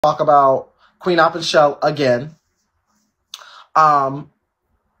talk about Queen Op and Shell again. I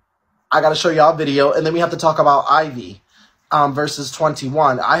got to show y'all a video, and then we have to talk about Ivy versus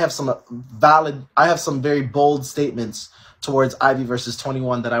 21. I have some very bold statements towards Ivy versus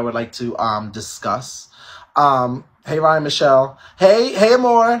 21 that I would like to discuss. Hey, Ryan Michelle. Hey,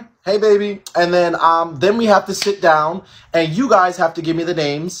 Amore. Hey, baby. And then we have to sit down, and you guys have to give me the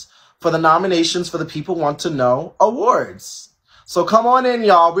names for the nominations for the People Want to Know awards. So come on in,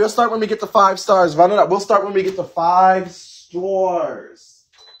 y'all. We'll start when we get to 5 stars. Run it up. We'll start when we get to 5 stars.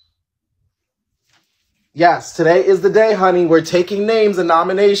 Yes, today is the day, honey. We're taking names and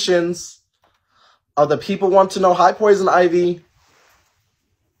nominations of the People Want to Know. Hi, Poison Ivy.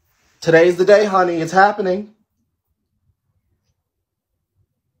 Today's the day, honey. It's happening.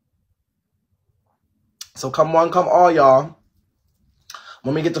 So come on, come all, y'all.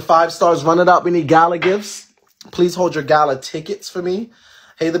 When we get to 5 stars, run it up. We need gala gifts. Please hold your gala tickets for me.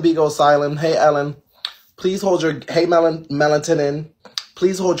 Hey, the Beagle Asylum. Hey, Ellen. Please hold your... Hey, Melatonin.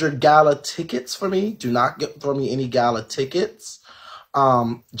 Please hold your gala tickets for me. Do not throw me any gala tickets.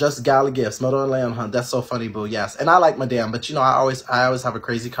 Just gala gifts. Moto and Leon Hunt. That's so funny, boo. Yes. And I like Madame, but you know, I always have a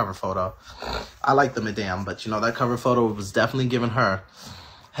crazy cover photo. I like the Madame, but you know, that cover photo was definitely given her.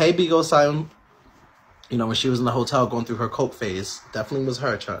 Hey, Beagle Asylum. You know, when she was in the hotel going through her coke phase, definitely was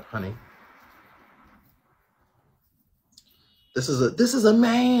her, honey. This is a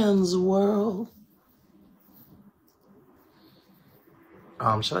man's world.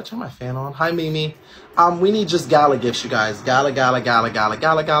 Should I turn my fan on? Hi, Mimi. We need just gala gifts, you guys. Gala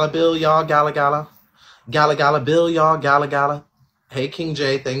bill, y'all. Gala bill, y'all. Gala. Hey, King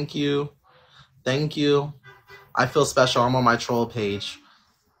J. Thank you. Thank you. I feel special. I'm on my troll page.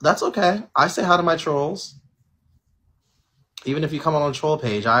 That's okay. I say hi to my trolls. Even if you come on the troll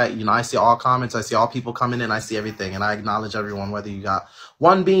page, I see all comments, I see all people coming in, I see everything, and I acknowledge everyone, whether you got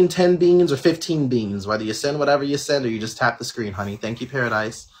 1 bean, 10 beans, or 15 beans, whether you send whatever you send or you just tap the screen, honey. Thank you,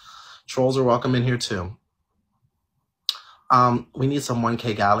 Paradise. Trolls are welcome in here too. We need some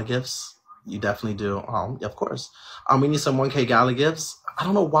 1K gala gifts. You definitely do. Of course. We need some 1K gala gifts. I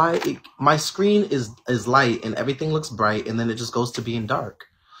don't know why my screen is light and everything looks bright, and then it just goes to being dark.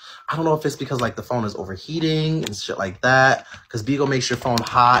 I don't know if it's because like the phone is overheating and shit like that. Because Beagle makes your phone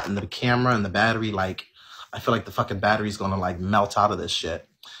hot and the camera and the battery, like, I feel like the fucking battery's gonna like melt out of this shit.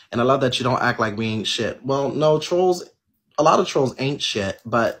 And I love that you don't act like we ain't shit. Well, no, trolls, a lot of trolls ain't shit,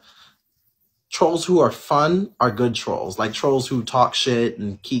 but trolls who are fun are good trolls. Like trolls who talk shit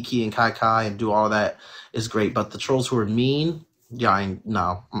and kiki and kai and do all that is great. But the trolls who are mean, yeah,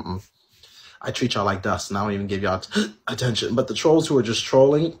 no. I treat y'all like dust and I don't even give y'all attention. But the trolls who are just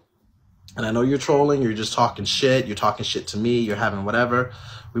trolling, and I know you're trolling, you're just talking shit, you're talking shit to me, you're having whatever,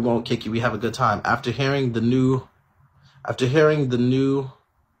 we won't kick you, we have a good time. After hearing the new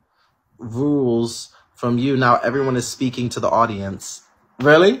rules from you, now everyone is speaking to the audience.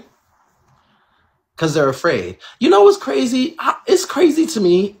 Really? Because they're afraid. You know what's crazy? It's crazy to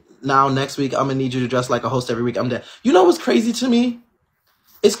me. Now, next week, I'm going to need you to dress like a host every week. I'm dead. You know what's crazy to me?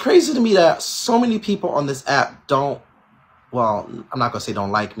 It's crazy to me that so many people on this app don't, well, I'm not going to say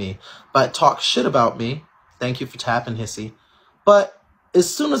don't like me, but talk shit about me. Thank you for tapping, Hissy. But as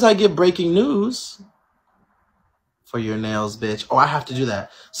soon as I give breaking news for your nails, bitch, oh, I have to do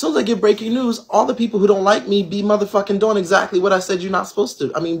that. As soon as I give breaking news, all the people who don't like me be motherfucking doing exactly what I said you're not supposed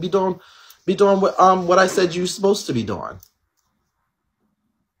to. I mean, be doing what I said you're supposed to be doing.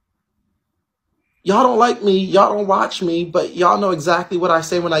 Y'all don't like me, y'all don't watch me, but y'all know exactly what I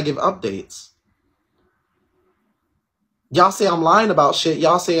say when I give updates. Y'all say I'm lying about shit.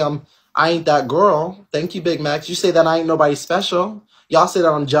 Y'all say I ain't that girl. Thank you, Big Max. You say that I ain't nobody special. Y'all say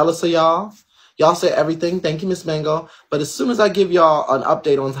that I'm jealous of y'all. Y'all say everything. Thank you, Miss Mango. But as soon as I give y'all an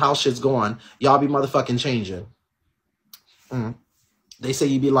update on how shit's going, y'all be motherfucking changing. They say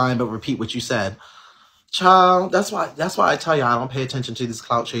you be lying, but repeat what you said. Child, that's why I tell you I don't pay attention to these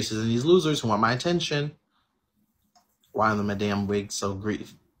clout chasers and these losers who want my attention. Why the damn face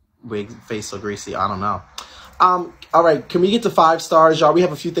so greasy? I don't know. All right, can we get to 5 stars, y'all? We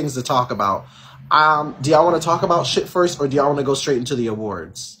have a few things to talk about. Do y'all want to talk about shit first, or do y'all want to go straight into the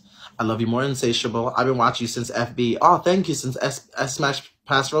awards? I love you more, Insatiable. I've been watching you since FB. Oh, thank you, since S Smash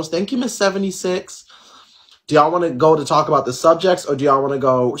Pass Rose. Thank you, Miss 76. Do y'all want to go to talk about the subjects, or do y'all want to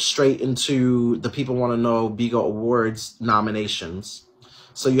go straight into the People Want to Know Beagle Awards nominations?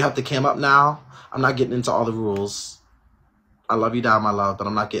 So you have to cam up now. I'm not getting into all the rules. I love you down, my love, but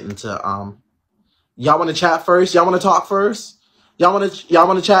I'm not getting into Y'all want to chat first? Y'all want to talk first? Y'all want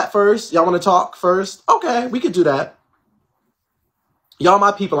to chat first? Y'all want to talk first? Okay, we could do that. Y'all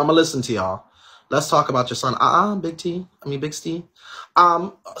my people. I'm going to listen to y'all. Let's talk about your son. Big T. I mean, Big Steve.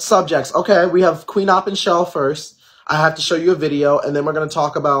 Subjects. Okay, we have Queen Op and Shell first. I have to show you a video, and then we're going to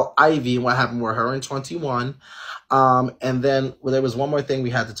talk about Ivy and what happened with her in 21. And then there was one more thing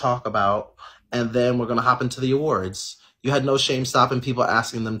we had to talk about, and then we're going to hop into the awards. You had no shame stopping people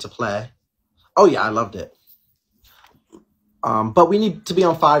asking them to play. Oh, yeah, I loved it. But we need to be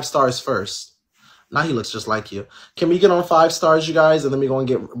on 5 stars first. Now he looks just like you. Can we get on 5 stars, you guys? And then we're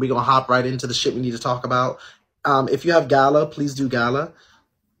gonna hop right into the shit we need to talk about. If you have Gala, please do Gala.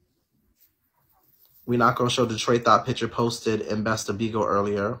 We're not gonna show Detroit Thought picture posted in Best of Bigo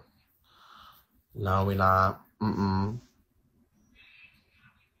earlier. No, we're not.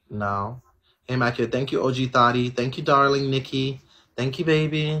 No. Hey, Immaculate, thank you, OG Thotty. Thank you, darling Nikki. Thank you,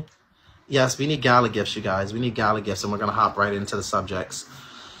 baby. Yes, we need Gala gifts, you guys. We need Gala gifts, and we're gonna hop right into the subjects.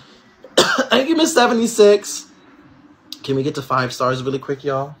 Thank you, Miss 76. Can we get to 5 stars really quick,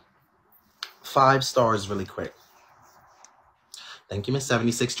 y'all? 5 stars really quick. Thank you, Miss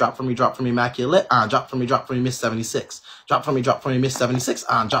 76. Drop for me, Immaculate. Drop for me, Miss 76. Drop for me, Miss 76.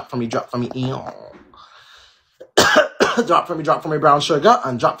 Drop for me, ew. Drop for me, Brown Sugar.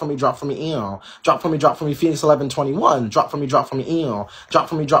 Drop for me, ew. Drop for me, Phoenix 1121. Drop for me, ew. Drop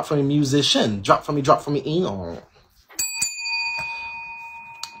for me, Musician. Drop for me, ew.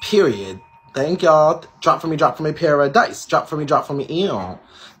 Period. Thank y'all. Drop for me, Paradise. Drop for me, ew.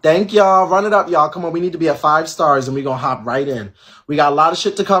 Thank y'all. Run it up, y'all. Come on, we need to be at 5 stars, and we're going to hop right in. We got a lot of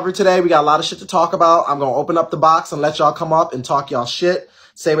shit to cover today. We got a lot of shit to talk about. I'm going to open up the box and let y'all come up and talk y'all shit.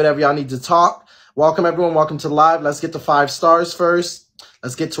 Say whatever y'all need to talk. Welcome, everyone. Welcome to live. Let's get to 5 stars first.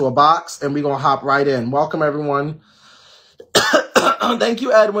 Let's get to a box, and we're going to hop right in. Welcome, everyone. Thank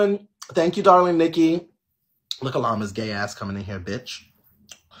you, Edwin. Thank you, darling Nikki. Look at Llama's gay ass coming in here, bitch.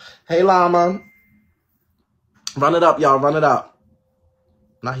 Hey, Llama. Run it up, y'all. Run it up.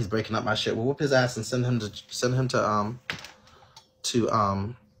 Now he's breaking up my shit. We'll whoop his ass and send him to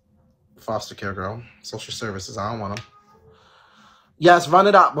foster care girl, social services. I don't want him. Yes, run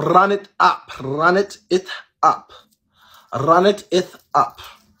it up. Run it up. Run it up. Run it up.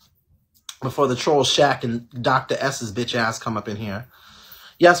 Before the troll Shack and Dr. S's bitch ass come up in here.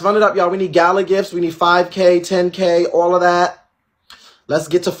 Yes, run it up, y'all. We need Gala gifts. We need 5K, 10K, all of that. Let's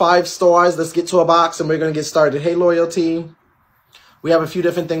get to 5 stars. Let's get to a box, and we're going to get started. Hey, Loyalty. We have a few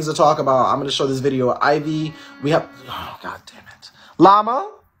different things to talk about. I'm going to show this video. Ivy, we have... Oh, God damn it. Llama,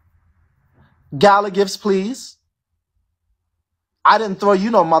 Gala gifts, please. I didn't throw you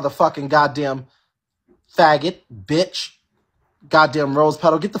no motherfucking goddamn faggot, bitch. Goddamn rose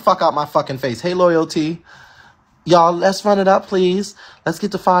petal. Get the fuck out my fucking face. Hey, Loyalty. Y'all, let's run it up, please. Let's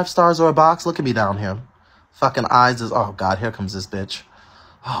get to 5 stars or a box. Look at me down here. Fucking eyes is... Oh, God, here comes this bitch.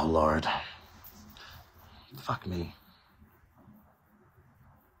 Oh, Lord. Fuck me.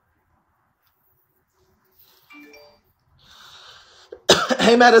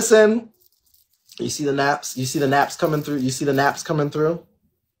 Hey, Medicine. You see the naps? You see the naps coming through? You see the naps coming through?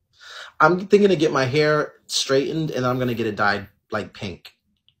 I'm thinking to get my hair straightened, and I'm going to get it dyed like pink.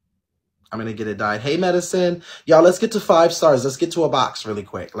 I'm going to get it dyed. Hey, Medicine. Y'all, let's get to 5 stars. Let's get to a box really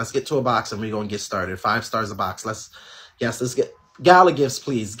quick. Let's get to a box, and we're going to get started. 5 stars a box. Let's get Gala gifts,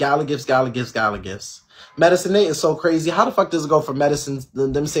 please. Gala gifts, Gala gifts, Gala gifts. Medicine Nate is so crazy. How the fuck does it go from Medicine,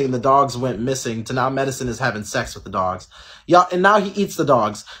 them saying the dogs went missing, to now Medicine is having sex with the dogs? Y'all, and now he eats the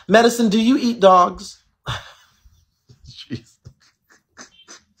dogs. Medicine, do you eat dogs? Jeez.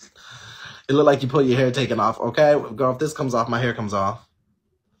 It looked like you put your hair taken off. Okay, girl, if this comes off, my hair comes off.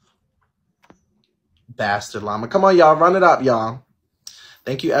 Bastard Llama. Come on, y'all. Run it up, y'all.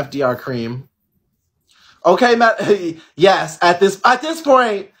 Thank you, FDR Cream. Okay, yes, at this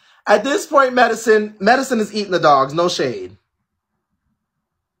point, Medicine is eating the dogs. No shade.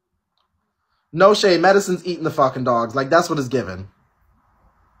 No shade. Medicine's eating the fucking dogs. Like, that's what it's given.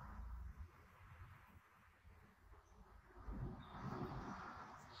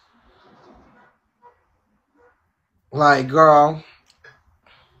 Like, girl.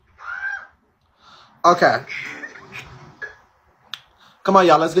 Okay. Come on,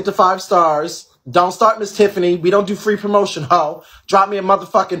 y'all. Let's get to 5 stars. Don't start, Miss Tiffany. We don't do free promotion, ho. Drop me a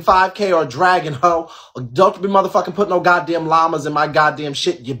motherfucking 5K or a dragon, ho. Or don't be motherfucking put no goddamn llamas in my goddamn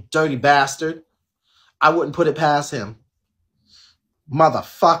shit, you dirty bastard. I wouldn't put it past him.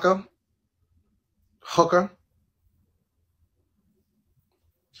 Motherfucker. Hooker.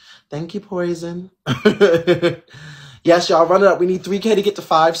 Thank you, Poison. Yes, y'all, run it up. We need 3K to get to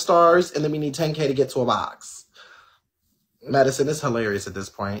 5 stars, and then we need 10K to get to a box. Medicine is hilarious at this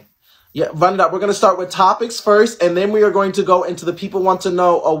point. Yeah, run it up. We're going to start with topics first, and then we are going to go into the People Want to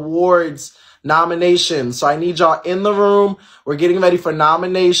Know awards nominations. So I need y'all in the room. We're getting ready for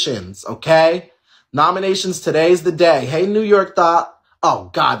nominations, okay? Nominations, today's the day. Hey, New York Thought. Oh,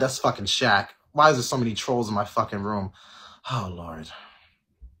 God, that's fucking Shaq. Why is there so many trolls in my fucking room? Oh, Lord.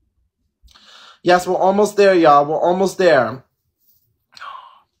 Yes, we're almost there, y'all. We're almost there.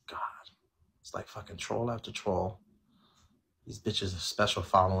 Oh, God. It's like fucking troll after troll. These bitches are special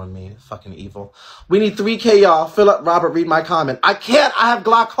following me. Fucking evil. We need 3K, y'all. Philip, Robert, read my comment. I can't. I have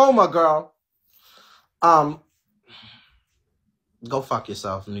glaucoma, girl. Go fuck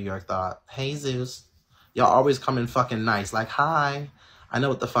yourself, New York Thought. Hey, Zues. Y'all always come in fucking nice. Like, hi. I know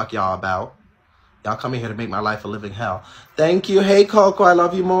what the fuck y'all about. Y'all coming here to make my life a living hell. Thank you. Hey, Coco. I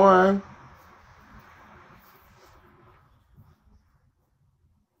love you more.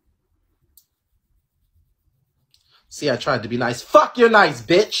 See, I tried to be nice. Fuck you're nice,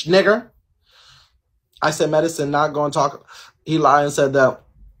 bitch, nigger. I said medicine, not going to talk. He lied and said that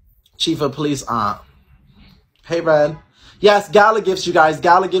chief of police aunt. Hey, Red. Yes, gala gifts, you guys.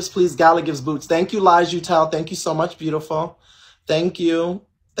 Gala gifts, please. Gala gifts boots. Thank you, Lies You Tell. Thank you so much, beautiful. Thank you.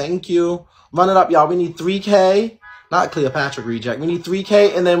 Thank you. Run it up, y'all. We need 3K. Not Cleopatra reject. We need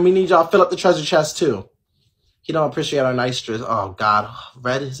 3K, and then we need y'all fill up the treasure chest, too. You don't appreciate our nice dress. Oh, God.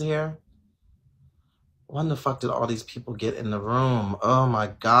 Red is here. When the fuck did all these people get in the room? Oh, my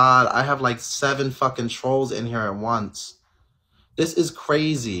God. I have like 7 fucking trolls in here at once. This is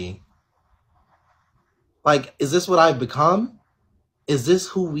crazy. Like, is this what I've become? Is this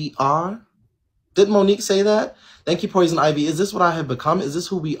who we are? Didn't Monique say that? Thank you, Poison Ivy. Is this what I have become? Is this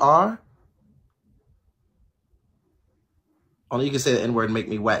who we are? Only you can say the N-word make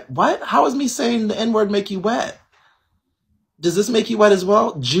me wet. What? How is me saying the N-word make you wet? Does this make you wet as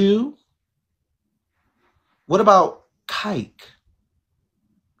well? Jew? What about kike?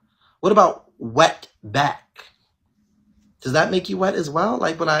 What about wet back? Does that make you wet as well?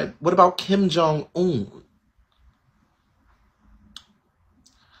 Like what about Kim Jong-un?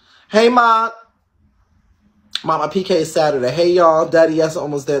 Hey, Ma. Mama, PK is Saturday. Hey, y'all. Daddy, yes,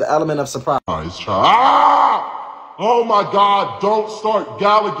 almost there. The element of surprise. Ah! Oh, my God. Don't start.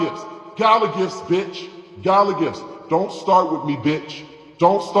 Gala gifts. Gala gifts, bitch. Gala gifts. Don't start with me, bitch.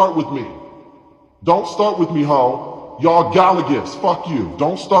 Don't start with me. Don't start with me, ho. Y'all gala gifts. Fuck you.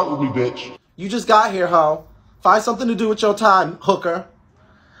 Don't start with me, bitch. You just got here, ho. Find something to do with your time, hooker.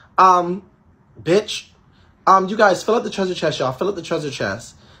 Bitch. You guys, fill up the treasure chest, y'all. Fill up the treasure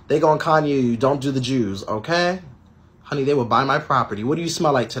chest. They gonna Kanye you. Don't do the Jews, okay? Honey, they will buy my property. What do you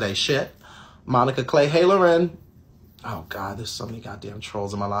smell like today? Shit. Monica Clay. Hey, Lauren. Oh, God, there's so many goddamn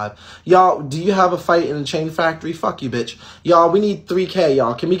trolls in my life. Y'all, do you have a fight in the chain factory? Fuck you, bitch. Y'all, we need 3K,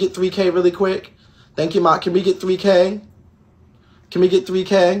 y'all. Can we get 3K really quick? Thank you, Mark. Can we get 3K? Can we get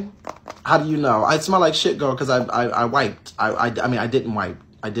 3K? How do you know? I smell like shit, girl, because I wiped. I mean, I didn't wipe.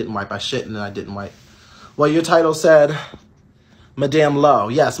 I didn't wipe. I shit and then I didn't wipe. Well, your title said, Madame Low.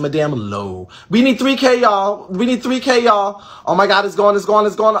 Yes, Madame Low. We need 3K, y'all. We need 3K, y'all. Oh, my God, it's going, it's going,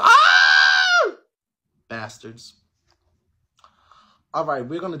 it's going. Ah! Bastards. All right,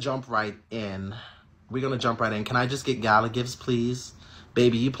 we're going to jump right in. We're going to jump right in. Can I just get gala gifts, please?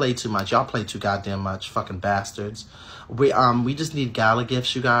 Baby, you play too much. Y'all play too goddamn much. Fucking bastards. We just need gala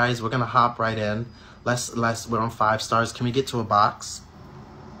gifts, you guys. We're going to hop right in. We're on 5 stars. Can we get to a box?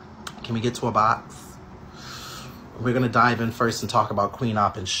 Can we get to a box? We're going to dive in first and talk about Queen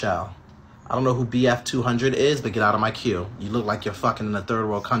Op and Shell. I don't know who BF200 is, but get out of my queue. You look like you're fucking in a third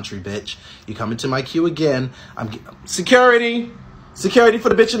world country, bitch. You come into my queue again. Security! Security for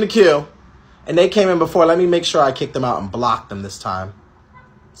the bitch in the queue. And they came in before. Let me make sure I kick them out and block them this time.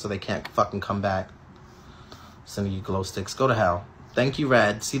 So they can't fucking come back. Sending you glow sticks. Go to hell. Thank you,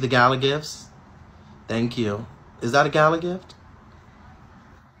 Red. See the gala gifts? Thank you. Is that a gala gift?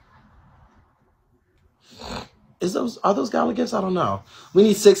 Are those gala gifts? I don't know. We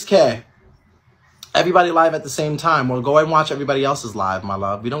need 6K. Everybody live at the same time. Well, go and watch everybody else's live, my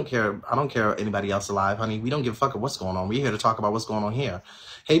love. We don't care. I don't care anybody else alive, honey. We don't give a fuck what's going on. We're here to talk about what's going on here.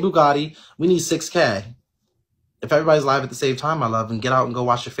 Hey, Bugatti, we need 6K. If everybody's live at the same time, my love, and get out and go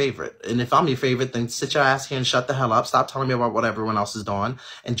watch your favorite. And if I'm your favorite, then sit your ass here and shut the hell up. Stop telling me about what everyone else is doing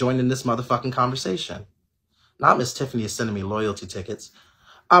and join in this motherfucking conversation. Not Miss Tiffany is sending me loyalty tickets.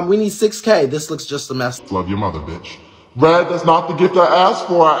 We need 6K. This looks just a mess. Love your mother, bitch. Red, that's not the gift I asked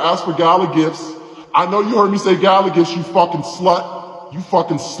for. I asked for gala gifts. I know you heard me say gala gifts, you fucking slut. You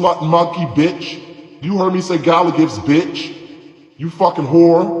fucking slut monkey, bitch. You heard me say gala gifts, bitch. You fucking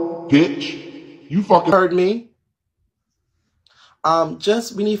whore, bitch. You fucking heard me.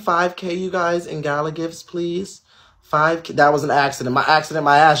 We need 5K, you guys, in gala gifts, please. 5K. That was an accident. My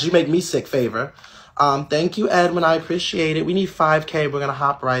ass. You make me sick, favor. Thank you, Edwin. I appreciate it. We need 5K. We're gonna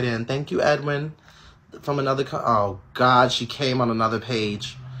hop right in. Thank you, Edwin. From another. Oh God, she came on another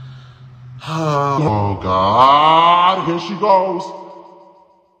page. Oh, God. Here she goes.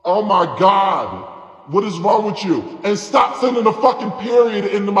 Oh, my God. What is wrong with you? And stop sending a fucking period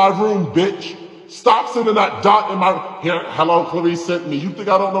into my room, bitch. Stop sending that dot in my... Here, hello, Clarice sent me. You think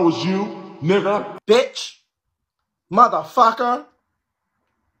I don't know it's you, nigga? Bitch. Motherfucker.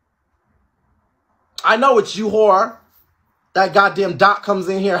 I know it's you, whore. That goddamn dot comes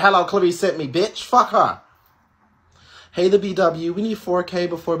in here. Hello, Clarice sent me, bitch. Fuck her. Hey, the BW. We need 4K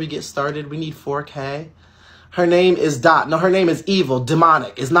before we get started. We need 4K. Her name is Dot. No, her name is evil,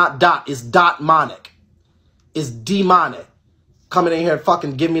 demonic. It's not Dot. It's Dot-monic. It's demonic. Coming in here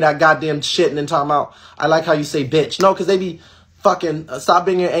fucking give me that goddamn shit and then talking about, I like how you say bitch. No, because they be fucking, stop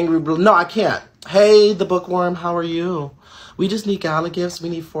being an angry blue. No, I can't. Hey, the bookworm. How are you? We just need gala gifts. We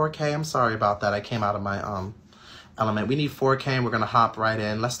need 4K. I'm sorry about that. I came out of my element. We need 4K and we're going to hop right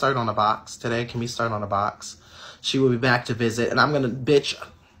in. Let's start on a box today. Can we start on a box? She will be back to visit. And I'm going to, bitch,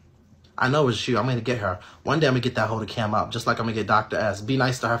 I know it's you. I'm going to get her. One day I'm going to get that holder cam up. Just like I'm going to get Dr. S. Be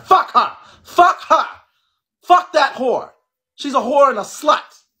nice to her. Fuck her. Fuck her. Fuck that whore. She's a whore and a slut.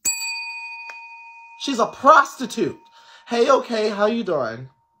 She's a prostitute. Hey, okay. How you doing?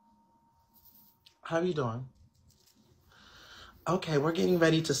 How you doing? Okay, we're getting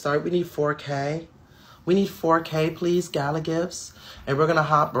ready to start. We need 4K. We need 4K, please, gala gifts. And we're going to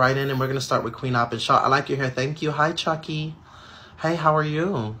hop right in and we're going to start with Queen Op and Shaw. I like your hair. Thank you. Hi, Chucky. Hey, how are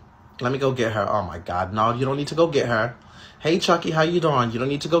you? Let me go get her. Oh, my God. No, you don't need to go get her. Hey, Chucky, how you doing? You don't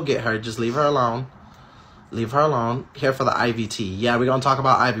need to go get her. Just leave her alone. Leave her alone. Here for the IVT. Yeah, we're going to talk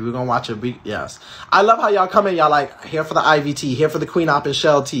about Ivy. We're going to watch it. Yes. I love how y'all come in. Y'all like, here for the IVT. Here for the Queen Op and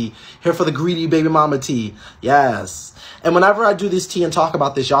Shell tea. Here for the greedy baby mama tea. Yes. And whenever I do this tea and talk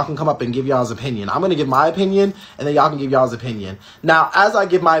about this, y'all can come up and give y'all's opinion. I'm going to give my opinion, and then y'all can give y'all's opinion. Now, as I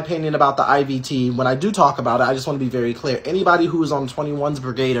give my opinion about the IVT, when I do talk about it, I just want to be very clear. Anybody who is on 21's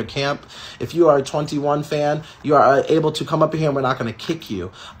Brigade or Camp, if you are a 21 fan, you are able to come up here and we're not going to kick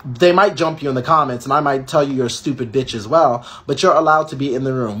you. They might jump you in the comments, and I might tell you you're a stupid bitch as well, but you're allowed to be in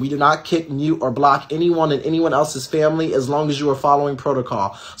the room. We do not kick, mute, or block anyone in anyone else's family as long as you are following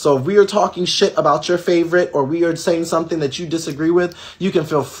protocol. So if we are talking shit about your favorite or we are saying something that you disagree with, you can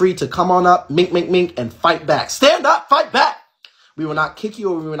feel free to come on up, mink, mink, mink, and fight back. Stand up, fight back. We will not kick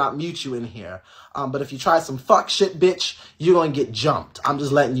you or we will not mute you in here. But if you try some fuck shit, bitch, you're going to get jumped. I'm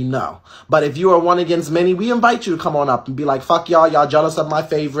just letting you know. But if you are one against many, we invite you to come on up and be like, fuck y'all, y'all jealous of my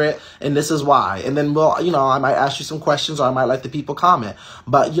favorite, and this is why. And then we'll, you know, I might ask you some questions or I might let the people comment.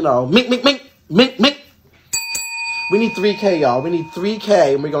 But, you know, mink, mink, mink, mink, mink. We need 3K, y'all. We need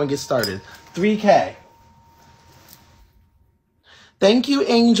 3K, and we're going to get started. 3K. Thank you,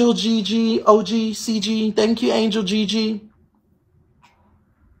 Angel GG, OG, CG. Thank you, Angel GG.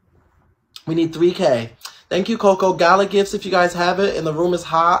 We need 3K. Thank you, Coco. Gala gifts, if you guys have it, and the room is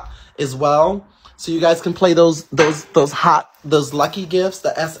hot as well. So you guys can play those lucky gifts,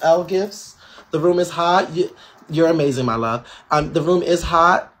 the SL gifts. The room is hot. You're amazing, my love. The room is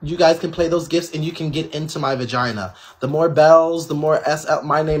hot. You guys can play those gifts, and you can get into my vagina. The more bells, the more SL.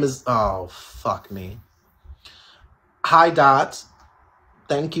 My name is, oh, fuck me. Hi, Dot.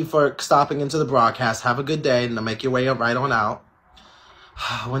 Thank you for stopping into the broadcast. Have a good day, and make your way up right on out.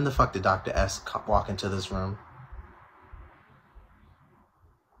 When the fuck did Dr. S walk into this room?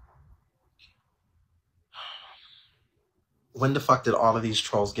 When the fuck did all of these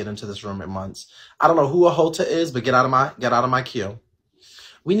trolls get into this room at once? I don't know who a Holta is, but get out of my queue.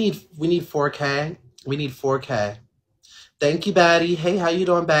 We need 4K. We need 4K. Thank you, Baddie. Hey, how you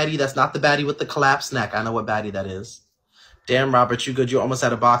doing, Baddie? That's not the Baddie with the collapsed neck. I know what Baddie that is. Damn, Robert, you good. You almost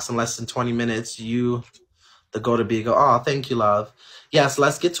had a box in less than 20 minutes. You, the go-to-be-go. Oh, thank you, love. Yes,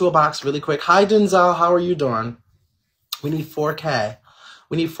 let's get to a box really quick. Hi, Denzel. How are you doing? We need 4K.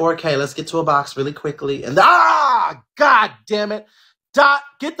 We need 4K. Let's get to a box really quickly. And God damn it. Dot,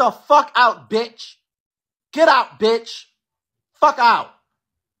 get the fuck out, bitch. Get out, bitch. Fuck out.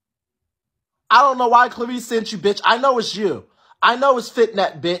 I don't know why Clarice sent you, bitch. I know it's you. I know it's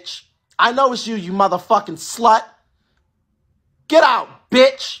Fitnet, bitch. I know it's you, you motherfucking slut. Get out,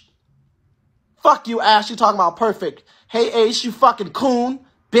 bitch. Fuck you, Ash. You talking about perfect. Hey, Ace, you fucking coon,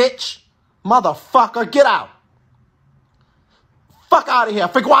 bitch. Motherfucker, get out. Fuck out of here.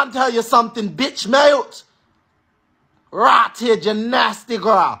 Freak, want to tell you something, bitch, mate. Right here, you nasty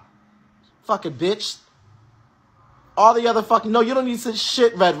girl. Fucking bitch. All the other fucking... No, you don't need some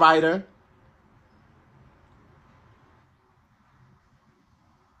shit, Red Rider.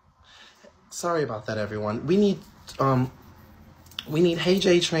 Sorry about that, everyone. We need... Hey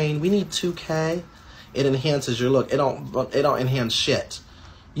J Train, we need 2K. It enhances your look. It don't enhance shit.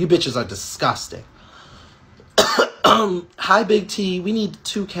 You bitches are disgusting. Hi, Big T. We need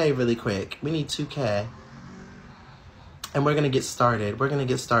 2K really quick. We need 2K. And we're going to get started. We're going to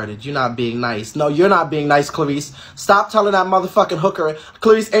get started. You're not being nice. No, you're not being nice, Clarice. Stop telling that motherfucking hooker.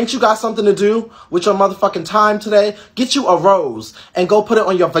 Clarice, ain't you got something to do with your motherfucking time today? Get you a rose and go put it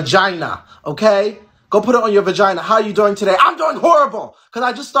on your vagina, okay? Go put it on your vagina. How you doing today? I'm doing horrible because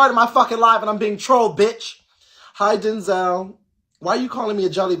I just started my fucking live and I'm being trolled, bitch. Hi, Denzel. Why are you calling me a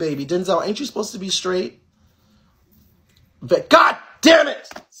jelly baby? Denzel, ain't you supposed to be straight? God damn it!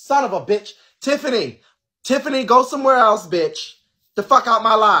 Son of a bitch. Tiffany, go somewhere else, bitch. The fuck out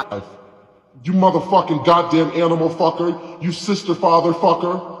my life. You motherfucking goddamn animal fucker. You sister father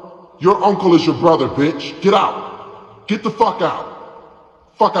fucker. Your uncle is your brother, bitch. Get out. Get the fuck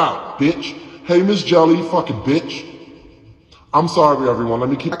out. Fuck out, bitch. Hey, Miss Jelly, fucking bitch. I'm sorry, everyone. Let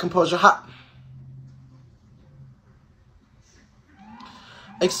me keep My composure hot.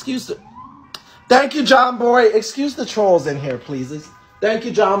 Excuse the... Thank you, John Boy. Excuse the trolls in here, please. Thank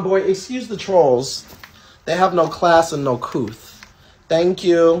you, John Boy. Excuse the trolls. They have no class and no couth. Thank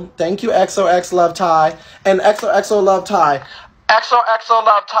you. Thank you, XOX Love Ty. And XOXO Love Ty. XOXO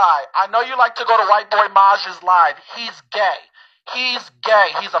Love Ty. I know you like to go to White Boy Maj's live. He's gay. He's gay.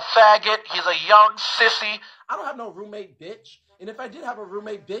 He's a faggot. He's a young sissy. I don't have no roommate, bitch. And if I did have a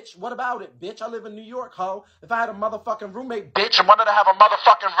roommate, bitch, what about it, bitch? I live in New York, ho. If I had a motherfucking roommate, bitch, and wanted to have a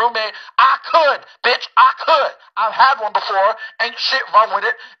motherfucking roommate, I could, bitch, I could. I've had one before. Ain't shit wrong with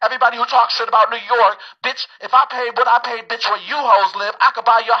it. Everybody who talks shit about New York, bitch, if I paid what I paid, bitch, where you hoes live, I could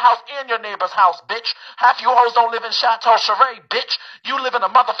buy your house and your neighbor's house, bitch. Half you hoes don't live in Chateau Cheray, bitch. You live in a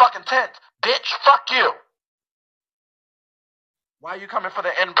motherfucking tent, bitch. Fuck you. Why are you coming for the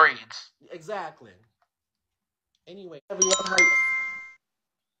inbreeds? Exactly. Anyway, everyone,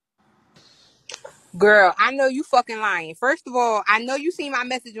 Girl, I know you fucking lying. First of all, I know you seen my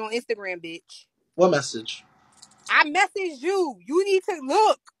message on Instagram, bitch. what message? I messaged you. You need to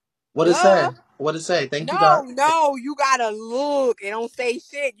look. What did it say? What did it say? Thank you, God. No, you gotta look. It don't say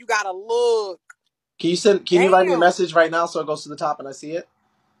shit. You gotta look. Can you write me a message right now so it goes to the top and I see it?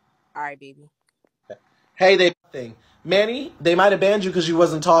 All right, baby. Hey, Manny, they might have banned you because you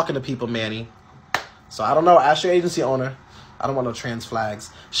wasn't talking to people, Manny. So I don't know. Ask your agency owner. I don't want no trans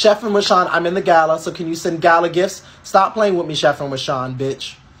flags. Chef and Rashawn, I'm in the gala, so can you send gala gifts? Stop playing with me, Chef and Rashawn,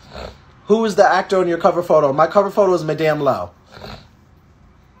 bitch. Who is the actor on your cover photo? My cover photo is Madame Lowe.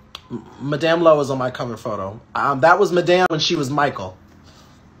 Madame Lowe is on my cover photo. That was Madame when she was Michael.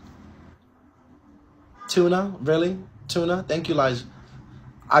 Tuna? Really? Tuna? Thank you, Elijah.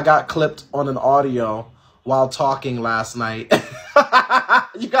 I got clipped on an audio while talking last night.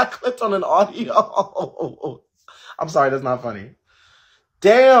 You got clipped on an audio. I'm sorry, that's not funny.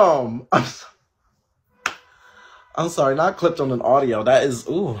 Damn. I'm sorry, not clipped on an audio. That is,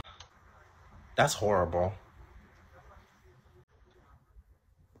 ooh. That's horrible.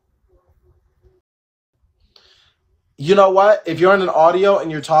 You know what? If you're in an audio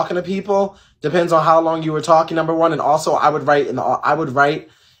and you're talking to people, depends on how long you were talking, number one. And also, I would write,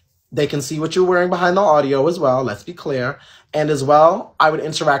 they can see what you're wearing behind the audio as well. Let's be clear. And as well, I would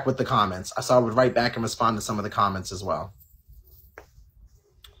interact with the comments. So I would write back and respond to some of the comments as well.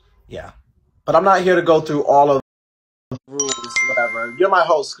 Yeah. But I'm not here to go through all of the rules, whatever. You're my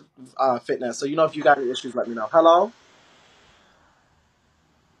host, Fitness. So, if you got any issues, let me know. Hello?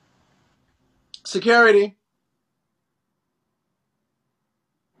 Security.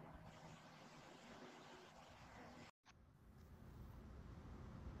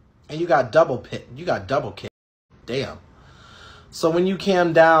 And you got double kick. Damn. So when you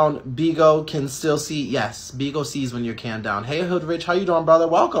cam down, Bigo can still see. Yes, Bigo sees when you're cam down. Hey, Hood Rich, how you doing, brother?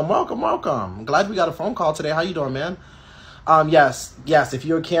 Welcome. I'm glad we got a phone call today. How you doing, man? Yes. If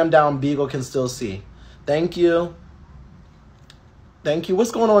you're cam down, Bigo can still see. Thank you.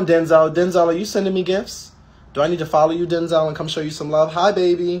 What's going on, Denzel? Denzel, are you sending me gifts? Do I need to follow you, Denzel, and come show you some love? Hi,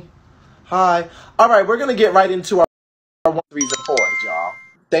 baby. Hi. All right, we're gonna get right into our 1, 3s, and 4s, y'all.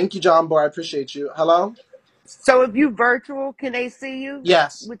 Thank you, John Boy. I appreciate you. Hello? So if you virtual, can they see you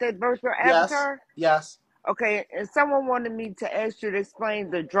Yes. with that virtual avatar? Yes. Okay, and someone wanted me to ask you to explain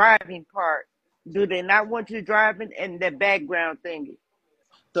the driving part. Do they not want you driving and the background thingy?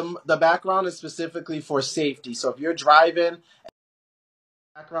 The background is specifically for safety. So if you're driving,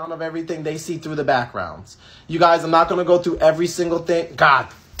 background of everything, they see through the backgrounds. You guys, I'm not going to go through every single thing. God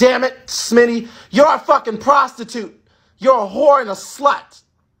damn it, Smitty. You're a fucking prostitute. You're a whore and a slut.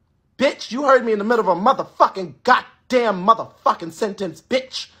 Bitch, you heard me in the middle of a motherfucking goddamn motherfucking sentence,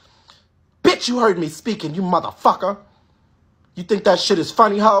 bitch. Bitch, you heard me speaking, you motherfucker. You think that shit is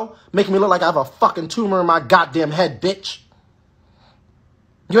funny, ho? Making me look like I have a fucking tumor in my goddamn head, bitch.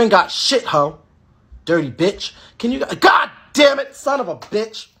 You ain't got shit, ho. dirty bitch. Can you, God damn it, son of a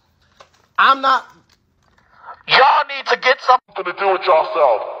bitch. I'm not. Y'all need to get something to do with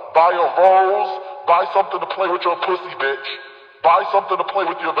yourself. Buy a rose, buy something to play with your pussy, bitch. Buy something to play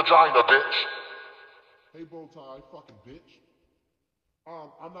with your vagina, bitch. Hey, bow tie, fucking bitch.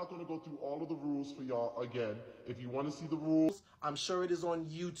 I'm not going to go through all of the rules for y'all again. If you want to see the rules, I'm sure it is on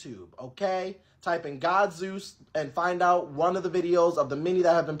YouTube, okay? Type in God Zeus and find out one of the videos of the many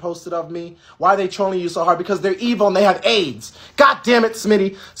that have been posted of me. Why are they trolling you so hard? Because they're evil and they have AIDS. God damn it,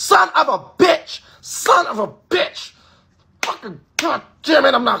 Smitty. Son of a bitch. Son of a bitch. Fucking God damn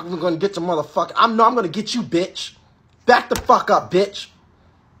it. I'm not going to get your motherfucker. I'm going to get you, bitch. Back the fuck up, bitch.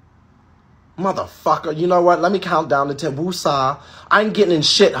 Motherfucker, you know what? Let me count down to 10. Woosah. I ain't getting in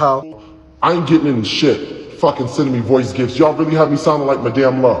shit, ho. I ain't getting in shit. Fucking sending me voice gifts. Y'all really have me sounding like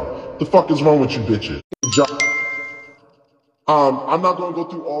Madame Love. The fuck is wrong with you bitches? I'm not gonna go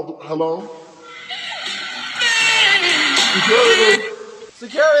through all the, hello? Security!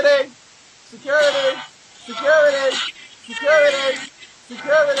 Security! Security! Security! Security!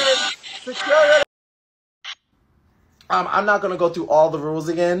 Security! Security! I'm not going to go through all the rules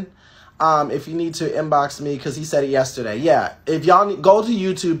again. If you need to inbox me, because he said it yesterday. Yeah, if y'all need, go to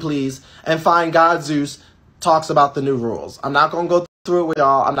YouTube, please, and find God Zeus talks about the new rules. I'm not going to go through it with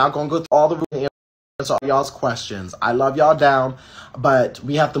y'all. I'm not going to go through all the rules and answer all y'all's questions. I love y'all down, but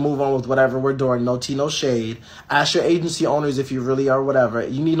we have to move on with whatever we're doing. No tea, no shade. Ask your agency owners if you really are whatever.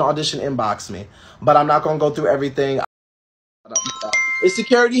 You need an audition, inbox me. But I'm not going to go through everything. Is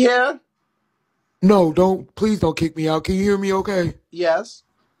security here? No, please don't kick me out. Can you hear me okay? Yes.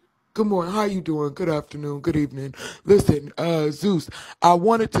 Good morning. How you doing? Good afternoon. Good evening. Listen, Zeus, I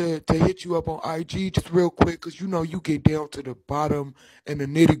wanted to hit you up on IG just real quick because you know you get down to the bottom and the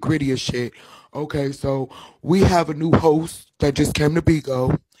nitty gritty of shit. Okay, so we have a new host that just came to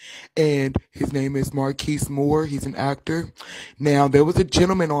Bigo, and his name is Marquise Moore. He's an actor. Now, there was a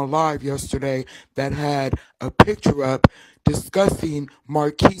gentleman on live yesterday that had a picture up discussing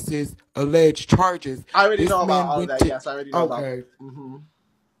Marquise's alleged charges. I already This know about man all went that. to Yes, I already know about. okay.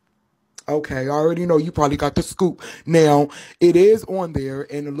 Okay, I already know you probably got the scoop. Now, it is on there,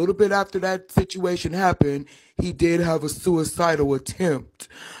 and a little bit after that situation happened, he did have a suicidal attempt.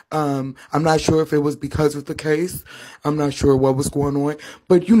 I'm not sure if it was because of the case. I'm not sure what was going on.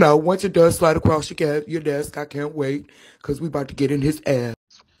 But, you know, once it does slide across your desk, I can't wait, because we about to get in his ass.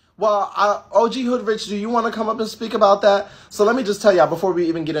 Well, OG Hoodrich, do you want to come up and speak about that? So let me just tell y'all, before we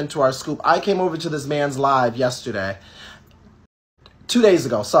even get into our scoop, I came over to this man's live yesterday. 2 days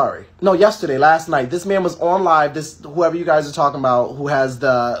ago, sorry. No, yesterday, last night. This man was on live, this whoever you guys are talking about, who has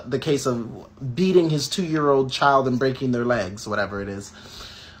the case of beating his 2-year-old child and breaking their legs, whatever it is.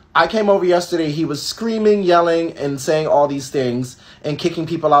 I came over yesterday, he was screaming, yelling, and saying all these things, and kicking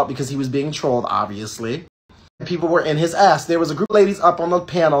people out because he was being trolled, obviously. People were in his ass. There was a group of ladies up on the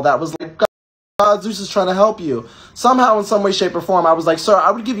panel that was like, God, Zeus is trying to help you. Somehow, in some way, shape, or form, I was like, sir,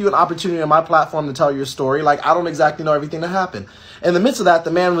 I would give you an opportunity on my platform to tell your story. Like, I don't exactly know everything that happened. In the midst of that,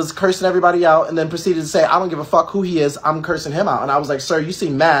 the man was cursing everybody out and then proceeded to say, I don't give a fuck who he is. I'm cursing him out. And I was like, sir, you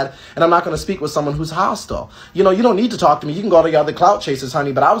seem mad, and I'm not going to speak with someone who's hostile. You know, you don't need to talk to me. You can go to the other clout chasers,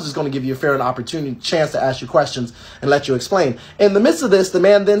 honey, but I was just going to give you a fair and opportunity chance to ask you questions and let you explain. In the midst of this, the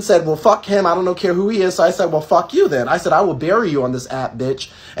man then said, well, fuck him. I don't care who he is. So I said, well, fuck you then. I said, I will bury you on this app,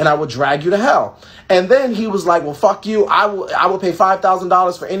 bitch, and I will drag you to hell. And then he was like, well, fuck you. I will pay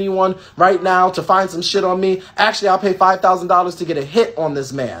 $5,000 for anyone right now to find some shit on me. Actually, I'll pay $5,000 to get a hit on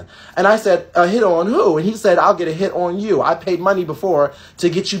this man. And I said, a hit on who? And he said, I'll get a hit on you. I paid money before to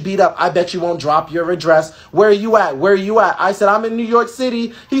get you beat up. I bet you won't drop your address. Where are you at? Where are you at? I said, I'm in New York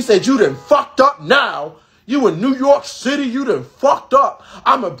City. He said, you done fucked up now. You in New York City. You done fucked up.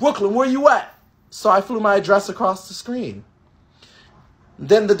 I'm in Brooklyn. Where you at? So I flew my address across the screen.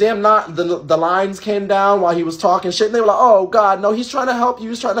 Then the lines came down while he was talking shit. And they were like, oh, God, no, he's trying to help you.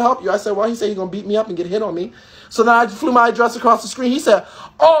 He's trying to help you. I said, well, he said he's going to beat me up and get hit on me. So then I flew my address across the screen. He said,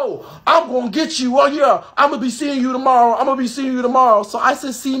 oh, I'm going to get you. Oh, yeah, I'm going to be seeing you tomorrow. I'm going to be seeing you tomorrow. So I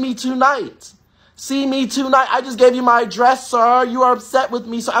said, see me tonight. See me tonight. I just gave you my address, sir. You are upset with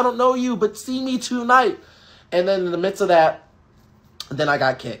me, so I don't know you, but see me tonight. And then in the midst of that, then I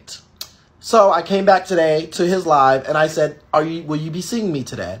got kicked. So I came back today to his live, and I said, will you be seeing me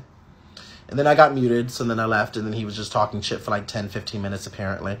today? And then I got muted, so then I left, and then he was just talking shit for like 10, 15 minutes,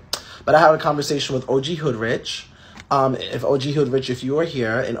 apparently. But I had a conversation with OG Hoodrich. If OG Hoodrich, if you are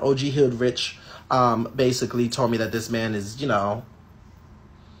here, and OG Hoodrich basically told me that this man is, you know,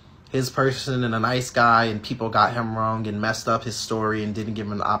 his person and a nice guy, and people got him wrong and messed up his story and didn't give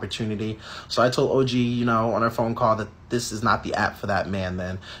him an opportunity. So I told OG, on our phone call that this is not the app for that man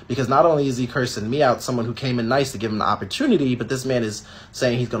then. Because not only is he cursing me out, someone who came in nice to give him the opportunity, but this man is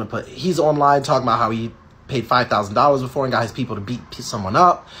saying he's online talking about how he paid $5,000 before and got his people to beat someone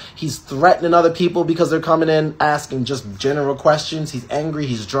up. He's threatening other people because they're coming in asking just general questions. He's angry,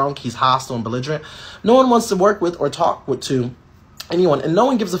 he's drunk, he's hostile and belligerent. No one wants to work with or talk to anyone, and no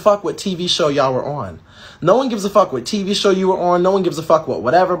one gives a fuck what TV show y'all were on. No one gives a fuck what TV show you were on. No one gives a fuck what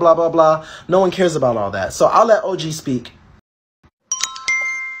whatever, blah, blah, blah. No one cares about all that. So I'll let OG speak.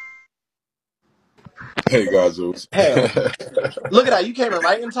 Hey guys, Zues. Hey, OG. Look at that. You came in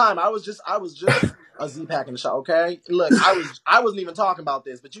right in time. I was just a Z pack in the shot, okay? Look, I wasn't even talking about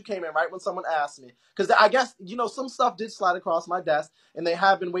this, but you came in right when someone asked me. Because I guess, some stuff did slide across my desk, and they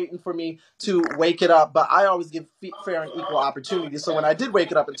have been waiting for me to wake it up, but I always give fair and equal opportunity. So when I did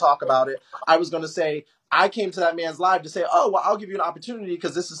wake it up and talk about it, I was going to say, I came to that man's live to say, oh, well, I'll give you an opportunity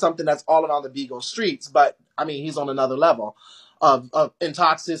because this is something that's all around the Beagle streets. But, I mean, he's on another level of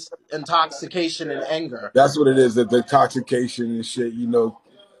intoxication and anger. That's what it is, the intoxication and shit,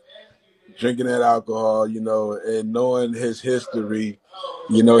 drinking that alcohol, and knowing his history,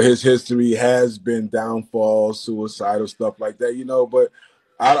 his history has been downfall, suicidal, stuff like that, but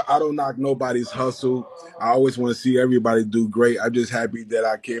I don't knock nobody's hustle. I always want to see everybody do great. I'm just happy that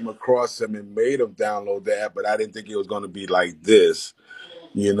I came across him and made him download the app, but I didn't think it was going to be like this.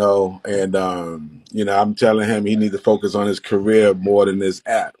 And I'm telling him he needs to focus on his career more than this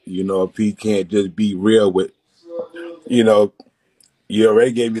app. If he can't just be real with, you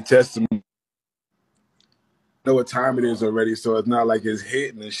already gave your testimony. Know what time it is already, so it's not like it's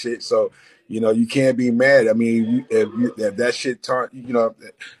hitting and shit. So, you can't be mad. I mean, if that shit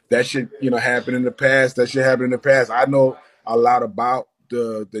that shit, happened in the past, that shit happened in the past. I know a lot about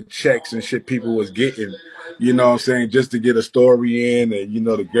the checks and shit people was getting, what I'm saying, just to get a story in, and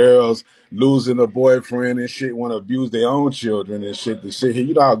the girls losing a boyfriend and shit, want to abuse their own children and shit. The shit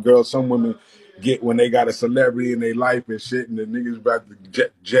here, how girls, some women get when they got a celebrity in their life and shit, and the niggas about to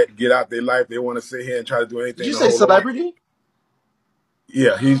get out their life. They want to sit here and try to do anything Did you to say hold on. celebrity?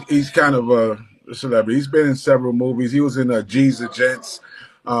 Yeah, he's kind of a celebrity. He's been in several movies. He was in G's the Gents.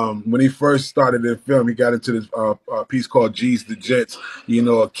 When he first started in film, he got into this piece called G's the Gents.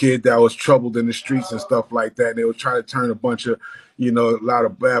 A kid that was troubled in the streets and stuff like that. And they were trying to turn a bunch of, a lot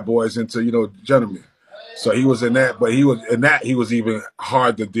of bad boys into, gentlemen. So he was in that, but he was even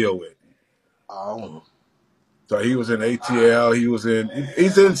hard to deal with. Oh. So he was in ATL.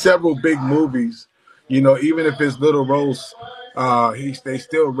 He's in several big movies. Even if his little roles, they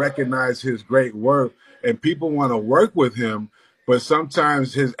still recognize his great work, and people want to work with him. But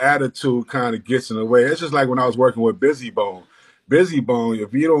sometimes his attitude kind of gets in the way. It's just like when I was working with Busy Bone. Busy Bone,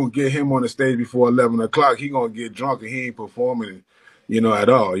 if you don't get him on the stage before 11 o'clock, he gonna get drunk and he ain't performing, at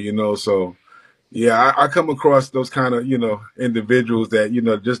all. So. Yeah, I come across those kind of, individuals that,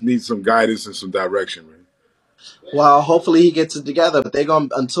 just need some guidance and some direction, man. Well, hopefully he gets it together, but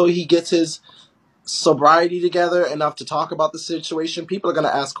until he gets his sobriety together enough to talk about the situation, people are going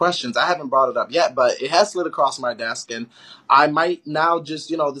to ask questions. I haven't brought it up yet, but it has slid across my desk, and I might now just,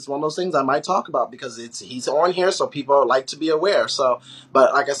 this is one of those things I might talk about because he's on here, so people like to be aware. So,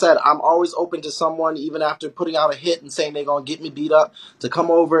 but like I said, I'm always open to someone, even after putting out a hit and saying they're going to get me beat up, to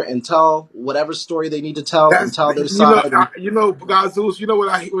come over and tell whatever story they need to tell and tell their side. Guys, Zeus, when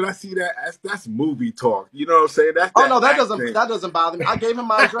I see that, that's movie talk. You know what I'm saying? That's Oh no, that acting. doesn't bother me. I gave him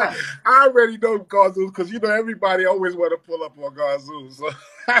my address. I already know Gazoos because everybody always want to pull up on Gazoos. So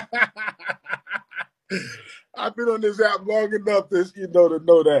I've been on this app long enough to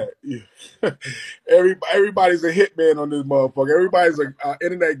know that. Everybody's a hitman on this motherfucker. Everybody's an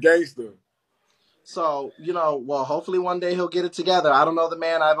internet gangster. So, well, hopefully one day he'll get it together. I don't know the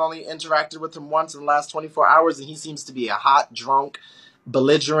man. I've only interacted with him once in the last 24 hours, and he seems to be a hot, drunk,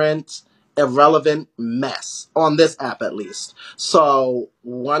 belligerent, irrelevant mess on this app, at least. So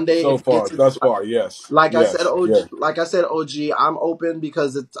one day, thus far, yes. Like I said, OG, I'm open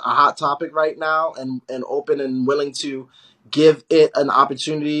because it's a hot topic right now, and open and willing to give it an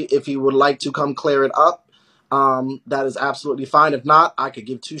opportunity if he would like to come clear it up. That is absolutely fine. If not, I could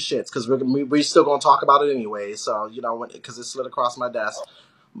give two shits because we're still going to talk about it anyway. So, because it slid across my desk.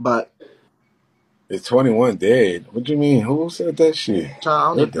 But it's 21 dead. What do you mean? Who said that shit?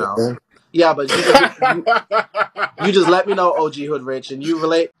 I don't even know. Yeah, but you just let me know, OG Hood Rich, and you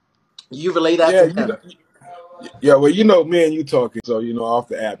relate that to them. Yeah, well, me and you talking, so off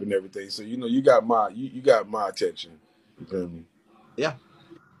the app and everything. So you got my attention. You feel me? Yeah.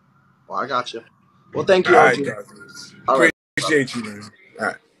 Well, I got you. Well, thank you, All OG. right, guys. All right. Appreciate you, man. All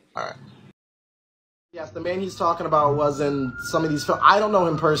right. All right. Yes, the man he's talking about was in some of these films. I don't know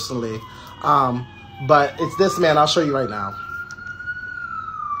him personally, but it's this man. I'll show you right now.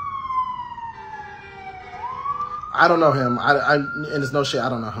 I don't know him. And there's no shit. I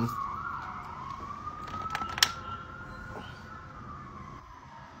don't know him.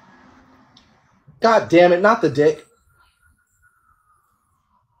 God damn it! Not the dick.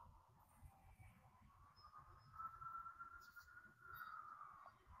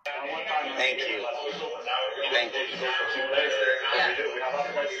 Thank you. Thank you.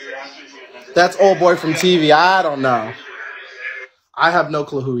 That's old boy from TV. I don't know. I have no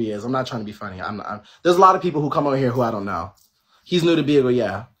clue who he is. I'm not trying to be funny. There's a lot of people who come over here who I don't know. He's new to Beagle,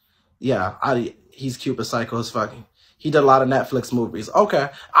 yeah. Yeah, he's cute but psycho as fucking. He did a lot of Netflix movies. Okay.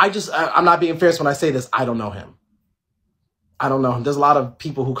 I'm not being fierce when I say this. I don't know him. I don't know him. There's a lot of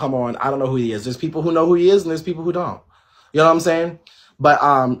people who come on. I don't know who he is. There's people who know who he is and there's people who don't. You know what I'm saying?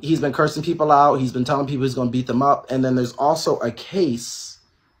 But he's been cursing people out. He's been telling people he's going to beat them up. And then there's also a case,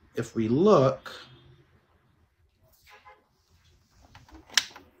 if we look...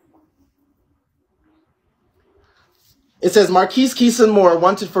 It says Marquise Keeson Moore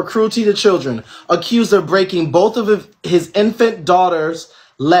wanted for cruelty to children, accused of breaking both of his infant daughter's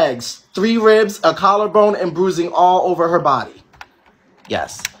legs, 3 ribs, a collarbone, and bruising all over her body.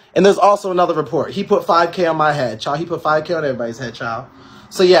 Yes. And there's also another report. He put 5K on my head, child. He put 5K on everybody's head, child.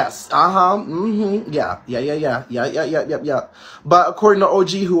 So yes, yeah. But according to OG,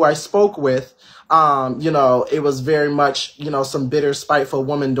 who I spoke with, it was very much, some bitter, spiteful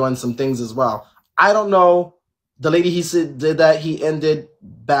woman doing some things as well. I don't know. The lady he said did that, he ended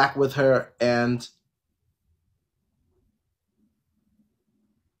back with her and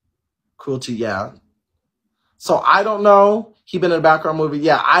cruelty, yeah. So I don't know. He been in a background movie.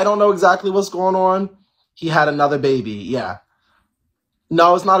 Yeah, I don't know exactly what's going on. He had another baby, yeah.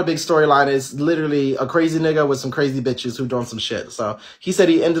 No, it's not a big storyline. It's literally a crazy nigga with some crazy bitches who doing some shit. So he said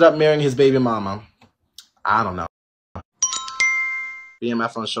he ended up marrying his baby mama. I don't know.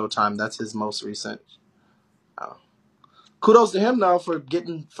 BMF on Showtime, that's his most recent. Oh. Kudos to him though for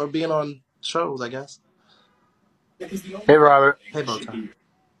being on shows, I guess. Hey, Robert. Hey, Bowtie.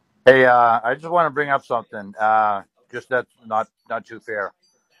 Hey, I just want to bring up something. Just that's not too fair.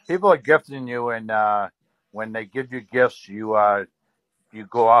 People are gifting you, and when they give you gifts, you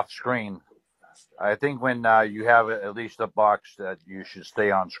go off screen. I think when you have at least a box, that you should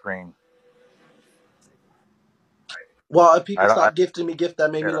stay on screen. Well, if people stop gifting me gifts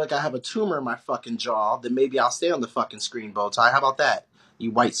that made me look like I have a tumor in my fucking jaw, then maybe I'll stay on the fucking screen, Bowtie. How about that, you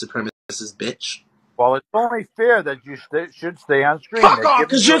white supremacist bitch? Well, it's only fair that you should stay on screen. Fuck off,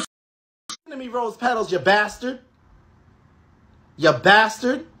 because you're f***ing me, Rose Petals, you bastard. You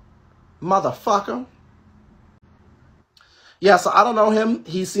bastard. Motherfucker. Yeah, so I don't know him.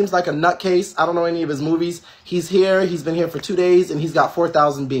 He seems like a nutcase. I don't know any of his movies. He's here. He's been here for 2 days, and he's got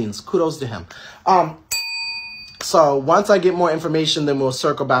 4,000 beans. Kudos to him. So once I get more information, then we'll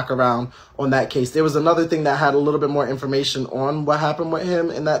circle back around on that case. There was another thing that had a little bit more information on what happened with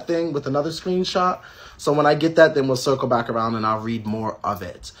him in that thing with another screenshot. So when I get that, then we'll circle back around and I'll read more of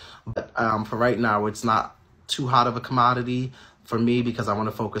it. But for right now, it's not too hot of a commodity for me because I want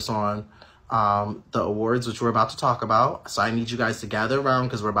to focus on the awards, which we're about to talk about. So I need you guys to gather around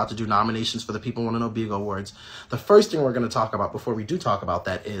because we're about to do nominations for the People Want to Know Beagle Awards. The first thing we're going to talk about before we do talk about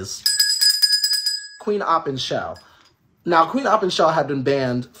that is Queen Op and Shell. Now, Queen Op and Shell had been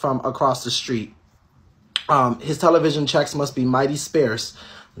banned from across the street. His television checks must be mighty sparse.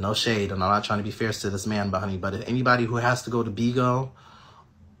 No shade, and I'm not trying to be fierce to this man, but honey, but if anybody who has to go to Bigo,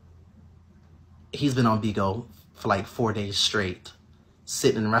 he's been on Bigo for like 4 days straight,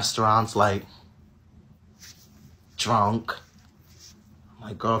 sitting in restaurants like drunk. I'm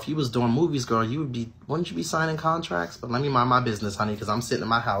like, girl, if you was doing movies, girl, wouldn't you be signing contracts? But let me mind my business, honey, because I'm sitting in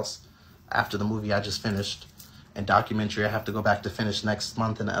my house after the movie I just finished and documentary I have to go back to finish next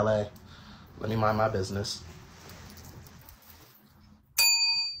month in LA. Let me mind my business.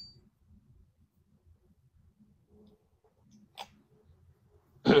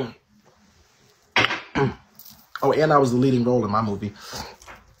 Oh, and I was the leading role in my movie.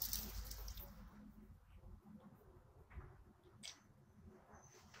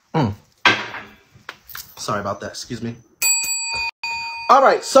 Sorry about that. Excuse me. All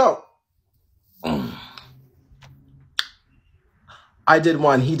right, so I did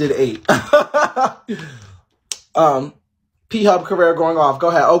 1. He did 8. P-Hub career going off. Go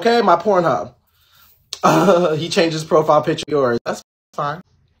ahead. Okay, my Pornhub. He changed his profile picture. Yours. That's fine.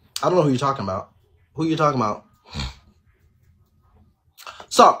 I don't know who you're talking about. Who you talking about?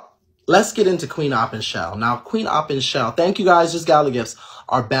 So, let's get into Queen Op and Shell. Now, Queen Op and Shell, thank you guys, just gala gifts,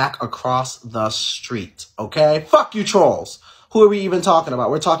 are back across the street, okay? Fuck you trolls. Who are we even talking about?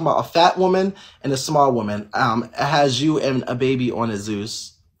 We're talking about a fat woman and a small woman. It has you and a baby on it,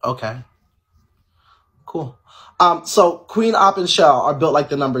 Zues. Okay. Cool. So Queen Op and Shell are built like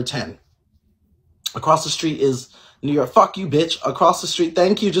the number 10. Across the street is New York. Fuck you, bitch. Across the street.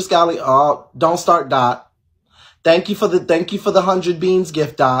 Thank you, just gala. Oh, don't start, Dot. Thank you for the 100 beans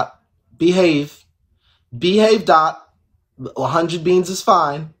gift, Dot. Behave. Behave, Dot. 100 beans is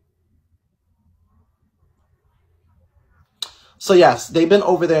fine. So yes, they've been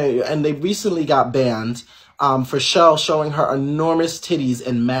over there and they recently got banned for Shell showing her enormous titties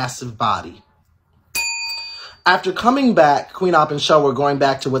and massive body. After coming back, Queen Op and Shell were going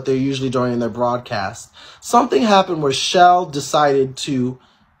back to what they're usually doing in their broadcast. Something happened where Shell decided to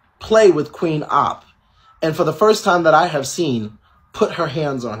play with Queen Op. And for the first time that I have seen, put her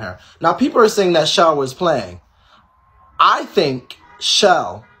hands on her. Now, people are saying that Shell was playing. I think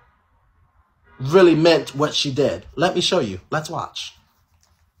Shell really meant what she did. Let me show you. Let's watch.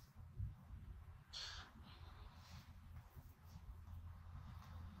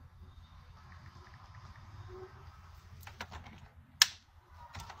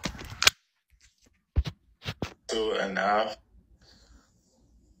 And now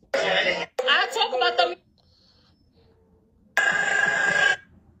I talk about them.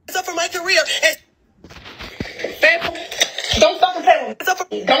 It's up for my career. Don't fucking play with me. It's up for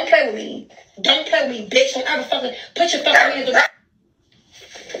me. Don't play with me. Don't play with me, bitch. Don't ever fucking put your fucking hands on me.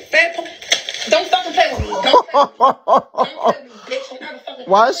 Don't fucking play with me. Don't play with me. Don't play with me, bitch. Don't ever fucking.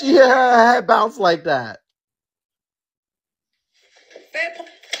 Why is she hear her head bounce like that?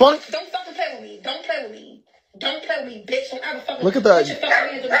 Don't fucking play with me. Don't play with me. Don't play with me, bitch. Don't ever fucking. Look at that. Put your fucking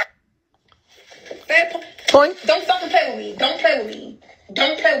hands on me. Don't fucking play with me. Don't play with me.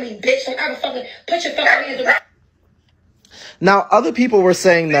 Don't play with me, bitch. Don't ever fucking put your fucking hands on me. Now, other people were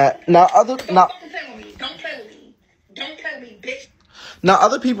saying that. Don't fucking play with me. Don't play with me. Don't play with me, bitch. Now,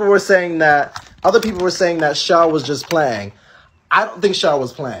 other people were saying that Shell was just playing. I don't think Shell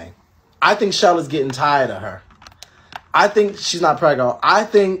was playing. I think Shell is getting tired of her. I think she's not preggo. I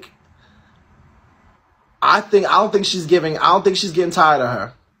don't think she's getting tired of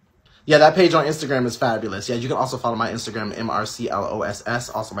her. Yeah, that page on Instagram is fabulous. Yeah, you can also follow my Instagram,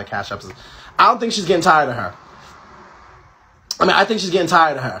 MRCLOSS. Also, my Cash App. I don't think she's getting tired of her. I mean, I think she's getting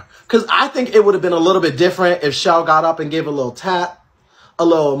tired of her. Because I think it would have been a little bit different if Shell got up and gave a little tap, a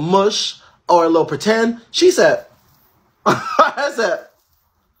little mush, or a little pretend. She said,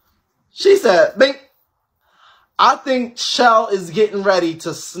 bing. I think Shell is getting ready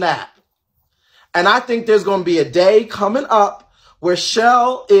to snap. And I think there's going to be a day coming up where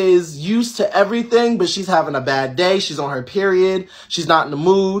Shell is used to everything, but she's having a bad day. She's on her period. She's not in the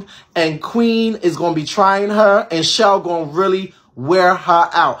mood. And Queen is going to be trying her, and Shell going to really wear her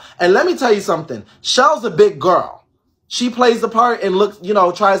out. And let me tell you something. Shell's a big girl. She plays the part and looks,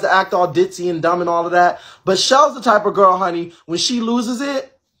 tries to act all ditzy and dumb and all of that. But Shell's the type of girl, honey, when she loses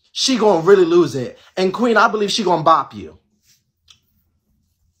it, she going to really lose it. And Queen, I believe she going to bop you.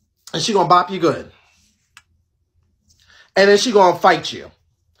 And she going to bop you good. And then she going to fight you.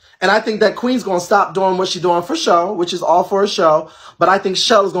 And I think that Queen's going to stop doing what she's doing for show, which is all for a show. But I think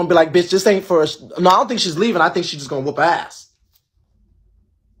Shell is going to be like, bitch, this ain't for a No, I don't think she's leaving. I think she's just going to whoop her ass.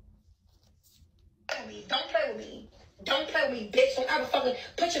 Don't play with me. Don't play with me, bitch. Don't ever fucking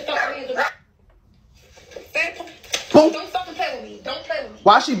put your fucking hands on me. Don't fucking play with me. Don't play with me.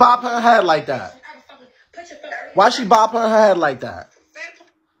 Why she bop her head like that? Why she bop her head like that?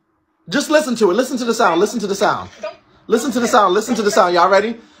 Just listen to it. Listen to the sound. Listen to the sound. Listen to the sound. Listen to the sound. Y'all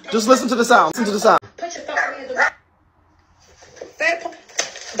ready? Just listen to the sound. Listen to the sound. Put your fucking hands on me.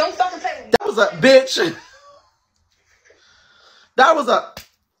 Don't fucking play with me. That was a bitch. That was a...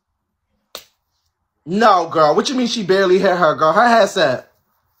 No, girl. What you mean she barely hit her, girl? Her head said...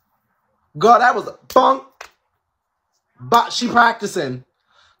 Girl, that was a... Bunk. But she practicing.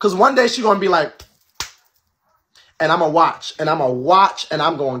 Because one day she going to be like... And I'm going to watch. And I'm going to watch. And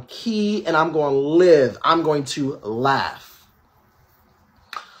I'm going to key. And I'm going to live. I'm going to laugh.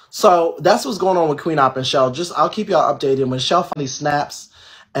 So that's what's going on with Queen Op and Shell. I'll keep y'all updated when Shell finally snaps.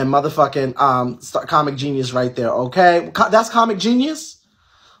 And motherfucking Comic Genius right there, okay? That's Comic Genius?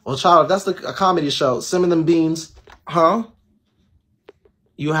 Well, child, if that's a comedy show, send me them beans. Huh?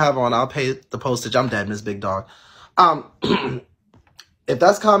 You have on, I'll pay the postage. I'm dead, Miss Big Dog. If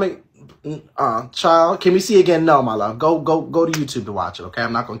that's Comic... child, can we see again? No, my love. Go to YouTube to watch it, okay?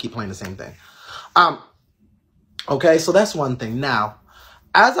 I'm not going to keep playing the same thing. Okay, so that's one thing. Now,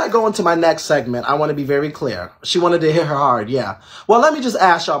 As I go into my next segment, I want to be very clear. She wanted to hit her hard, yeah. Well, let me just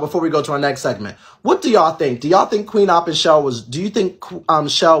ask y'all before we go to our next segment. What do y'all think? Do y'all think Queen Op and Shell was, do you think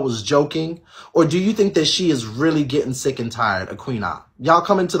Shell was joking? Or do you think that she is really getting sick and tired of Queen Op? Y'all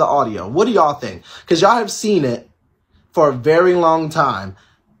come into the audio. What do y'all think? Because y'all have seen it for a very long time.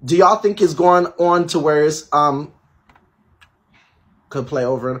 Do y'all think it's going on to where it's, could play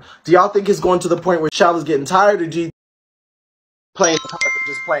over? Do y'all think it's going to the point where Shell is getting tired, or do you playing with her,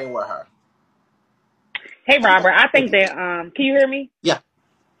 just playing with her? Hey, Robert. I Hey, think that can you hear me? yeah.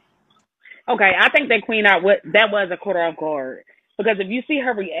 Okay, I think that Queen out that was a quarter off guard because if you see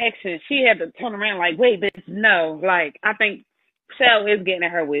her reaction, she had to turn around like, wait, bitch, no. Like I think Shell is getting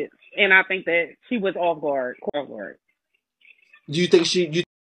at her wits, and I think that she was off guard, quarter off guard. Do you think you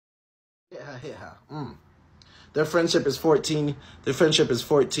hit her? Their friendship is 14. Their friendship is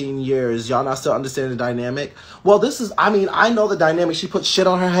 14 years. Y'all not still understand the dynamic? Well, this is, I mean, I know the dynamic. She puts shit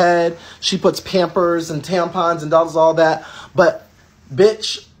on her head. She puts Pampers and tampons and does all that. But,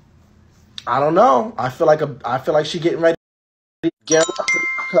 bitch, I don't know. I feel like she getting ready to get up to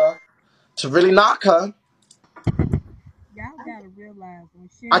knock her. To really knock her. Y'all gotta realize when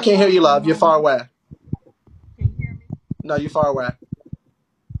I Shell can't hear walks you, in the love. You're far room. away. Can you hear me? No, you're far away.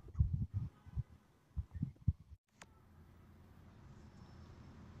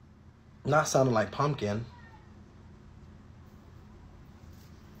 Not sounding like Pumpkin.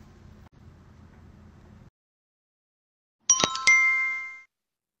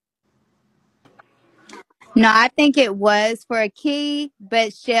 No, I think it was for a key,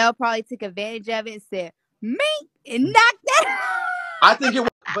 but Shell probably took advantage of it and said, "Me," and knocked that. I think it was,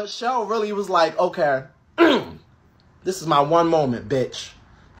 but Shell really was like, okay, this is my one moment, bitch.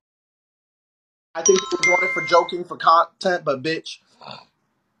 I think they were doing it for joking, for content, but bitch.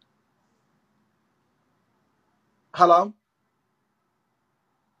 Hello?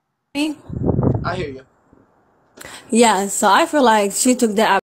 I hear you. Yeah, so I feel like she took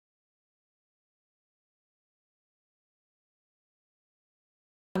the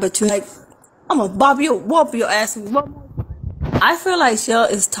opportunity. Like, I'm gonna whoop your ass. I feel like Shell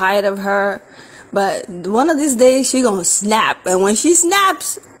is tired of her, but one of these days she gonna snap, and when she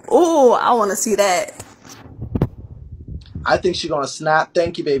snaps, oh, I want to see that. I think she gonna snap.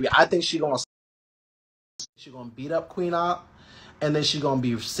 Thank you, baby. I think she gonna beat up Queen Op, and then she gonna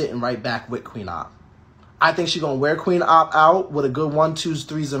be sitting right back with Queen Op. I think she gonna wear Queen Op out with a good 1, 2s,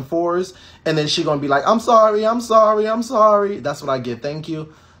 3s, and 4s, and then she gonna be like, I'm sorry, I'm sorry, I'm sorry. That's what I get. Thank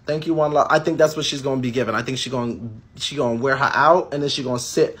you. Thank you, one love. I think that's what she's gonna be given. I think she gonna wear her out, and then she gonna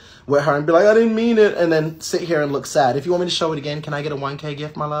sit with her and be like, I didn't mean it, and then sit here and look sad. If you want me to show it again, can I get a 1K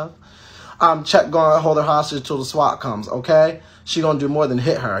gift, my love? Check gonna hold her hostage till the SWAT comes, okay? She gonna do more than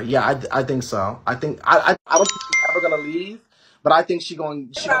hit her. Yeah, I think so. I don't think she's ever gonna leave, but I think she gonna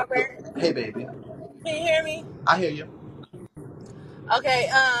Robert, hey baby. can you hear me? I hear you. Okay,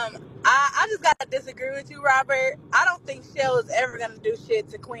 I just gotta disagree with you, Robert. I don't think Shell is ever gonna do shit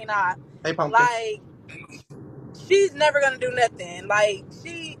to Queen Eye. Hey Pumpkin. Like, she's never gonna do nothing. Like,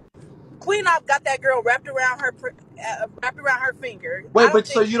 Queen Eye got that girl wrapped around her finger. I Wait, don't but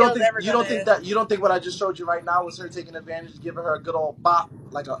so think you don't Shell's think ever you don't think gonna. that you don't think what I just showed you right now was her taking advantage, giving her a good old bop,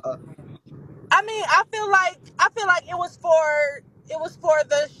 like a I mean, I feel like it was for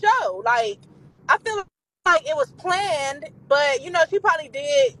the show. Like, I feel like it was planned, but she probably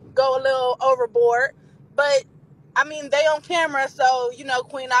did go a little overboard. But I mean, they on camera, so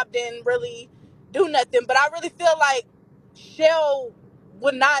Queen Op didn't really do nothing. But I really feel like Shell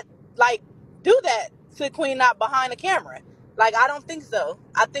would not like do that to Queen Op behind the camera. Like, I don't think so.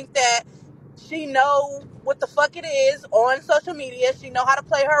 I think that she know what the fuck it is on social media. She know how to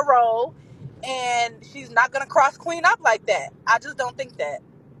play her role, and she's not gonna cross Queen up like that. I just don't think that.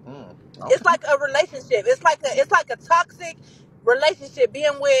 okay. It's like a relationship. It's like a toxic relationship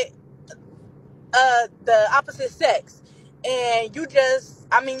being with the opposite sex, and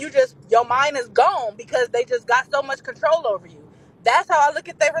your mind is gone because they just got so much control over you. That's how I look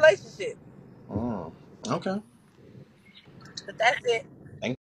at their relationship. Okay. But that's it.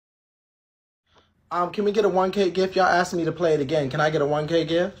 Thank can we get a 1K gift? Y'all asked me to play it again. Can I get a 1K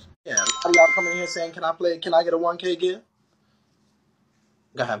gift? Yeah. A lot of y'all coming here saying, can I play it? Can I get a 1K gift?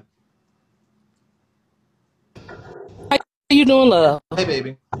 Go ahead. How you doing, love? Hey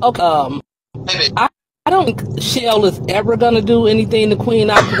baby. Okay. I don't think Shell is ever gonna do anything to Queen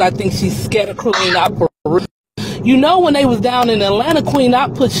Op because I think she's scared of Queen Op for real. When they was down in Atlanta, Queen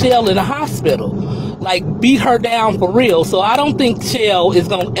Op put Shell in the hospital, like beat her down for real. So I don't think Shell is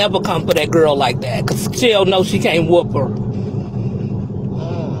gonna ever come for that girl like that because Shell knows she can't whoop her.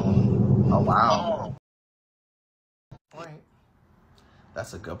 Oh wow. Right.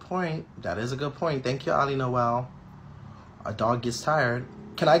 That's a good point. That is a good point. Thank you, Ali Noel. A dog gets tired.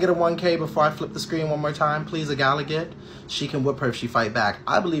 Can I get a 1K before I flip the screen one more time, please? A Galliget? She can whip her if she fight back.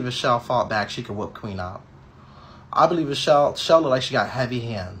 I believe if Shell fought back, she could whip Queen Op. I believe if Shell looked like she got heavy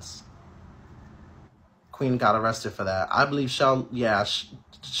hands. Queen got arrested for that. I believe Shell, yeah,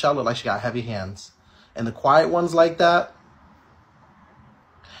 Shell looked like she got heavy hands. And the quiet ones like that.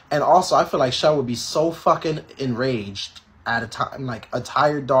 And also, I feel like Shell would be so fucking enraged at a time, like a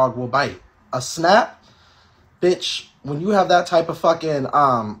tired dog will bite. A snap? Bitch, when you have that type of fucking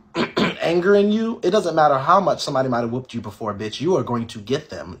anger in you, it doesn't matter how much somebody might have whooped you before, bitch. You are going to get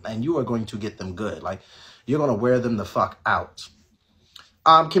them, and you are going to get them good. Like, you're going to wear them the fuck out.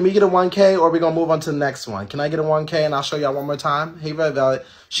 Can we get a 1K, or are we going to move on to the next one? Can I get a 1K, and I'll show y'all one more time? Hey, Red Velvet,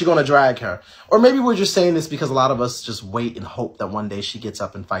 she going to drag her. Or maybe we're just saying this because a lot of us just wait and hope that one day she gets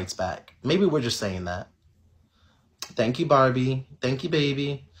up and fights back. Maybe we're just saying that. Thank you, Barbie. Thank you,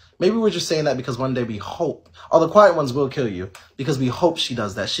 baby. Maybe we're just saying that because one day we hope. Oh, the quiet ones will kill you because we hope she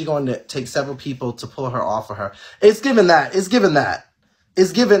does that. She's going to take several people to pull her off of her. It's given that. It's given that.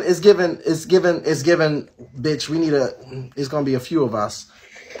 It's given, bitch. We need it's going to be a few of us.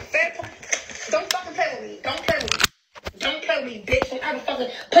 Don't fucking play with me. Don't play with me. Don't play with me, bitch. Don't ever fucking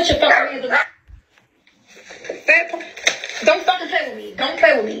put your fucking hands on me. Don't fucking play with me. Don't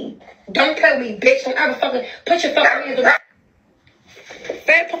play with me. Don't play with me, bitch. Don't ever fucking put your fucking hands on me.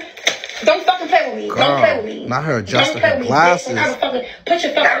 Don't fucking play with me. Girl, don't play with me. Not her adjusting her glasses. Don't ever fucking put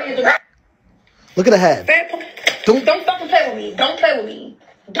your fucking hands on me. Look at the head. Don't fucking play with me. Don't play with me.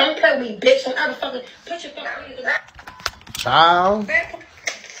 Don't play with me, bitch. Don't ever fucking put your fucking hands on me. Child.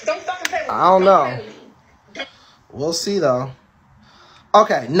 Don't fucking play with me. I don't know. We'll see though.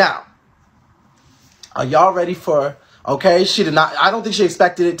 Okay, now. Are y'all ready for... Okay, she did not... I don't think she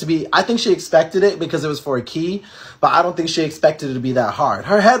expected it to be... I think she expected it because it was for a key. But I don't think she expected it to be that hard.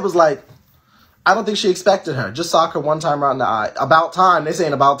 Her head was like... I don't think she expected her. Just sock her one time right in the eye. About time. They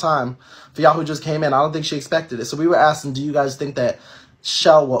saying about time. For y'all who just came in, I don't think she expected it. So we were asking, do you guys think that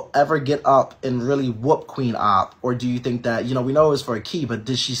Shell will ever get up and really whoop Queen Op? Or do you think that... You know, we know it was for a key, but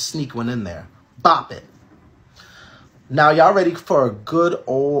did she sneak one in there? Bop it. Now, y'all ready for a good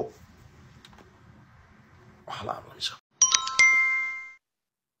old... Hold on, let me show.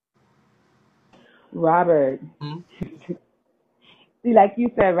 Robert. See, like you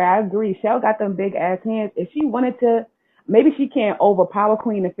said, right, I agree. Shell got them big ass hands. If she wanted to, maybe she can't overpower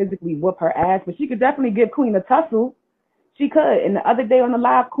Queen and physically whoop her ass, but she could definitely give Queen a tussle. She could. And the other day on the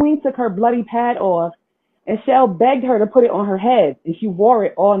live, Queen took her bloody pad off, and Shell begged her to put it on her head, and she wore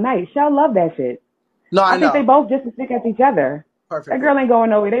it all night. Shell loved that shit. No, I think they both just as sick as each other. Perfect. That girl ain't going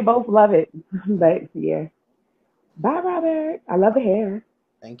nowhere. They both love it. But yeah. Bye, Robert. I love the hair.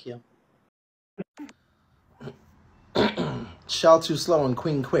 Thank you. Shell too slow and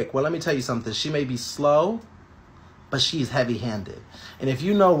Queen quick. Well, let me tell you something. She may be slow, but she's heavy-handed. And if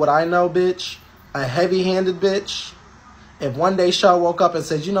you know what I know, bitch, a heavy-handed bitch, if one day Shell woke up and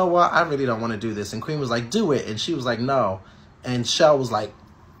said, you know what, I really don't want to do this. And Queen was like, do it. And she was like, no. And Shell was like,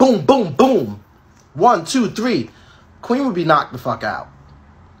 boom, boom, boom. 1, 2, 3. Queen would be knocked the fuck out.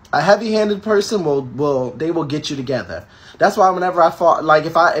 A heavy-handed person will get you together. That's why whenever I fought, like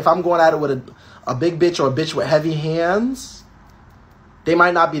if I'm going at it with a big bitch or a bitch with heavy hands, they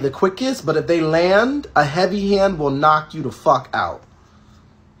might not be the quickest, but if they land, a heavy hand will knock you the fuck out.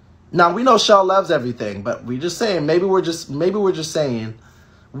 Now we know Shell loves everything, but we just saying maybe we're just saying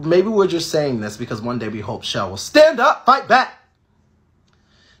this because one day we hope Shell will stand up, fight back.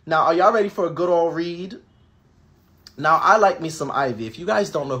 Now, are y'all ready for a good old read? Now, I like me some Ivy. If you guys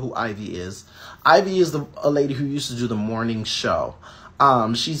don't know who Ivy is a lady who used to do the morning show.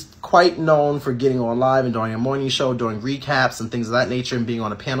 She's quite known for getting on live and doing a morning show, doing recaps and things of that nature, and being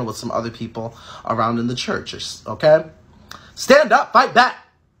on a panel with some other people around in the churches, okay? Stand up, fight back!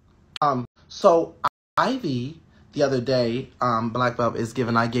 So Ivy, the other day, Black Belt is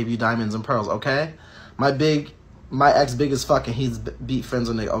giving I Gave You Diamonds and Pearls, okay? My ex big as fucking, he's beat friends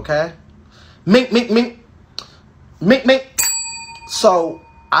with nigga, okay? Mink, mink, mink. Mink, mink. So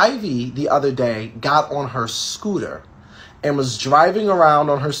Ivy, the other day, got on her scooter and was driving around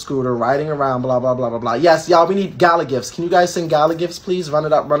on her scooter, riding around, blah, blah, blah, blah, blah. Yes, y'all, we need gala gifts. Can you guys sing gala gifts, please? Run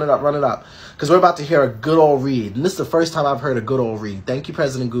it up, run it up, run it up. Because we're about to hear a good old read. And this is the first time I've heard a good old read. Thank you,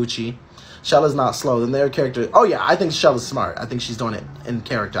 President Gucci. Shell is not slow. Then their character... Oh, yeah, I think Shell is smart. I think she's doing it in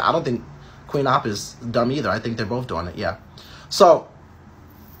character. I don't think Queen Op is dumb either. I think they're both doing it, yeah. So...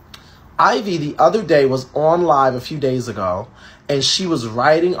 Ivy the other day was on live a few days ago, and she was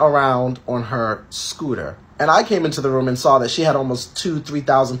riding around on her scooter. And I came into the room and saw that she had almost 2,000 to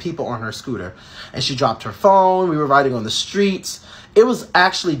 3,000 people on her scooter. And she dropped her phone. We were riding on the streets. It was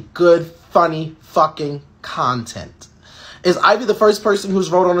actually good, funny, fucking content. Is Ivy the first person who's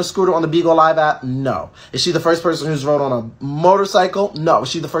rode on a scooter on the Beagle Live app? No. Is she the first person who's rode on a motorcycle? No. Is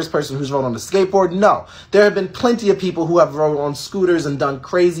she the first person who's rode on a skateboard? No. There have been plenty of people who have rode on scooters and done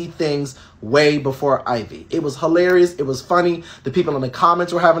crazy things way before Ivy. It was hilarious. It was funny. The people in the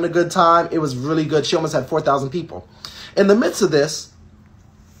comments were having a good time. It was really good. She almost had 4,000 people. In the midst of this,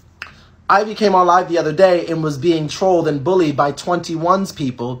 Ivy came on live the other day and was being trolled and bullied by 21's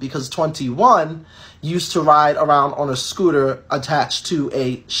people because 21 used to ride around on a scooter attached to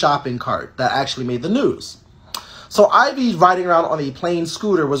a shopping cart that actually made the news. So Ivy riding around on a plain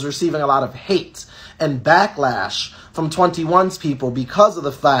scooter was receiving a lot of hate and backlash from 21's people because of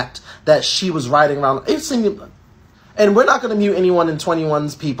the fact that she was riding around. It seemed, and we're not going to mute anyone in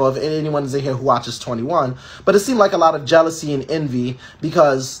 21's people, if anyone's in here who watches 21, but it seemed like a lot of jealousy and envy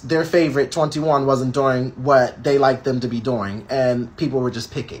because their favorite 21 wasn't doing what they liked them to be doing, and people were just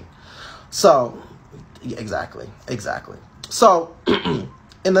picking. So, exactly. So,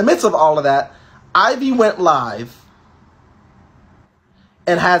 in the midst of all of that, Ivy went live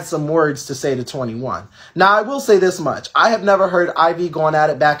and had some words to say to 21. Now, I will say this much. I have never heard Ivy going at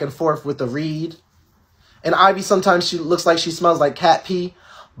it back and forth with the read. And Ivy, sometimes she looks like she smells like cat pee.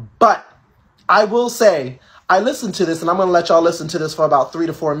 But I will say, I listened to this, and I'm going to let y'all listen to this for about 3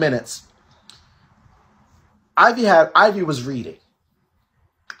 to 4 minutes. Ivy was reading.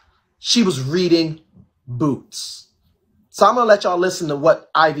 She was reading Boots. So I'm going to let y'all listen to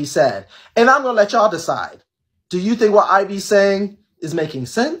what Ivy said. And I'm going to let y'all decide. Do you think what Ivy's saying is making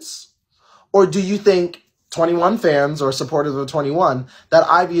sense? Or do you think 21 fans or supporters of 21 that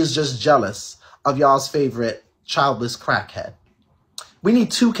Ivy is just jealous of y'all's favorite childless crackhead? We need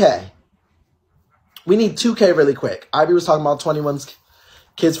 2K. We need 2K really quick. Ivy was talking about 21's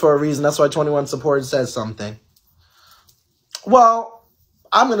kids for a reason. That's why 21 supporters says something. Well,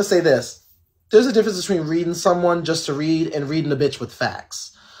 I'm going to say this. There's a difference between reading someone just to read and reading a bitch with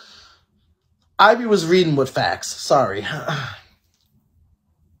facts. Ivy was reading with facts. Sorry.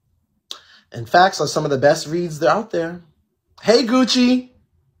 And facts are some of the best reads that are out there. Hey, Gucci.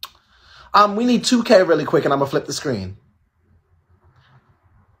 We need 2K really quick, and I'm going to flip the screen.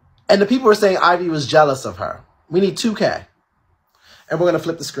 And the people are saying Ivy was jealous of her. We need 2K. And we're going to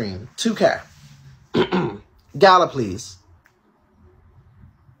flip the screen. 2K. Gala, please.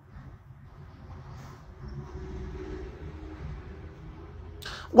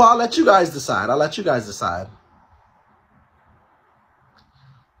 Well, I'll let you guys decide.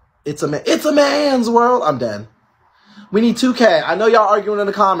 It's a man's world. I'm dead. We need 2K. I know y'all arguing in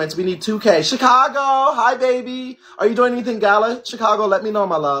the comments. We need 2K. Chicago. Hi, baby. Are you doing anything, Gala? Chicago, let me know,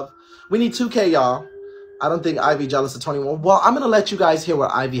 my love. We need 2K, y'all. I don't think Ivy jealous of 21. Well, I'm going to let you guys hear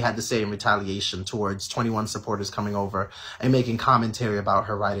what Ivy had to say in retaliation towards 21 supporters coming over and making commentary about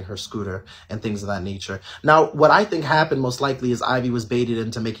her riding her scooter and things of that nature. Now, what I think happened most likely is Ivy was baited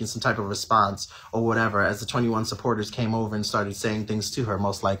into making some type of response or whatever as the 21 supporters came over and started saying things to her,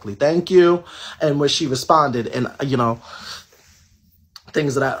 most likely. Thank you. And where she responded and, you know,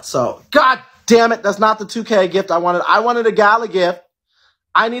 things of that. So, God damn it. That's not the 2K gift I wanted. I wanted a Gala gift.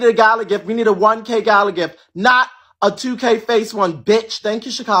 I need a Gala gift. We need a 1K Gala gift, not a 2K face one, bitch. Thank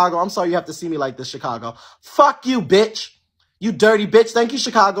you, Chicago. I'm sorry you have to see me like this, Chicago. Fuck you, bitch. You dirty bitch. Thank you,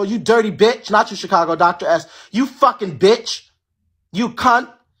 Chicago. You dirty bitch. Not you, Chicago. Dr. S. You fucking bitch. You cunt.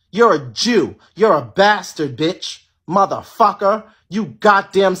 You're a Jew. You're a bastard, bitch. Motherfucker. You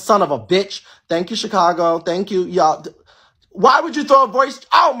goddamn son of a bitch. Thank you, Chicago. Thank you, y'all. Why would you throw a voice?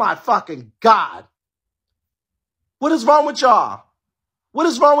 Oh, my fucking God. What is wrong with y'all? What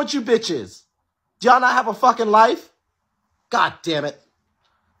is wrong with you bitches? Do y'all not have a fucking life? God damn it.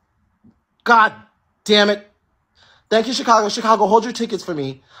 God damn it. Thank you, Chicago. Chicago, hold your tickets for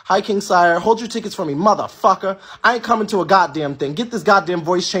me. Hi, King Sire. Hold your tickets for me, motherfucker. I ain't coming to a goddamn thing. Get this goddamn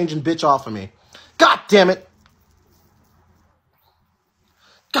voice changing bitch off of me. God damn it.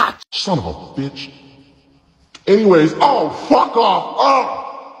 God. Son of a bitch. Anyways, oh, fuck off.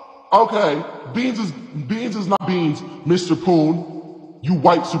 Oh, okay. Beans is not beans, Mr. Poon. You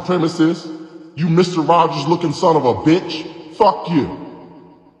white supremacist. You Mr. Rogers looking son of a bitch. Fuck you.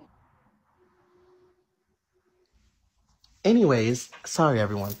 Anyways, sorry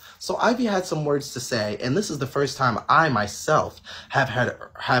everyone. So Ivy had some words to say, and this is the first time I myself have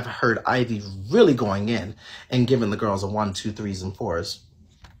heard Ivy really going in and giving the girls a 1, 2, 3s, and 4s.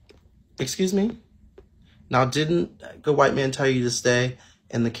 Excuse me? Now, didn't good white man tell you to stay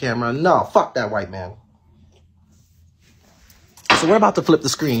in the camera? No, fuck that white man. So we're about to flip the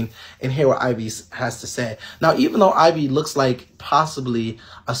screen and hear what Ivy has to say. Now, even though Ivy looks like possibly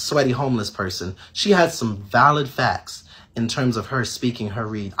a sweaty homeless person, she had some valid facts. in terms of her speaking her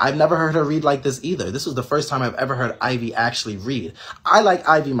read. I've never heard her read like this either. This was the first time I've ever heard Ivy actually read. I like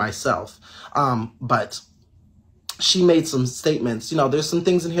Ivy myself, but she made some statements. You know, there's some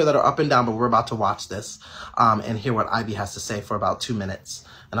things in here that are up and down, but we're about to watch this and hear what Ivy has to say for about 2 minutes.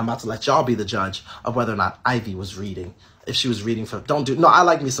 And I'm about to let y'all be the judge of whether or not Ivy was reading. If she was reading for, no, I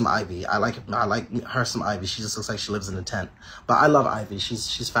like me some Ivy. I like her some Ivy. She just looks like she lives in a tent. But I love Ivy.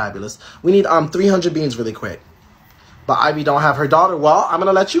 She's fabulous. We need 300 beans really quick. But Ivy don't have her daughter. Well, I'm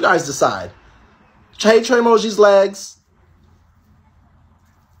gonna let you guys decide. Hey, Tremoji's legs.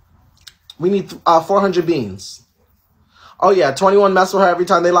 We need 400 beans. Oh yeah, 21 mess with her every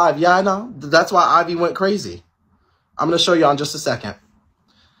time they live. Yeah, I know. That's why Ivy went crazy. I'm gonna show y'all in just a second.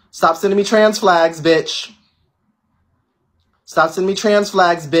 Stop sending me trans flags, bitch. Stop sending me trans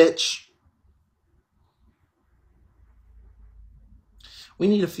flags, bitch. We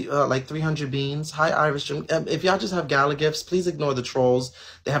need a few, like 300 beans. Hi, Irish. If y'all just have gala gifts, please ignore the trolls.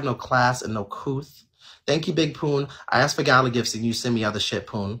 They have no class and no couth. Thank you, Big Poon. I asked for gala gifts and you send me other shit,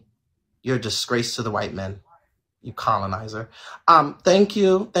 Poon. You're a disgrace to the white men, you colonizer. Thank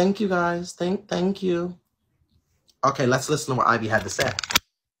you. Thank you, guys. Thank you. Okay, let's listen to what Ivy had to say.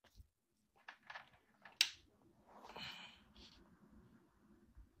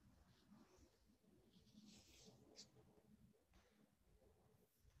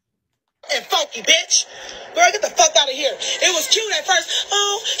 And funky, bitch. Girl, get the fuck out of here. It was cute at first.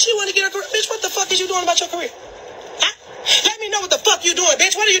 Oh, she wanted to get her career. Bitch, what the fuck is you doing about your career? Huh? Let me know what the fuck you doing,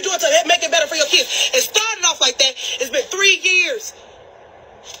 bitch. What are you doing to make it better for your kids? It started off like that. It's been 3 years.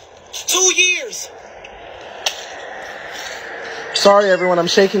 2 years. Sorry, everyone. I'm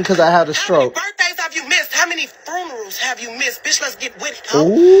shaking because I had a stroke. How many birthdays have you missed? How many funerals have you missed? Bitch, let's get with it, ho.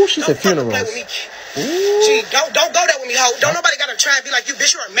 Ooh, she said funerals. Play with me. Gee, don't go there with me, ho. Don't nobody gotta try and be like you,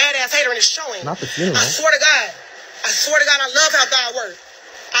 bitch. You're a mad ass hater and it's showing. Not the funeral. I swear to God, I love how God works.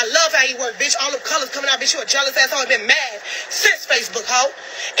 I love how he works, bitch. All the colors coming out, bitch. You a jealous ass hoe. Been mad since Facebook, ho.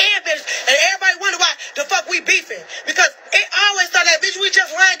 And bitch, and everybody wonder why the fuck we beefing. Because it always thought that, bitch, we just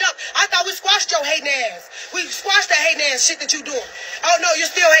lined up. I thought we squashed your hating ass. We squashed that hating ass shit that you doing. Oh no,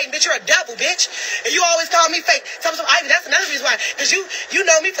 you're still hating, bitch. You're a devil, bitch. And you always call me fake. Tell me some Ivy. That's another reason why. Because you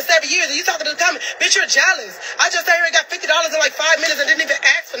know me for 7 years and you talking to the comment. Bitch, you're jealous. I just sat here and got $50 in like 5 minutes and didn't even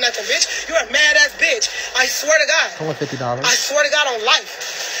ask for nothing, bitch. You're a mad ass bitch. I swear to God. I want $50. I swear to God on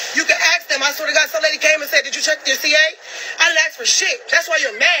life. You can ask them. I swear to God, some lady came and said, did you check your CA? I didn't ask for shit. That's why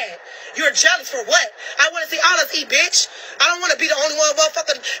you're mad. You're jealous for what? I want to see all us eat, bitch. I don't want to be the only one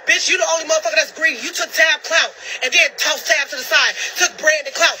motherfucker. Bitch, you the only motherfucker that's greedy. You took Tab clout and then tossed Tab to the side. Took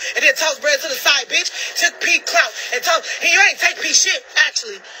Brandon clout and then tossed Brandon to the side, bitch. Took P clout and tossed. And you ain't take P shit,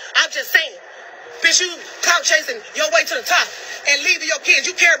 actually. I'm just saying. Bitch, you clout chasing your way to the top and leaving your kids.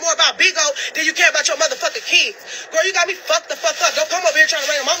 You care more about Bigo than you care about your motherfucking kids. Girl, you got me fucked the fuck up. Don't come over here trying to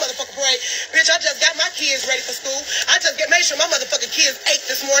rain on my motherfucking parade. Bitch, I just got my kids ready for school. I just made sure my motherfucking kids ate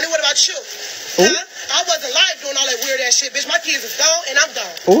this morning. What about you? Huh? I wasn't live doing all that weird ass shit, bitch. My kids is gone and I'm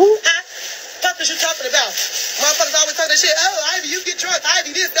gone. Huh? Fuck is you talking about? Motherfuckers always talking that shit. Oh, Ivy, you get drunk.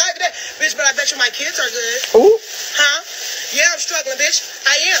 Ivy this, Ivy that. Bitch, but I bet you my kids are good. Huh? Yeah, I'm struggling, bitch.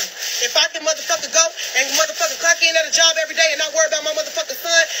 I am. If I can motherfucker go and motherfucker clock in at a job every day and not worry about my motherfucking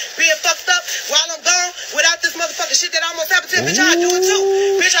son being fucked up while I'm gone without this motherfucking shit that almost happened to him, bitch, I do it too.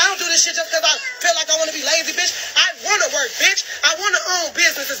 Bitch, I don't do this shit just because I feel like I want to be lazy, bitch. I want to work, bitch. I want to own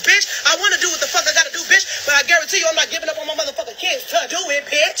businesses, bitch. I want to do what the fuck I got to do, bitch. But I guarantee you I'm not giving up on my motherfucking kids to do it,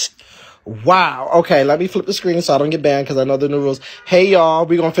 bitch. Wow. Okay, let me flip the screen so I don't get banned because I know the new rules. Hey, y'all.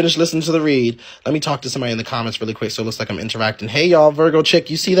 We're going to finish listening to the read. Let me talk to somebody in the comments really quick so it looks like I'm interacting. Hey, y'all. Virgo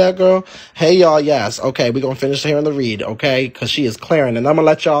chick, you see that, girl? Hey, y'all. Yes. Okay, we're going to finish hearing the read, okay? Because she is clearing. And I'm going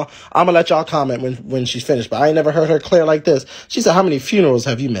to let y'all comment when she's finished. But I ain't never heard her clear like this. She said, how many funerals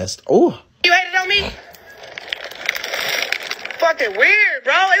have you missed? Oh. You hated on me? Fucking weird,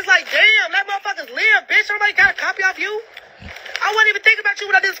 bro. It's like, damn, let motherfuckers live, bitch. Somebody got a copy off you? I wasn't even thinking about you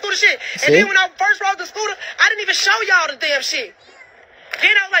when I did the scooter shit. And then when I first rode the scooter, I didn't even show y'all the damn shit.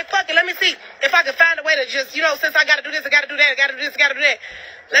 Then I was like, fuck it, let me see if I can find a way to just, you know, since I gotta do this, I gotta do that, I gotta do this, I gotta do that.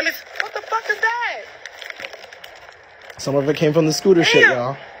 Let me see. What the fuck is that? Some of it came from the scooter shit,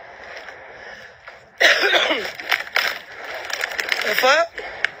 y'all. The fuck?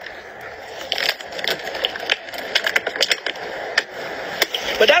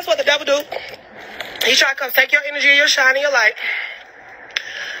 But that's what the devil do. He try to come take your energy and your shine and your light.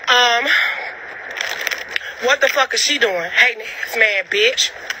 What the fuck is she doing? Hating ass man, bitch.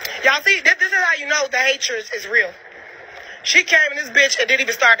 Y'all see, this is how you know the hatred is real. She came in this bitch and didn't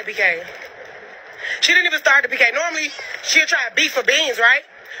even start the PK. She didn't even start the PK. Normally, she'll try to beef for beans, right?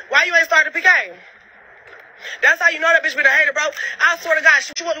 Why you ain't start the PK? That's how you know that bitch been a hater, bro. I swear to God,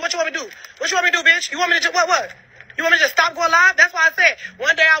 what you want me to do? What you want me to do, bitch? You want me to just, what? You want me to just stop going live? That's why I said,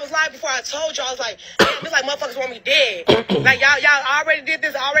 one day I was live before I told you, I was like, damn, it's like motherfuckers want me dead. Like, y'all already did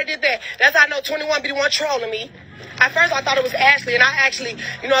this, I already did that. That's how I know 21 be the one trolling me. At first, I thought it was Ashley, and I actually,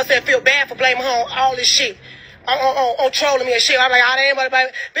 you know what I'm saying, feel bad for blaming her on all this shit. On trolling me and shit. I'm like, I ain't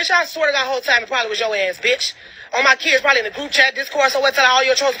anybody. Bitch, I swear to God, the whole time, it probably was your ass, bitch. On my kids, probably in the group chat, Discord, so what, tell all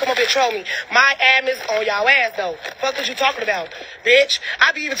your trolls to come up here and troll me. My admins on y'all ass, though. Fuck what you talking about, bitch.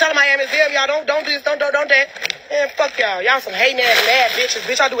 I be even telling my admins, damn, y'all, don't do this, don't that. Man, fuck y'all. Y'all some hating ass mad bitches.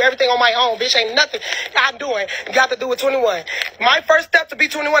 Bitch, I do everything on my own. Bitch, ain't nothing I'm doing got to do with 21. My first step to be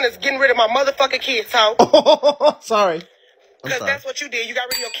 21 is getting rid of my motherfucking kids, ho. Sorry. Because that's what you did. You got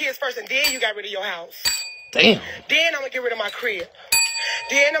rid of your kids first, and then you got rid of your house. Damn. Then I'm going to get rid of my crib.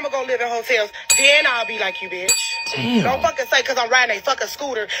 Then I'm going to go live in hotels. Then I'll be like you, bitch. Damn. Don't fucking say because I'm riding a fucking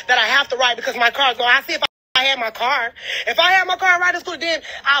scooter that I have to ride because my car's going. I see if I had my car. If I had my car and ride a scooter, then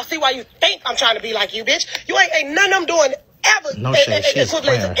I'll see why you think I'm trying to be like you, bitch. You ain't none of them doing ever. No shit. She is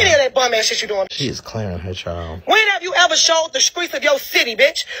clearing her. Any of that bum ass shit you doing. She is clearing her, child. When have you ever showed the streets of your city,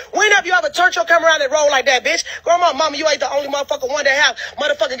 bitch? When have you ever turned your camera around and roll like that, bitch? Grandma, mama, you ain't the only motherfucker one that have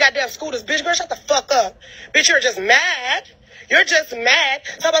motherfucking goddamn scooters, bitch. Girl, shut the fuck up. Bitch, you're just mad. You're just mad.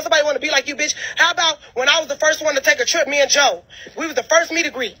 How about somebody want to be like you, bitch? How about when I was the first one to take a trip, me and Joe? We was the first meet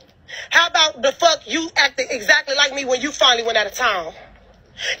and greet. How about the fuck you acted exactly like me when you finally went out of town?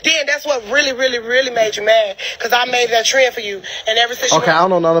 Then that's what really, really, really made you mad. Because I made that trend for you. And ever since Okay, I don't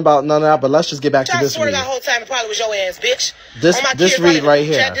know nothing about none of that, but let's just get back to this read. The whole time it probably was your ass, bitch. This read right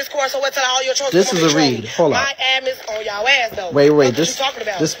here. Discord, so what, all your this is a read. Hold on. My admins on y'all ass, though. Wait.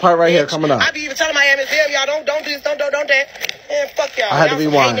 This part right here coming up. I be even telling my admins, damn, y'all, don't do this, don't that. Man, fuck y'all. I had to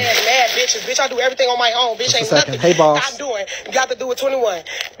rewind. Y'all some mad bitches. Bitch, I do everything on my own. Bitch, Just ain't nothing hey, boss. I'm doing got to do with 21.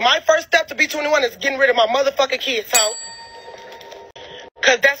 My first step to be 21 is getting rid of my motherfucking kids, so.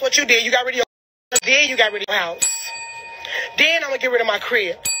 Because that's what you did. You got rid of your... Then you got rid of your house. Then I'm going to get rid of my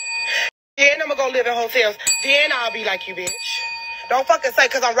crib. Then I'm going to go live in hotels. Then I'll be like you, bitch. Don't fucking say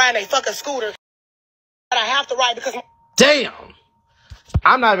because I'm riding a fucking scooter that I have to ride because... Damn.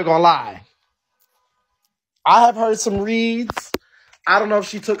 I'm not even going to lie. I have heard some reads. I don't know if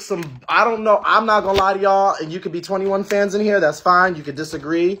she took some... I don't know. I'm not going to lie to y'all. And you could be 21 fans in here. That's fine. You could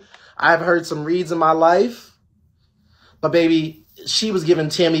disagree. I've heard some reads in my life. But baby... She was giving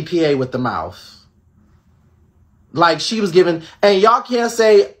Tammy PA with the mouth. Like, she was giving... And y'all can't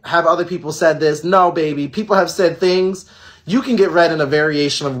say, have other people said this. No, baby. People have said things. You can get read in a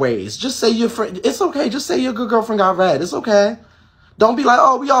variation of ways. Just say your friend... It's okay. Just say your good girlfriend got read. It's okay. Don't be like,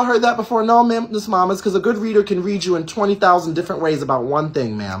 oh, we all heard that before. No, ma'am, Miss Mamas, because a good reader can read you in 20,000 different ways about one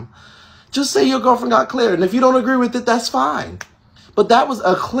thing, ma'am. Just say your girlfriend got cleared. And if you don't agree with it, that's fine. But that was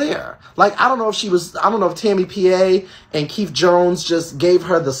a clear. Like, I don't know if Tammy PA and Keith Jones just gave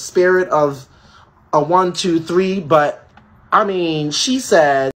her the spirit of a 1, 2, 3. But, I mean, she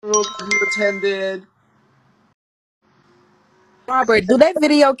said, you attended. Robert, do that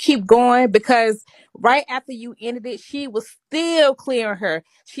video keep going? Because right after you ended it, she was still clearing her.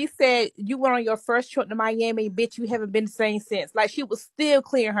 She said, you went on your first trip to Miami, bitch, you haven't been the same since. Like, she was still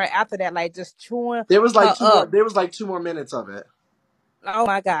clearing her after that, like, just chewing There was like her up. There was like 2 more minutes of it. Oh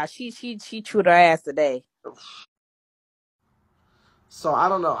my gosh, she chewed her ass today. So I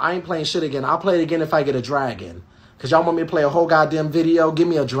don't know. I ain't playing shit again. I'll play it again if I get a dragon. Because y'all want me to play a whole goddamn video? Give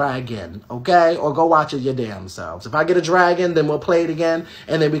me a dragon, okay? Or go watch it your damn selves. If I get a dragon, then we'll play it again,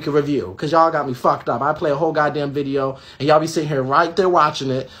 and then we can review. Because y'all got me fucked up. I play a whole goddamn video, and y'all be sitting here right there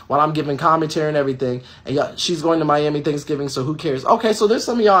watching it while I'm giving commentary and everything. And y'all, she's going to Miami Thanksgiving, so who cares? Okay, so there's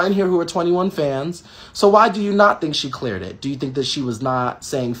some of y'all in here who are 21 fans. So why do you not think she cleared it? Do you think that she was not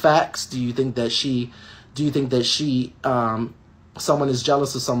saying facts? Do you think that she, someone is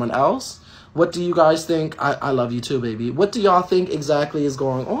jealous of someone else? What do you guys think? I love you too, baby. What do y'all think exactly is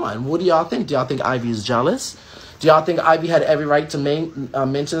going on? What do y'all think? Do y'all think Ivy is jealous? Do y'all think Ivy had every right to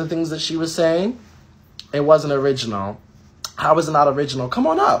mention the things that she was saying? It wasn't original. How is it not original? Come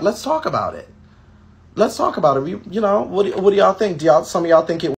on up. Let's talk about it. Let's talk about it. You know, what do y'all think? Some of y'all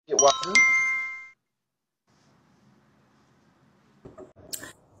think it wasn't?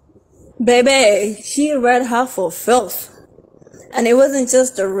 Baby, she read her for filth. And it wasn't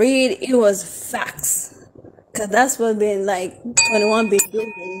just a read, it was facts. Cause that's what been like 21 been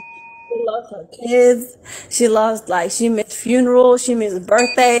doing. She lost her kids. She lost, like, she missed funerals, she missed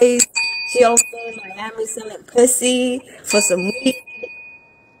birthdays. She also in Miami selling pussy for some weed.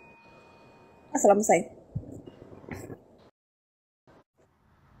 That's what I'm saying.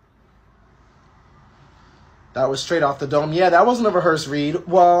 That was straight off the dome. Yeah, that wasn't a rehearsed read.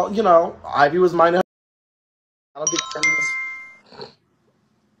 Well, you know, Ivy was minding I don't think anyone's...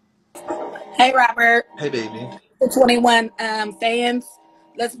 Hey, Robert. Hey, baby. The 21 fans,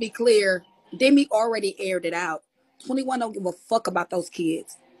 let's be clear. Demi already aired it out. 21 don't give a fuck about those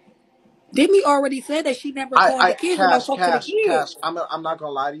kids. Demi already said that she never called the kids and don't talk to the Cash. kids. I'm not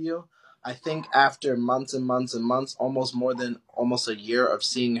gonna lie to you. I think after months and months and months, almost a year of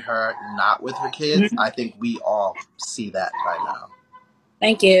seeing her not with her kids, I think we all see that by now.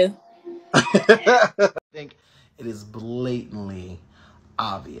 Thank you. I think it is blatantly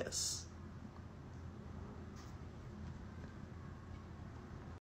obvious.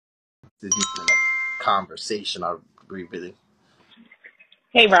 This is a conversation. I agree with it.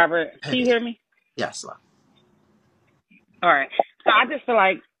 Hey, Robert, Hey, can you baby. hear me? Yes. All right. So I just feel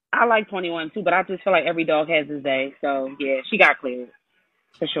like I like 21 too, but I just feel like every dog has his day. So yeah, she got cleared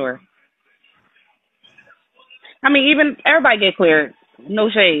for sure. I mean, even everybody get cleared. No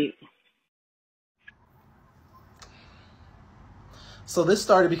shade. So this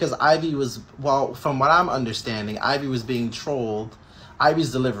started because Ivy was, well, from what I'm understanding, Ivy was being trolled.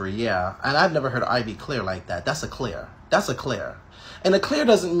 Ivy's delivery, yeah. And I've never heard Ivy clear like that. That's a clear. That's a clear. And a clear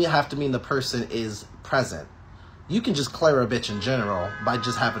doesn't have to mean the person is present. You can just clear a bitch in general by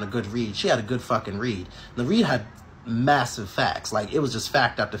just having a good read. She had a good fucking read. The read had massive facts. Like, it was just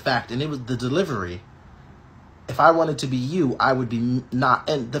fact after fact. And it was the delivery. If I wanted to be you, I would be not.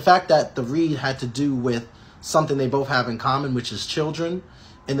 And the fact that the read had to do with something they both have in common, which is children,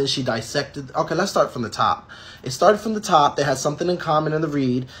 and then she dissected. Okay, let's start from the top. It started from the top. They had something in common in the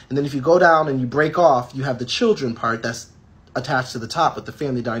read, and then if you go down and you break off, you have the children part that's attached to the top with the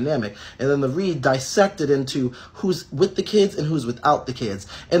family dynamic, and then the read dissected into who's with the kids and who's without the kids.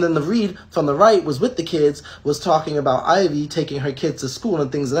 And then the read from the right was with the kids, was talking about Ivy taking her kids to school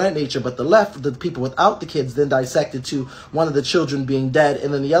and things of that nature, but the left, the people without the kids, then dissected to one of the children being dead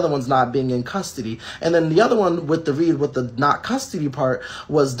and then the other one's not being in custody. And then the other one with the read with the not custody part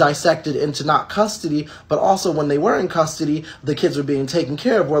was dissected into not custody, but also when they were in custody, the kids were being taken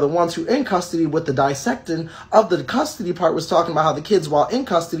care of, where the ones who in custody with the dissecting of the custody part was talking about how the kids while in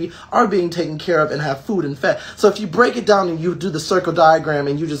custody are being taken care of and have food and fed. So if you break it down and you do the circle diagram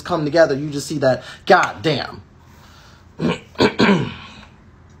and you just come together, you just see that, god damn. The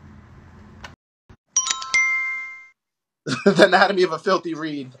Anatomy of a Filthy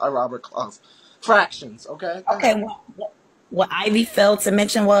Read by Robert Klaus. Fractions, okay? Okay, what Ivy failed to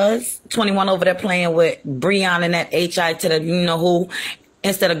mention was 21 over there playing with Breon and that HI to the you know who,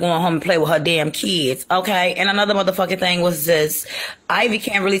 instead of going home and play with her damn kids. Okay, and another motherfucking thing was this: Ivy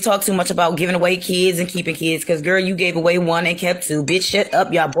can't really talk too much about giving away kids and keeping kids, because girl, you gave away one and kept two. Bitch, shut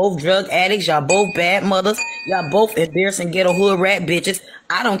up. Y'all both drug addicts. Y'all both bad mothers. Y'all both embarrassing ghetto hood rat bitches.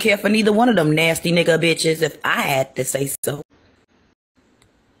 I don't care for neither one of them nasty nigga bitches if I had to say so.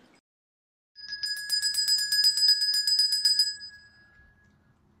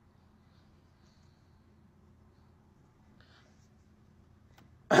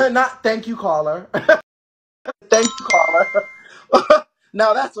 Not thank you, caller. Thank you, caller.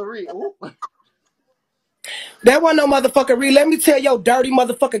 Now that's a read. Ooh. That wasn't no motherfucking read. Let me tell your dirty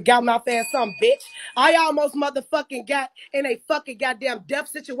motherfucking gout mouth ass something, bitch. I almost motherfucking got in a fucking goddamn death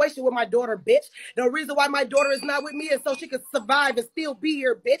situation with my daughter, bitch. The reason why my daughter is not with me is so she can survive and still be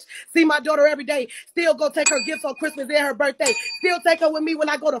here, bitch. See my daughter every day. Still go take her gifts on Christmas and her birthday. Still take her with me when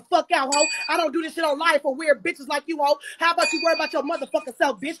I go to fuck out, ho. I don't do this shit on live for weird bitches like you, ho. How about you worry about your motherfucking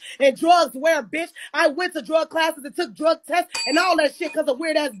self, bitch? And drugs, where, bitch? I went to drug classes and took drug tests and all that shit because of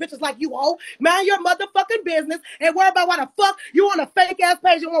weird ass bitches like you, ho. Mind your motherfucking business and worry about why the fuck you on a fake ass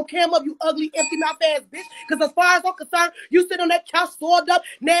page and won't cam up, you ugly empty mouth ass bitch. Because as far as I'm concerned, you sit on that couch soiled up,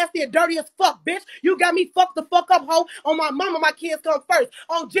 nasty and dirty as fuck, bitch. You got me fucked the fuck up, ho. On my mama, my kids come first.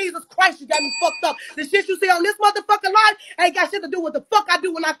 On Jesus Christ, you got me fucked up. The shit you see on this motherfucking live ain't got shit to do with the fuck I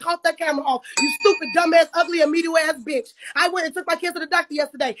do when I caught that camera off. You stupid, dumbass, ugly, and media ass bitch. I went and took my kids to the doctor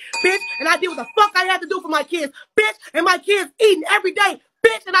yesterday, bitch, and I did what the fuck I had to do for my kids, bitch, and my kids eating every day,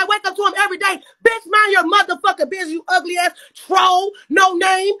 bitch, and I wake up to them every day. Bitch, mind your motherfucking business, you ugly ass troll, no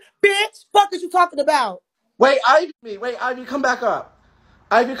name, bitch. Fuck is you talking about? Wait, Ivy, come back up.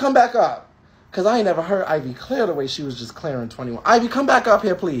 Ivy, come back up. Because I ain't never heard Ivy clear the way she was just clearing 21. Ivy, come back up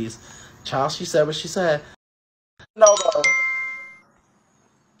here, please. Child, she said what she said. No, though.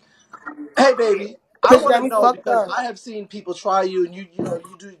 Hey, baby. I Bitch want got to me know fucked because up. I have seen people try you and you know,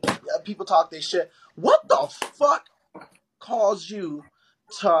 you do, people talk their shit. What the fuck caused you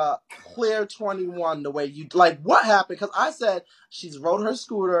to clear 21 the way you, like, what happened? Because I said she's rode her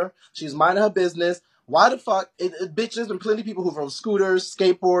scooter, she's minding her business. Why the fuck? Bitch, there's been plenty of people who rode scooters,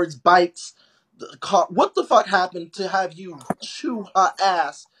 skateboards, bikes, car. What the fuck happened to have you chew her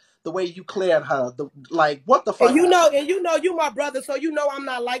ass the way you cleared her. Like, what the fuck? And you know, you my brother, so you know I'm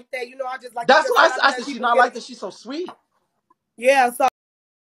not like that. You know, I just like to That's get what upset. I be I letting said. She's people not get like it. that. She's so sweet. Yeah, so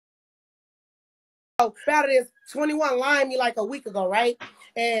about it is 21 lying me like a week ago, right?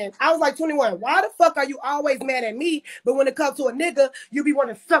 And I was like, 21, why the fuck are you always mad at me? But when it comes to a nigga, you be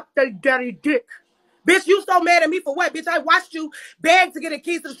wanting to suck that dirty dick. Bitch, you so mad at me for what? Bitch, I watched you beg to get a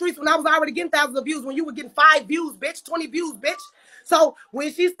keys to the streets when I was already getting thousands of views, when you were getting 5 views, bitch, 20 views, bitch. So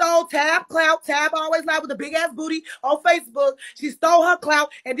when she stole Tab clout, Tab always lied with a big ass booty on Facebook. She stole her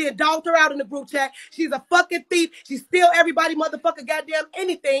clout and then dogged her out in the group chat. She's a fucking thief. She steal everybody motherfucking goddamn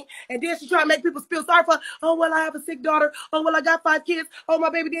anything. And then she try to make people feel sorry for, oh, well, I have a sick daughter. Oh, well, I got 5 kids. Oh, my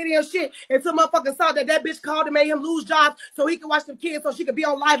baby daddy and shit. And some motherfucker saw that bitch called and made him lose jobs so he could watch them kids so she could be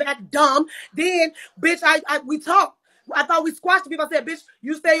on live and act dumb. Then, bitch, we talked. I thought we squashed the people. I said, bitch,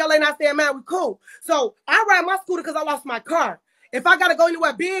 you stay in your lane, I stay in mine. We cool. So I ride my scooter because I lost my car. If I gotta go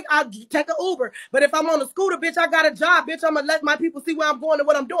anywhere big, I'll take an Uber. But if I'm on a scooter, bitch, I got a job, bitch. I'm gonna let my people see where I'm going and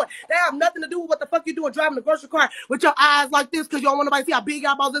what I'm doing. They have nothing to do with what the fuck you doing driving the grocery car with your eyes like this because you don't want nobody to see how big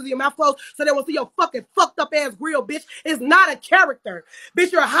your eyeballs is and your mouth closed so they won't see your fucking fucked up ass grill, bitch. It's not a character.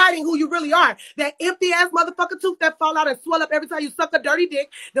 Bitch, you're hiding who you really are. That empty ass motherfucking tooth that fall out and swell up every time you suck a dirty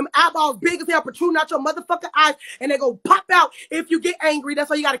dick. Them eyeballs big as hell protruding out your motherfucking eyes and they go pop out if you get angry. That's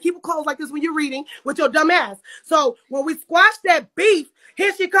why you gotta keep it closed like this when you're reading with your dumb ass. So when we squash that beef,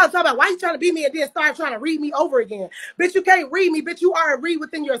 here she comes talking about why you trying to beat me and then start trying to read me over again. Bitch, you can't read me. Bitch, you are a read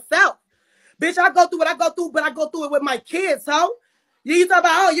within yourself. Bitch, I go through what I go through, but I go through it with my kids, ho. You talk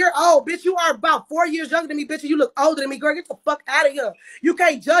about, oh, you're old. Bitch, you are about 4 years younger than me, bitch, and you look older than me. Girl, get the fuck out of here. You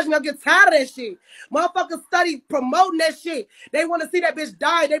can't judge me. I get tired of that shit. Motherfuckers study promoting that shit. They want to see that bitch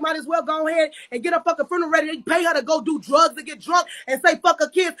die. They might as well go ahead and get a fucking funeral ready. They pay her to go do drugs and get drunk and say fuck her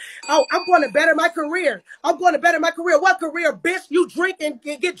kids. Oh, I'm going to better my career. I'm going to better my career. What career, bitch? You drink and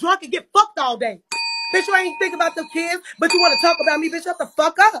get drunk and get fucked all day. Bitch, you ain't think about the kids, but you want to talk about me, bitch. Shut the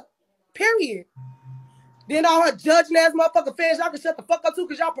fuck up. Period. Then all her judging ass motherfucker fans, y'all can shut the fuck up too,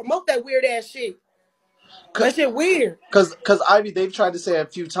 cause y'all promote that weird ass shit. That shit weird. Cause Ivy, they've tried to say a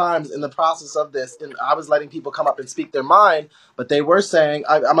few times in the process of this, and I was letting people come up and speak their mind, but they were saying,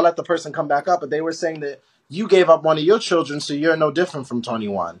 I'm gonna let the person come back up, but they were saying that you gave up one of your children, so you're no different from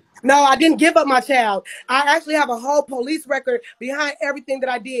 21. No, I didn't give up my child. I actually have a whole police record behind everything that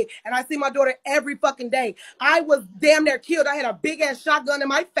I did. And I see my daughter every fucking day. I was damn near killed. I had a big ass shotgun in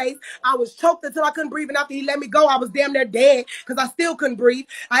my face. I was choked until I couldn't breathe. And after he let me go, I was damn near dead because I still couldn't breathe.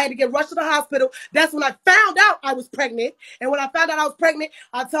 I had to get rushed to the hospital. That's when I found out I was pregnant. And when I found out I was pregnant,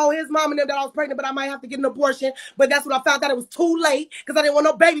 I told his mom and them that I was pregnant, but I might have to get an abortion. But that's when I found out it was too late because I didn't want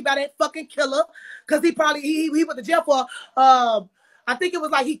no baby by that fucking killer. Because he probably, he went to jail for, I think it was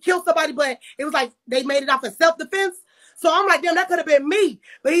like he killed somebody, but it was like they made it off of self-defense. So I'm like, damn, that could have been me.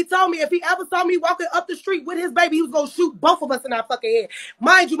 But he told me if he ever saw me walking up the street with his baby, he was going to shoot both of us in our fucking head.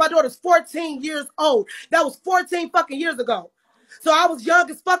 Mind you, my daughter's 14 years old. That was 14 fucking years ago. So I was young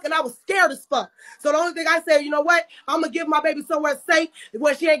as fuck and I was scared as fuck. So the only thing I said, you know what? I'm going to give my baby somewhere safe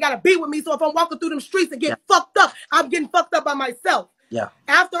where she ain't got to be with me. So if I'm walking through them streets and get fucked up, I'm getting fucked up by myself. Yeah.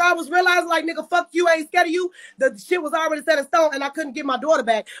 After I was realizing, like, nigga, fuck you, I ain't scared of you, the shit was already set in stone and I couldn't get my daughter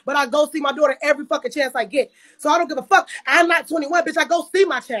back. But I go see my daughter every fucking chance I get. So I don't give a fuck. I'm not 21, bitch. I go see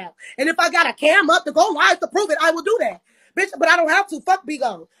my child. And if I got a cam up to go live to prove it, I will do that. Bitch, but I don't have to. Fuck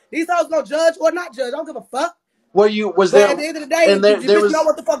Bigo. These hoes gonna judge or not judge. I don't give a fuck. Was But there, at the end of the day, and you there just was, know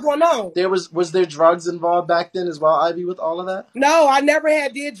what the fuck going on. Was there drugs involved back then as well, Ivy, with all of that? No, I never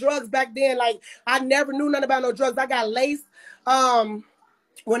did drugs back then. Like, I never knew nothing about no drugs. I got laced.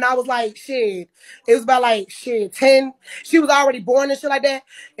 When I was like, shit, it was about like, shit, 10. She was already born and shit like that.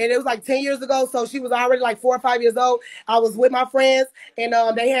 And it was like 10 years ago. So she was already like 4 or 5 years old. I was with my friends and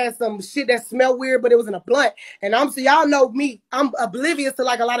they had some shit that smelled weird, but it was in a blunt. And so y'all know me, I'm oblivious to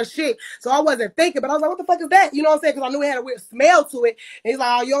like a lot of shit. So I wasn't thinking, but I was like, what the fuck is that? You know what I'm saying? Because I knew it had a weird smell to it. And he's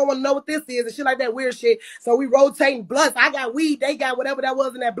like, oh, you don't want to know what this is and shit like that weird shit. So we rotating blunts. I got weed. They got whatever that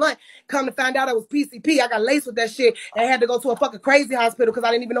was in that blunt. Come to find out it was PCP. I got laced with that shit and had to go to a fucking crazy hospital because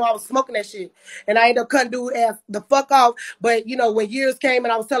I didn't even know I was smoking that shit. And I ended up cutting dude ass the fuck off. But, you know, when years came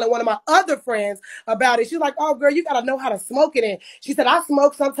and I was telling one of my other friends about it, she was like, oh, girl, you got to know how to smoke it. And she said, I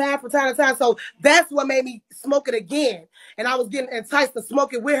smoke sometime from time to time. So that's what made me smoke it again. And I was getting enticed to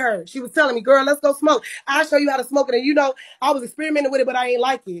smoke it with her. She was telling me, girl, let's go smoke. I'll show you how to smoke it. And, you know, I was experimenting with it, but I ain't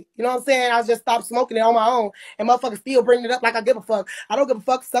like it. You know what I'm saying? I just stopped smoking it on my own. And motherfuckers still bringing it up like I give a fuck. I don't give a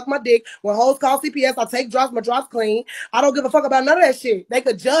fuck. Suck my dick. When hoes call CPS, I take drops. My drops clean. I don't give a fuck about none of that shit. They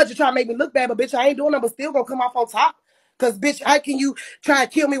could judge and try to make me look bad, but bitch, I ain't doing nothing but still gonna come off on top. Cause bitch, how can you try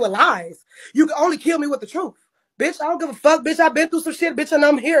and kill me with lies? You can only kill me with the truth.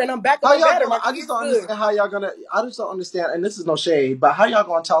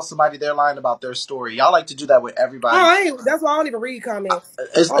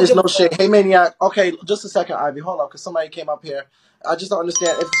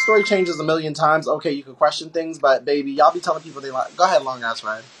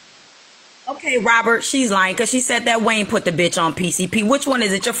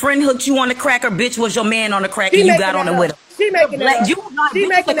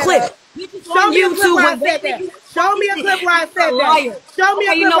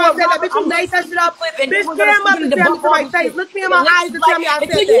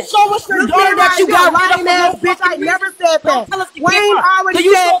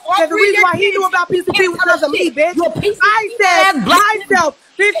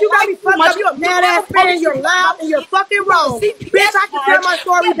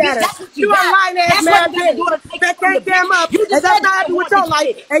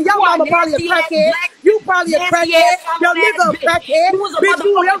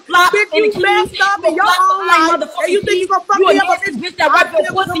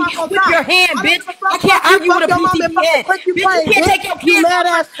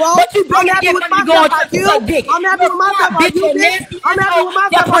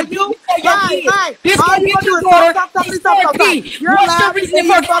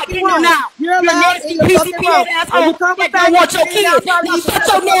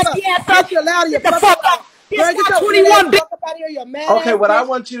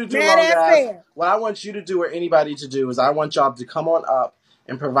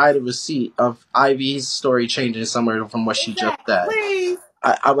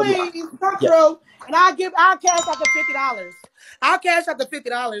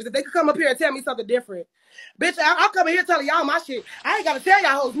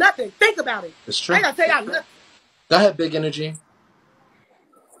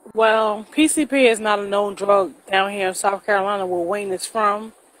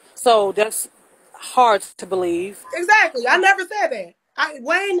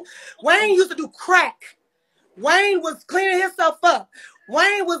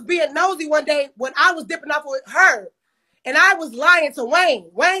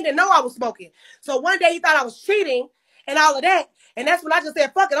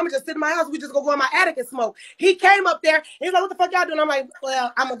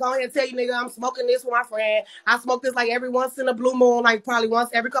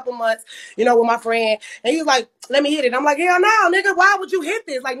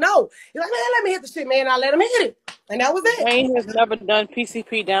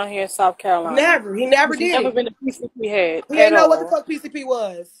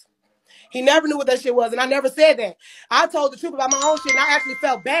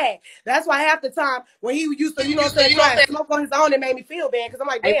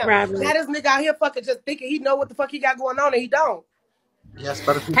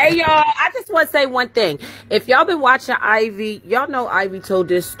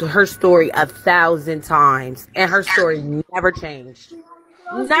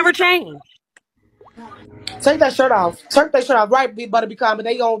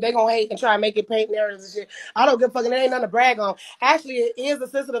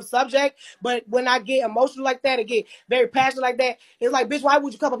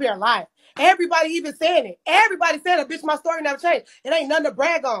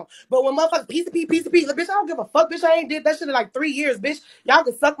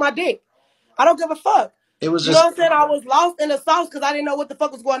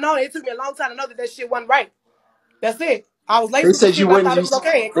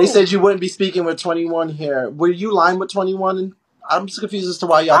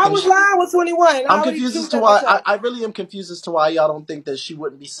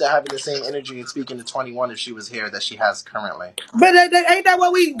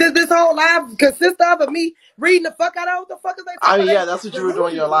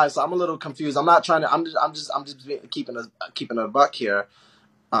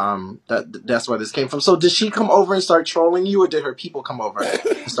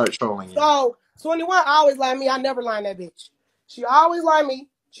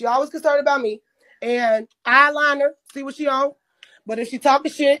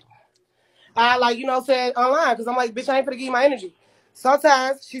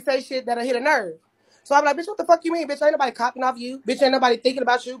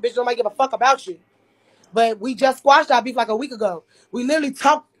 squashed our beef like a week ago. We literally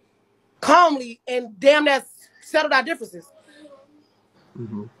talked calmly and damn that settled our differences.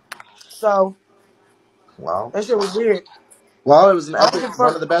 Mm-hmm. So Wow. that shit was weird. Well, it was an I epic, don't give a one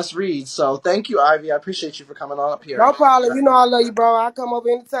fuck. of the best reads. So thank you, Ivy. I appreciate you for coming on up here. No problem. You know I love you, bro. I come over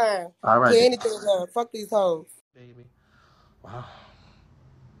anytime. All right, Get baby. anything done. Fuck these hoes. Baby. Wow.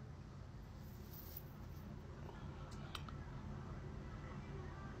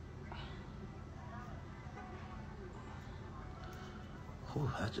 Whew,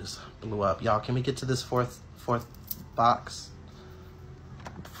 that just blew up. Y'all, can we get to this fourth box?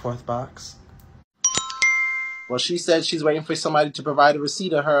 Fourth box? Well, she said she's waiting for somebody to provide a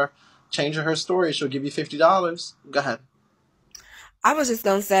receipt of her changing her story. She'll give you $50. Go ahead. I was just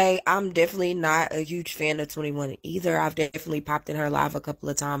gonna say I'm definitely not a huge fan of 21 either. I've definitely popped in her live a couple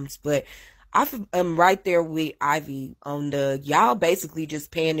of times, but I'm right there with Ivy on the y'all basically just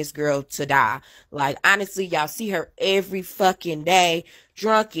paying this girl to die. Like honestly, y'all see her every fucking day,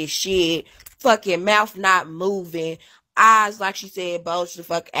 drunk as shit, fucking mouth not moving, eyes like she said bulged the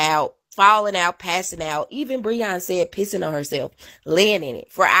fuck out, falling out, passing out. Even Breon said pissing on herself, laying in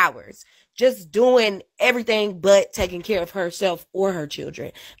it for hours, just doing everything but taking care of herself or her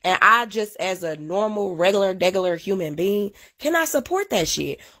children. And I just, as a normal, regular human being, cannot support that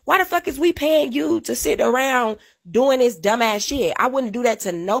shit. Why the fuck is we paying you to sit around doing this dumbass shit? I wouldn't do that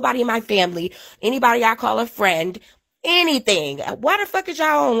to nobody in my family, anybody I call a friend, anything. Why the fuck is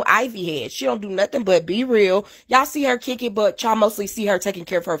y'all on Ivy head? She don't do nothing but be real. Y'all see her kick it, but y'all mostly see her taking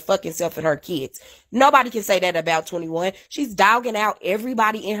care of her fucking self and her kids. Nobody can say that about 21. She's dogging out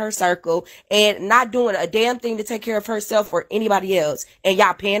everybody in her circle and not doing a damn thing to take care of herself or anybody else. And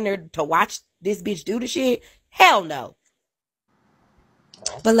y'all paying her to watch this bitch do the shit? Hell no.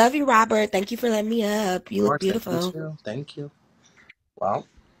 But love you, Robert. Thank you for letting me up. You Of look course, thank you beautiful. too. Thank you. Well, I'll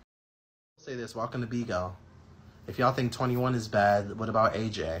say this. Welcome to Bigo. If y'all think 21 is bad, what about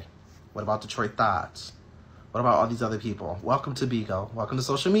AJ? What about Detroit Thoughts? What about all these other people? Welcome to Bigo. Welcome to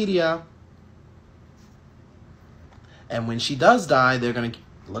social media. And when she does die, they're going to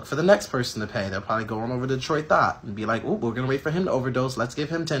look for the next person to pay. They'll probably go on over to Detroit Thought and be like, oh, we're going to wait for him to overdose. Let's give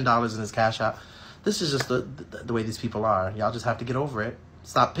him $10 in his cash out. This is just the way these people are. Y'all just have to get over it.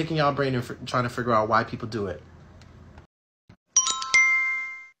 Stop picking y'all brain and trying to figure out why people do it.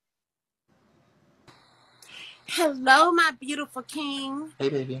 Hello, my beautiful king. Hey,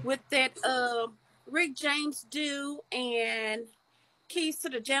 baby. With that Rick James do and keys to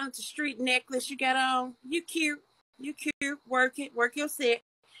the Janitor Street necklace you got on. You cute. You cute. Work it. Work your set.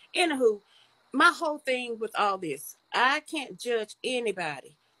 Anywho, my whole thing with all this, I can't judge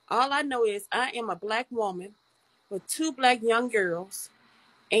anybody. All I know is I am a black woman with two black young girls,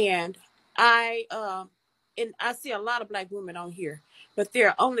 and I see a lot of black women on here, but there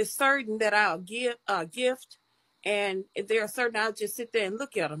are only certain that I'll give a gift, and there are certain I'll just sit there and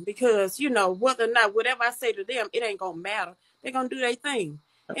look at them because whether or not whatever I say to them, it ain't gonna matter. They're gonna do their thing,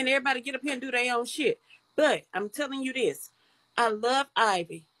 and everybody get up here and do their own shit. But I'm telling you this, I love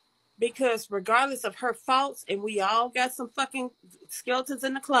Ivy because regardless of her faults, and we all got some fucking skeletons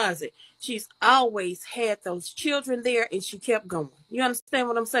in the closet, she's always had those children there and she kept going. You understand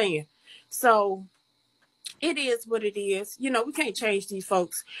what I'm saying? So it is what it is. We can't change these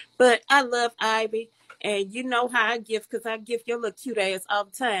folks. But I love Ivy, and you know how I gift because I gift your little cute ass all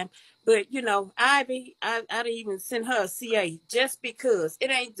the time. But Ivy, I'd even send her a CA just because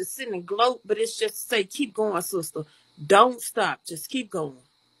it ain't to sit and gloat, but it's just to say, keep going, sister. Don't stop. Just keep going.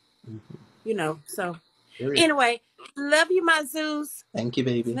 So anyway, love you, my Zeus. Thank you,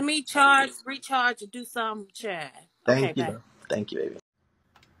 baby. Let me recharge, and do some chat. Okay, Thank you, bye. though. Thank you, baby.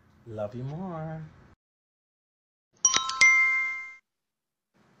 Love you more.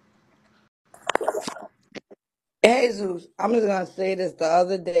 Hey Zeus, I'm just gonna say this. The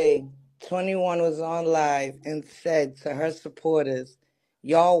other day, 21 was on live and said to her supporters,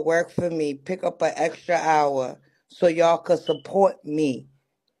 y'all work for me, pick up an extra hour so y'all could support me.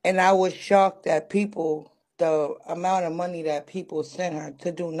 And I was shocked that the amount of money that people sent her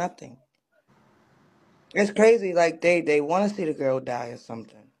to do nothing. It's crazy, like they want to see the girl die or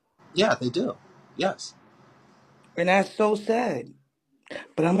something. Yeah, they do. Yes. And that's so sad.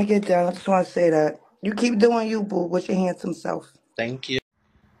 But I'm gonna get down. I just want to say that. You keep doing you, boo, with your handsome self. Thank you.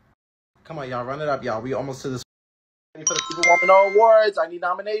 Come on, y'all. Run it up, y'all. We almost to this. Ready for the People Want to Know Awards. I need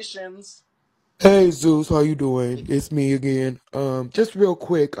nominations. Hey Zeus, how you doing? It's me again. Just real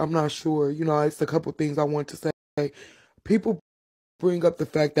quick, I'm not sure. It's a couple things I want to say. People bring up the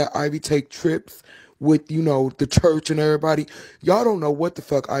fact that Ivy take trips with, the church and everybody. Y'all don't know what the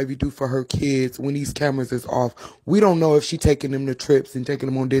fuck Ivy do for her kids when these cameras is off. We don't know if she taking them to trips and taking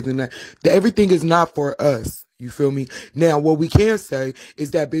them on Disneyland. Everything is not for us. You feel me? Now, what we can say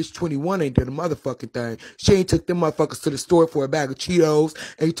is that bitch 21 ain't did a motherfucking thing. She ain't took them motherfuckers to the store for a bag of Cheetos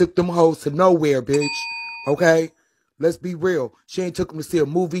and took them hoes to nowhere, bitch. Okay? Let's be real. She ain't took them to see a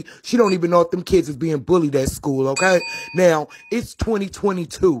movie. She don't even know if them kids is being bullied at school, okay? Now, it's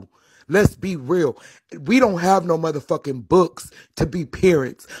 2022. Let's be real. We don't have no motherfucking books to be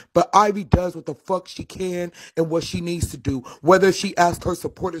parents. But Ivy does what the fuck she can and what she needs to do, whether she asks her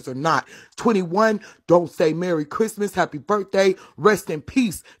supporters or not. 21, don't say Merry Christmas, Happy Birthday, rest in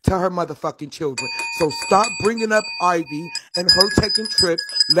peace to her motherfucking children. So stop bringing up Ivy and her taking trips.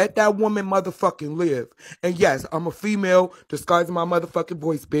 Let that woman motherfucking live. And yes, I'm a female disguising my motherfucking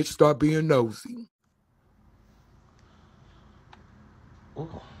voice, bitch. Start being nosy.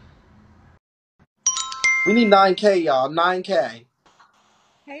 Ooh. We need 9K, y'all. 9K.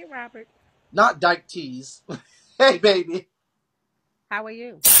 Hey, Robert. Not Dyke Tees. Hey, baby. How are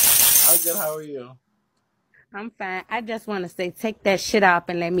you? I'm good. How are you? I'm fine. I just want to say, take that shit off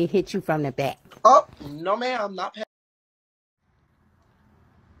and let me hit you from the back. Oh, no, ma'am. Not.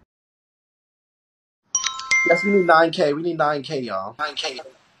 Yes, we need 9K. We need 9K, y'all. 9K.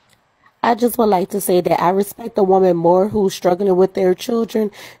 I just would like to say that I respect a woman more who's struggling with their children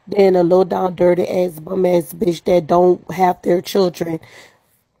than a low down, dirty ass, bum ass bitch that don't have their children.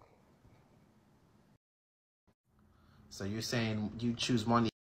 So you're saying you choose one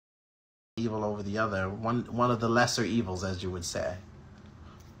evil over the other, one of the lesser evils, as you would say.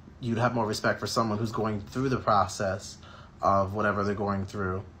 You'd have more respect for someone who's going through the process of whatever they're going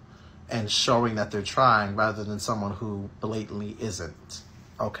through and showing that they're trying rather than someone who blatantly isn't.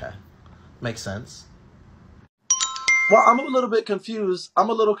 Okay. Makes sense. Well, I'm a little bit confused.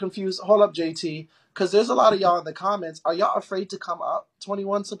 Hold up, JT, because there's a lot of y'all in the comments. Are y'all afraid to come up,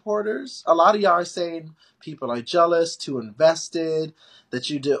 21 supporters? A lot of y'all are saying people are jealous, too invested,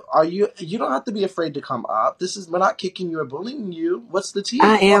 that you do. You don't have to be afraid to come up. We're not kicking you or bullying you. What's the tea?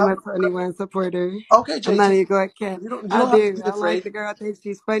 I am a 21 supporter. Okay, I'm not JT. even going to cap. You I don't have to do. be I like afraid. the girl. I think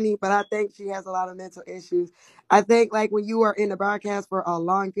she's funny, but I think she has a lot of mental issues. I think like when you are in the broadcast for a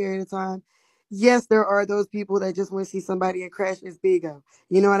long period of time, yes, there are those people that just want to see somebody and crash his ego.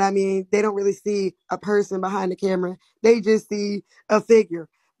 You know what I mean? They don't really see a person behind the camera. They just see a figure.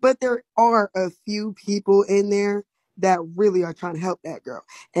 But there are a few people in there that really are trying to help that girl.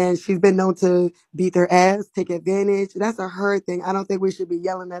 And she's been known to beat their ass, take advantage. That's a her thing. I don't think we should be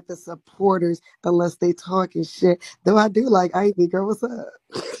yelling at the supporters unless they talking shit. Though I do like Ivy, girl, what's up?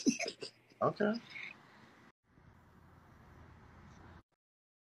 Okay.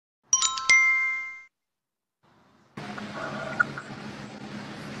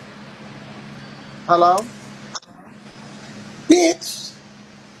 Hello? Bitch.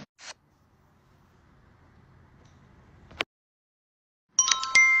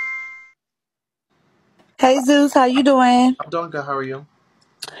 Hey Zeus, how you doing? I'm doing good. How are you?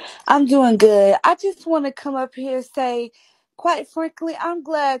 I'm doing good. I just want to come up here and say, quite frankly, I'm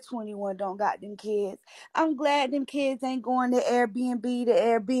glad 21 don't got them kids. I'm glad them kids ain't going to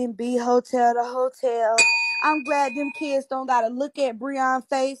Airbnb, hotel to hotel. I'm glad them kids don't gotta look at Breon's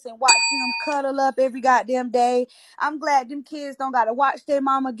face and watch him cuddle up every goddamn day. I'm glad them kids don't gotta watch their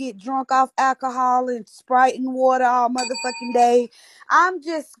mama get drunk off alcohol and Sprite and water all motherfucking day. I'm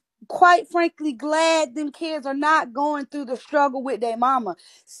just quite frankly glad them kids are not going through the struggle with their mama.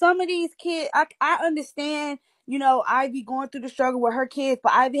 Some of these kids, I understand, Ivy going through the struggle with her kids,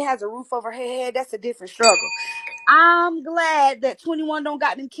 but Ivy has a roof over her head. That's a different struggle. I'm glad that 21 don't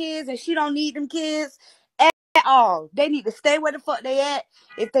got them kids and she don't need them kids at all. They need to stay where the fuck they at.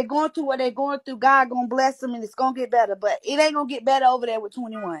 If they're going through what they're going through, God gonna bless them and it's gonna get better. But it ain't gonna get better over there with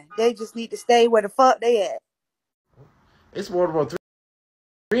 21. They just need to stay where the fuck they at. It's World War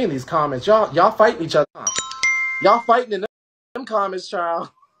III in these comments. Y'all fighting each other. Huh? Y'all fighting in them comments, child.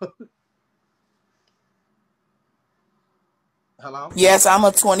 Hello? Yes, I'm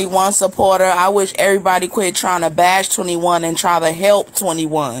a 21 supporter. I wish everybody quit trying to bash 21 and try to help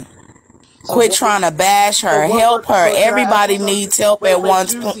 21. So Quit what? trying to bash her. Help her. So can I ask you Everybody something? needs help Wait, at wait,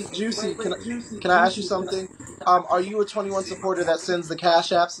 once. Juicy. Can I ask you something? Are you a 21 supporter that sends the cash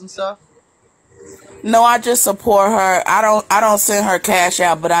apps and stuff? No, I just support her. I don't send her cash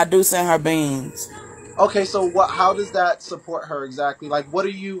out, but I do send her beans. Okay, so how does that support her exactly? Like, what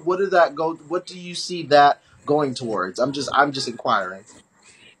did that go? What do you see that going towards? I'm just inquiring.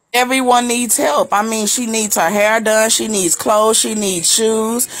 Everyone needs help. I mean, she needs her hair done, she needs clothes, she needs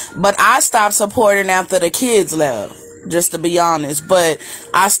shoes. But I stopped supporting after the kids left, just to be honest. But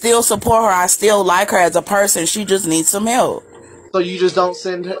I still support her. I still like her as a person. She just needs some help. So you just don't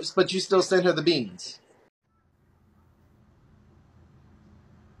send her, but you still send her the beans.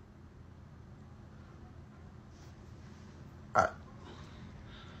 All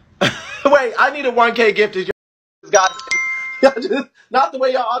right. Wait, I need a 1K gift. Y'all just, not the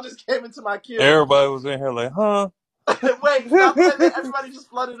way y'all all just came into my queue. Everybody was in here like, huh? Wait, stop saying that. Everybody just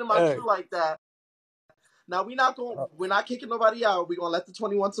flooded in my Hey. queue like that. Now we're not kicking nobody out. We're gonna let the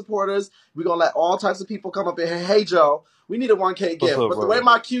 21 supporters. We're gonna let all types of people come up in here. Hey Joe, we need a 1K What's gift. up, But the way brother?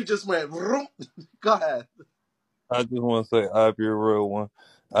 my queue just went, vroom, go ahead. I just want to say, Ivy a real one.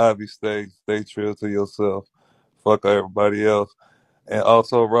 Ivy, stay true to yourself. Fuck everybody else. And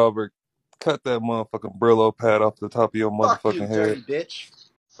also, Robert, cut that motherfucking Brillo pad off the top of your Fuck you, motherfucking head. dirty bitch.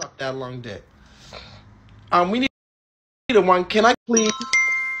 Suck that long dick. We need a one. Can I please?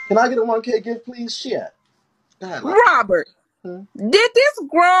 Can I get a 1K gift, please? Shit. Go ahead, love. Robert, did this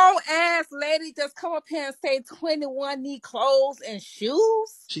grown ass lady just come up here and say 21 need clothes and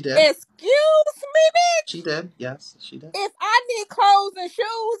shoes? She did. Excuse me, bitch? She did. Yes, she did. If I need clothes and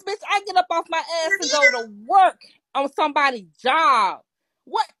shoes, bitch, I get up off my ass and go to work on somebody's job.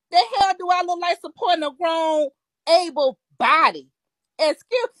 What the hell do I look like supporting a grown, able body?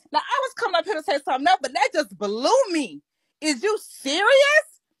 Excuse. Now, I was coming up here to say something else, but that just blew me. Is you serious?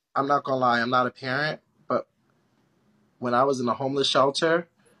 I'm not gonna lie. I'm not a parent, but when I was in a homeless shelter,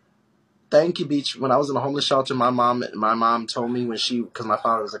 thank you, Beach. When I was in a homeless shelter, my mom told me because my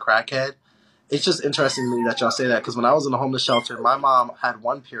father was a crackhead. It's just interesting to me that y'all say that because when I was in a homeless shelter, my mom had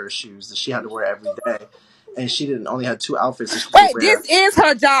one pair of shoes that she had to wear every day, and she didn't only had two outfits that she could Wait, wear. this is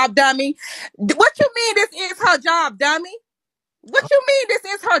her job, dummy. What you mean this is her job, dummy? What you mean this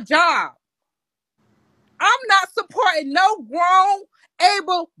is her job? I'm not supporting no grown,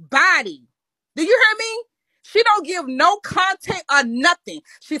 able body. Do you hear me? She don't give no content or nothing.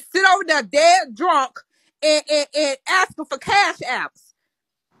 She sit over there dead drunk and asking for cash apps.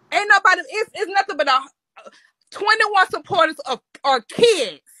 Ain't nobody, it's nothing but 21 supporters are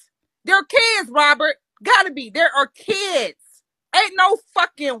kids. They're kids, Robert. Gotta be. There are kids. Ain't no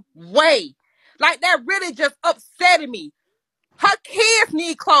fucking way. Like, that really just upsetted me. Her kids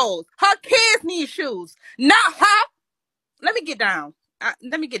need clothes. Her kids need shoes. Not her. Let me get down.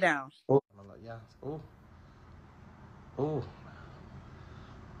 Let me get down. Oh, yeah. Oh, oh,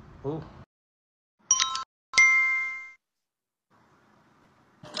 oh.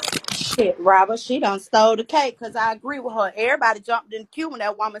 Shit, Robert, she done stole the cake because I agree with her. Everybody jumped in the queue when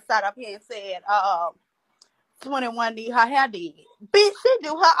that woman sat up here and said, 21 need her hair did. Bitch, she do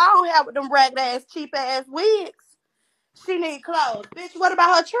her own hair with them ragged ass, cheap ass wigs. She need clothes. Bitch, what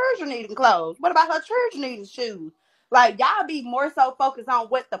about her children needing clothes? What about her children needing shoes? Like, y'all be more so focused on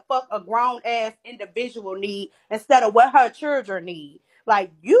what the fuck a grown ass individual need instead of what her children need.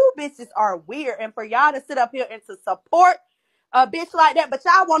 Like, you bitches are weird. And for y'all to sit up here and to support a bitch like that, but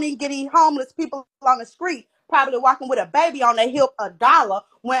y'all won't even get these homeless people on the street probably walking with a baby on their hip $1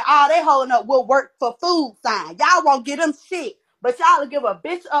 when all they holding up will work for food sign. Y'all won't get them shit. But y'all will give a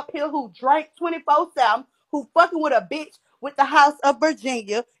bitch up here who drank 24/7, who fucking with a bitch with the House of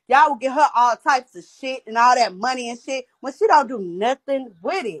Virginia. Y'all will get her all types of shit and all that money and shit when she don't do nothing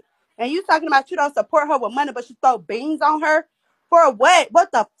with it. And you talking about you don't support her with money, but you throw beans on her? For what?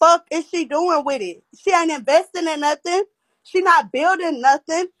 What the fuck is she doing with it? She ain't investing in nothing. She not building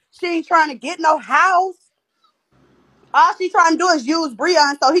nothing. She ain't trying to get no house. All she trying to do is use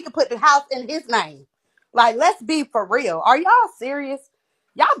Breon so he can put the house in his name. Like, let's be for real. Are y'all serious?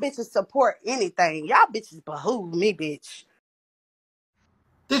 Y'all bitches support anything. Y'all bitches behoove me, bitch.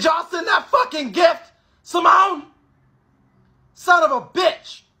 Did y'all send that fucking gift, Simone? Son of a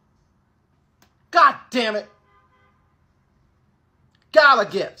bitch. God damn it. Gala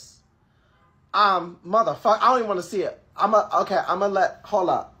gifts. Motherfucker. I don't even want to see it. Hold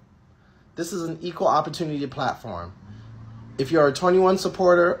up. This is an equal opportunity platform. If you're a 21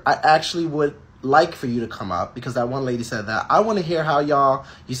 supporter, I actually would like for you to come up because that one lady said that. I want to hear how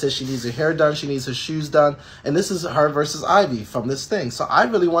you said she needs her hair done, she needs her shoes done, and this is her versus Ivy from this thing. So I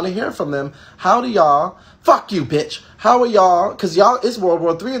really want to hear from them. How do y'all, fuck you, bitch. How are y'all, because y'all, it's World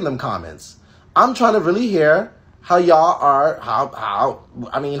War III in them comments. I'm trying to really hear how y'all are,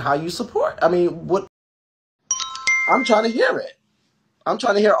 how you support. What, I'm trying to hear it. I'm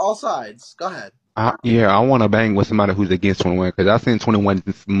trying to hear all sides. Go ahead. Yeah, I want to bang with somebody who's against 21 because I send 21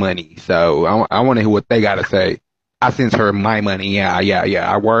 money. So I want to hear what they got to say. I send her my money. Yeah. I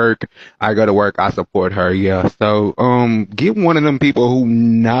go to work. I support her. Yeah. So, get one of them people who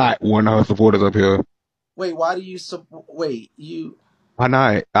not one of her supporters up here. Wait, why do you, Why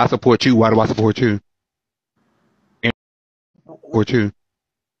not? I support you. Why do I support you? Support you.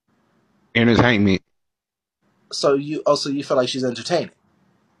 Entertainment. So you feel like she's entertaining?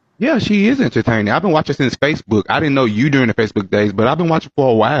 Yeah, she is entertaining. I've been watching since Facebook. I didn't know you during the Facebook days, but I've been watching for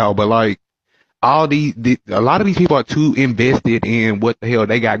a while. But like a lot of these people are too invested in what the hell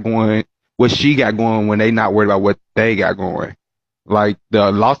they got going, what she got going when they not worried about what they got going. Like,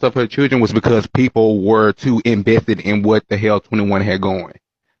 the loss of her children was because people were too invested in what the hell 21 had going.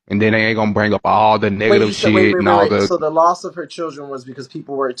 And then they ain't gonna bring up all the Wait, negative you said wait, shit wait, and wait, all wait. the So the loss of her children was because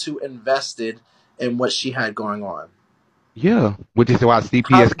people were too invested in what she had going on. yeah, which is why How?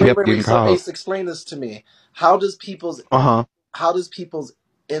 CPS Wait, kept wait, wait. getting So called. Ace, explain this to me. How does people's Uh-huh. how does people's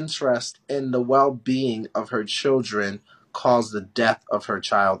interest in the well-being of her children cause the death of her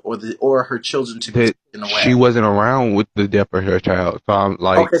child or her children to be That taken she away? wasn't around with the death of her child. So I'm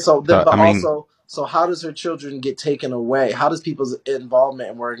like, Okay, so then, so but I mean, also, so how does her children get taken away? How does people's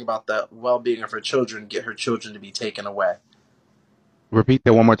involvement in worrying about the well-being of her children get her children to be taken away? repeat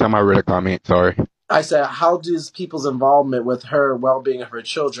that one more time. I read a comment. Sorry. I said, how does people's involvement with her well-being of her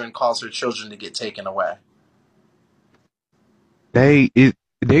children cause her children to get taken away?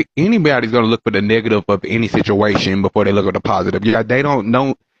 Anybody's gonna look for the negative of any situation before they look at the positive. Yeah, they don't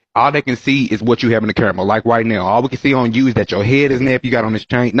know. All they can see is what you have in the camera. Like right now, all we can see on you is that your head is nappy. You got on this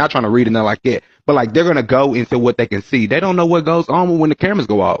chain. Not trying to read it, nothing like that. But like they're gonna go into what they can see. They don't know what goes on when the cameras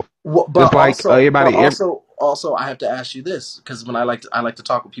go off. Well, Just like everybody. also, I have to ask you this because when I like to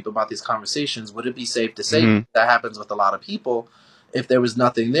talk with people about these conversations. Would it be safe to say Mhm. that happens with a lot of people? If there was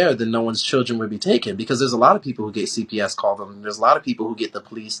nothing there, then no one's children would be taken because there's a lot of people who get CPS called them. There's a lot of people who get the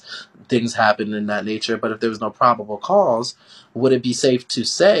police. Things happen in that nature. But if there was no probable cause, would it be safe to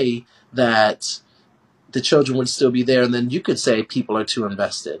say that the children would still be there? And then you could say people are too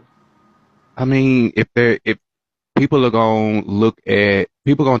invested. I mean, if people are gonna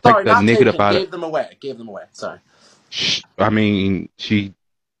people gonna take Sorry, the not negative taken. out of. Gave them away. Gave them away. Sorry. I mean,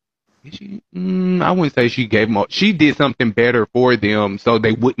 I wouldn't say she gave them up. She did something better for them so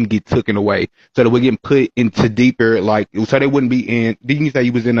they wouldn't get taken away. So they would get put into deeper, like, so they wouldn't be in. Didn't you say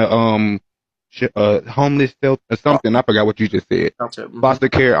you was in a homeless shelter or something? I forgot what you just said. Mm-hmm. Foster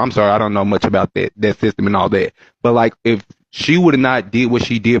care. I'm sorry, I don't know much about that system and all that. But like, if she would have not did what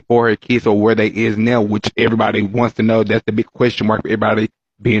she did for her kids or where they is now, which everybody wants to know, that's the big question mark for everybody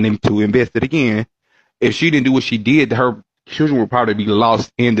being able to invest it again. If she didn't do what she did, her children would probably be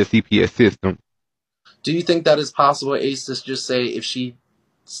lost in the CPS system. Do you think that is possible, Ace, to just say if she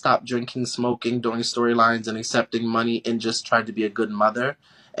stopped drinking, smoking, doing storylines, and accepting money and just tried to be a good mother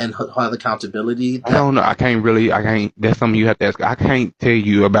and have accountability? I don't know. I can't. That's something you have to ask. I can't tell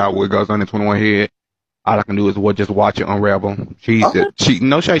you about what goes on in 21 head. All I can do is just watch it unravel. She had a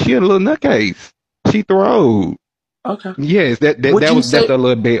little nutcase. She throwed. Okay. Yes, that's a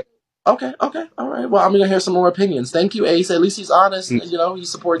little bit. Okay, all right. Well, I'm gonna hear some more opinions. Thank you, Ace. At least he's honest. You know, he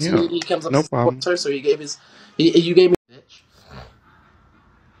supports me. He comes up No and problem. supports her. So you gave me.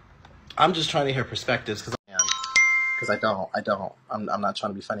 I'm just trying to hear perspectives because I don't. I'm not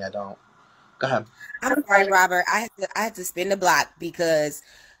trying to be funny. I don't. Go ahead. I'm sorry, Robert. I had to spin the block because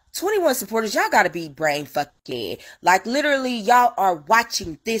 21 supporters, y'all gotta be brain fucking. Like literally, y'all are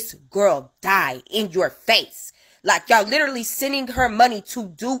watching this girl die in your face. Like y'all literally sending her money to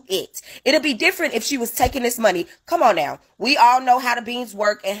do it. It'll be different if she was taking this money. Come on now. We all know how the beans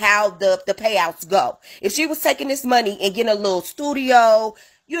work and how the payouts go. If she was taking this money and getting a little studio,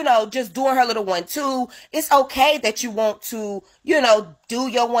 you know, just doing her little 1-2, it's okay that you want to, you know, do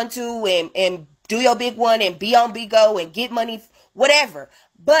your 1-2 and do your big one and be on Bigo and get money, whatever.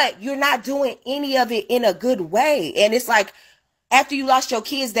 But you're not doing any of it in a good way. And it's like, after you lost your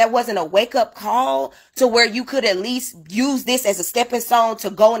kids, that wasn't a wake up call to where you could at least use this as a stepping stone to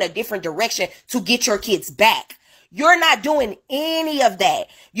go in a different direction to get your kids back. You're not doing any of that.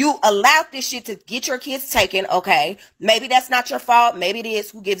 You allowed this shit to get your kids taken, okay? Maybe that's not your fault. Maybe it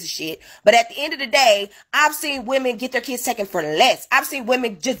is. Who gives a shit? But at the end of the day, I've seen women get their kids taken for less. I've seen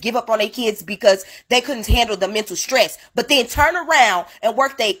women just give up on their kids because they couldn't handle the mental stress, but then turn around and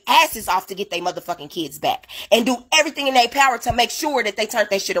work their asses off to get their motherfucking kids back and do everything in their power to make sure that they turned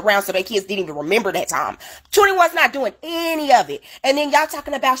that shit around so their kids didn't even remember that time. 21's not doing any of it. And then y'all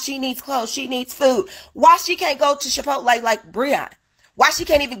talking about she needs clothes, she needs food. Why she can't go to Chipotle like Breon? Why she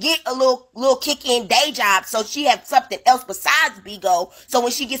can't even get a little kick in day job so she has something else besides Bigo? So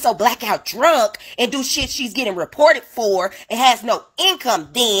when she gets so blackout drunk and do shit she's getting reported for and has no income,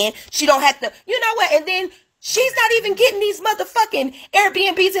 then she don't have to, you know what? And then she's not even getting these motherfucking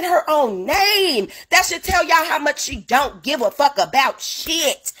Airbnbs in her own name. That should tell y'all how much she don't give a fuck about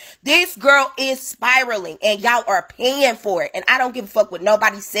shit. This girl is spiraling and y'all are paying for it. And I don't give a fuck what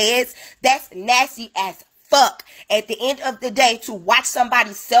nobody says. That's nasty as fuck at the end of the day to watch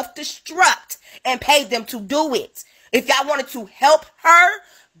somebody self-destruct and pay them to do it. If y'all wanted to help her,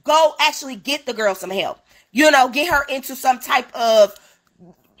 go actually get the girl some help. You know, get her into some type of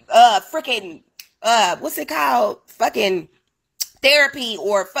freaking what's it called? Fucking therapy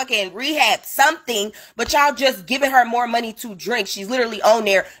or fucking rehab, something, but y'all just giving her more money to drink. She's literally on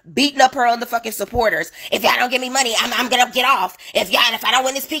there beating up her on the fucking supporters. If y'all don't give me money, I'm gonna get off. If I don't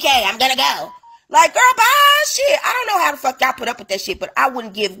win this PK, I'm gonna go. Like, girl, bye, shit. I don't know how the fuck y'all put up with that shit, but I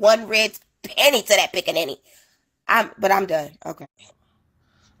wouldn't give one red penny to that pickaninny. But I'm done. Okay.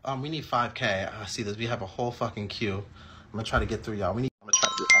 We need 5K. I see this. We have a whole fucking queue. I'm gonna try to get through y'all. I'm gonna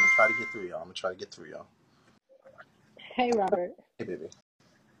try to get through y'all. I'm gonna try to get through y'all. Hey, Robert. Hey, baby.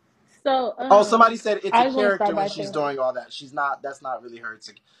 So, Oh, somebody said it's a I just want to character start when by she's saying, doing all that. She's not. That's not really her.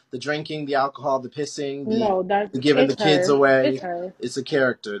 It's the drinking, the alcohol, the pissing, no, the giving the it's kids her. It's away. her. It's a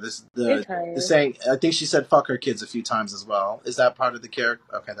character. It's The her. saying. I think she said "fuck her kids" a few times as well. Is that part of the character?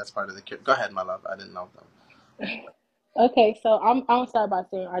 Okay, that's part of the character. Go ahead, my love. I didn't know them. Okay, so I'm gonna start by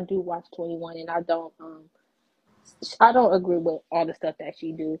saying I do watch 21, and I don't agree with all the stuff that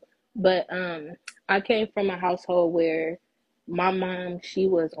she do, but I came from a household where my mom, she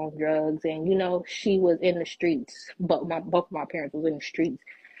was on drugs, and she was in the streets, but both of my parents was in the streets,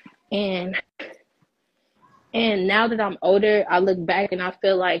 and now that I'm older, I look back and I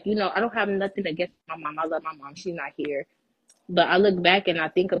feel like I don't have nothing against my mom. I love my mom. She's not here, but I look back and I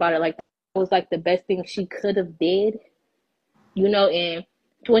think about it like that was like the best thing she could have did, and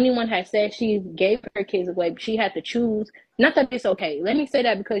 21 had said she gave her kids away, but she had to choose. Not that it's okay. Let me say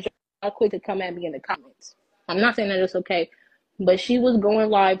that because y'all quick to come at me in the comments. I'm not saying that it's okay, but she was going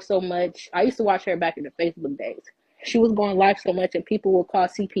live so much. I used to watch her back in the Facebook days. She was going live so much, and people would call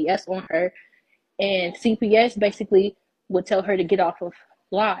CPS on her, and CPS basically would tell her to get off of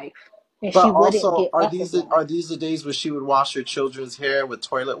live, and But she wouldn't also, get off of live. are these the days where she would wash her children's hair with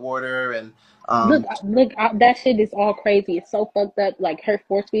toilet water and Look, um? that shit is all crazy. It's so fucked up. Like her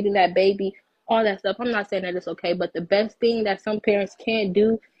force feeding that baby, all that stuff. I'm not saying that it's okay, but the best thing that some parents can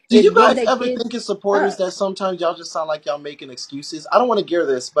do Do is you give guys their ever kids think as supporters up. that sometimes y'all just sound like y'all making excuses? I don't want to hear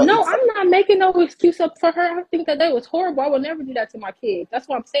this, but No, it's I'm not making no excuse up for her. I think that was horrible. I will never do that to my kids. That's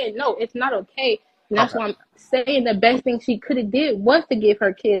why I'm saying no, it's not okay. And that's okay. why I'm saying the best thing she could have did was to give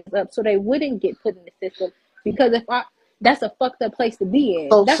her kids up so they wouldn't get put in the system. Because that's a fucked up place to be in.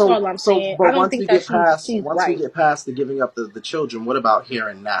 That's all I'm saying. I But don't think that she's once we right. get past the giving up the children, what about here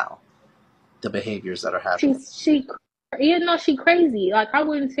and now? The behaviors that are happening. She she crazy. Like I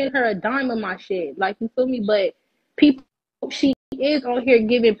wouldn't send her a dime of my shit. Like you feel me? But people, she is on here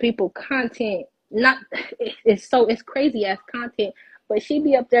giving people content. Not it's crazy as content, but she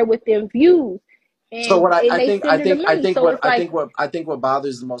be up there with them views, So what and they send her the money. So it's like, I think what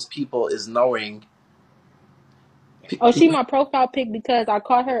bothers the most people is knowing. oh, she my profile pic because I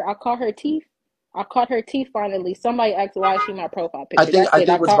caught her teeth. I caught her teeth finally. Somebody asked why is she my profile picture. That's I it. I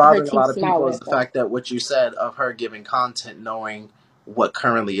think what's caught her bothering a teeth lot of people smiling is at the them. fact that what you said of her giving content, knowing what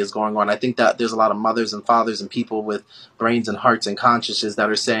currently is going on. I think that there's a lot of mothers and fathers and people with brains and hearts and consciences that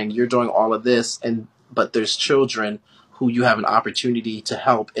are saying you're doing all of this, but there's children who you have an opportunity to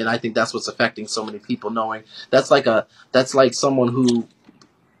help, and I think that's what's affecting so many people. Knowing that's like someone who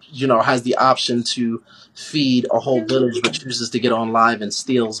has the option to feed a whole village, but chooses to get on live and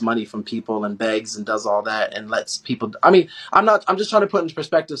steals money from people and begs and does all that and lets people. I mean, I'm just trying to put into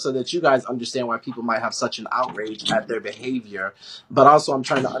perspective so that you guys understand why people might have such an outrage at their behavior. But also, I'm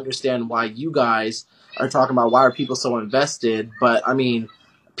trying to understand why you guys are talking about why are people so invested. But I mean,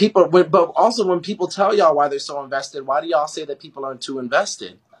 but also when people tell y'all why they're so invested, why do y'all say that people aren't too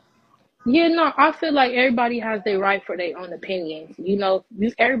invested? Yeah, no, I feel like everybody has their right for their own opinions.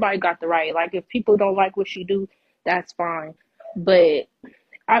 Everybody got the right. Like, if people don't like what you do, that's fine. But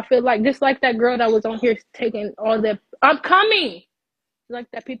I feel like just like that girl that was on here taking all the, I'm coming.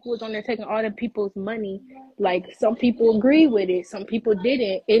 Like that people was on there taking all the people's money. Like some people agree with it, some people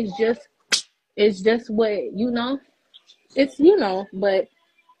didn't. It's just what It's But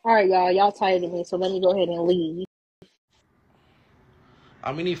all right, y'all tired of me, so let me go ahead and leave.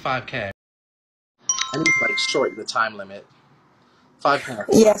 We need 5K. I need to shorten the time limit. 5K.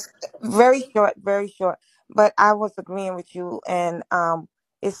 Yes, very short, very short. But I was agreeing with you, and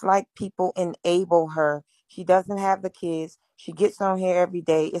it's like people enable her. She doesn't have the kids. She gets on here every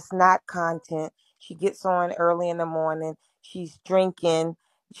day. It's not content. She gets on early in the morning. She's drinking.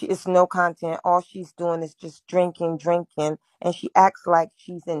 It's no content. All she's doing is just drinking, drinking, and she acts like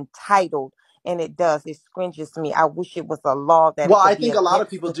she's entitled. And it does. It scringes me. I wish it was a law that Well, it I could be think a lot of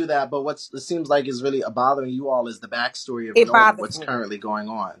against. people do that, but it seems like is really bothering you all is the backstory of It knowing bothers what's me. currently going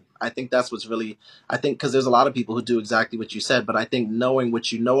on. I think that's what's really, I think, because there's a lot of people who do exactly what you said, but I think knowing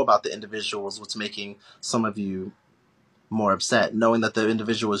what you know about the individual is what's making some of you more upset, knowing that the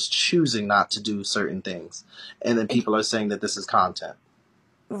individual is choosing not to do certain things. And then people are saying that this is content.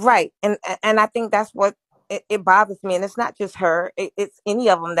 Right. And I think that's what it bothers me, and it's not just her. It's any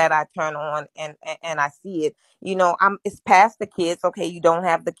of them that I turn on and I see it. It's past the kids. Okay, you don't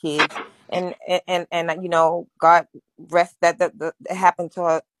have the kids, and God rest that that happened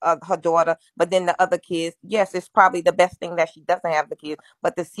to her daughter. But then the other kids, yes, it's probably the best thing that she doesn't have the kids.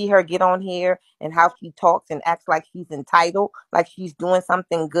 But to see her get on here and how she talks and acts like she's entitled, like she's doing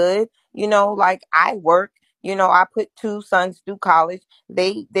something good, like I work. I put two sons through college.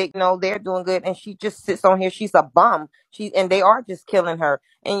 They're doing good, and she just sits on here. She's a bum. And they are just killing her.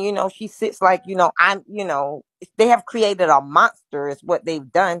 And she sits like, they have created a monster is what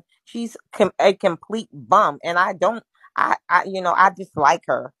they've done. She's a complete bum, and I don't. I dislike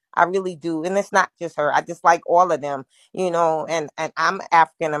her. I really do, and it's not just her. I dislike all of them. And I'm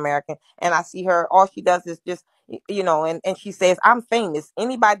African American, and I see her. All she does is just, and she says, "I'm famous."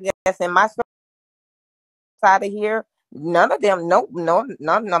 Anybody that's in my side of here, none of them, no,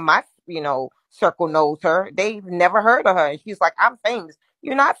 none of my, circle knows her. They've never heard of her. And she's like, I'm famous.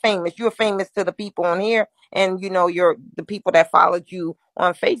 You're not famous. You're famous to the people on here and, you're the people that followed you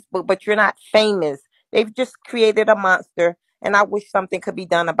on Facebook, but you're not famous. They've just created a monster. And I wish something could be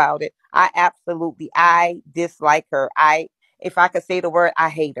done about it. I dislike her. If I could say the word, I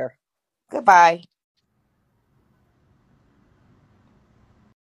hate her. Goodbye.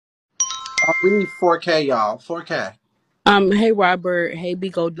 We need 4K, y'all. 4K. Hey Robert, hey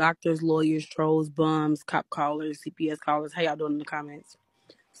Bigo doctors, lawyers, trolls, bums, cop callers, CPS callers. How y'all doing in the comments?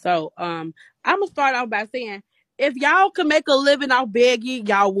 So, I'm gonna start off by saying, if y'all could make a living off begging,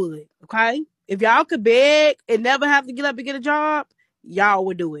 y'all would. Okay, if y'all could beg and never have to get up and get a job, y'all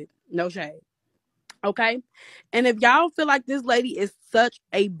would do it. No shade. Okay, and if y'all feel like this lady is such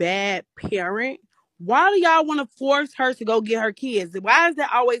a bad parent, why do y'all want to force her to go get her kids? Why is there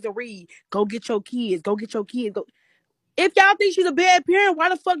always a read? Go get your kids. Go get your kids. Go. If y'all think she's a bad parent, why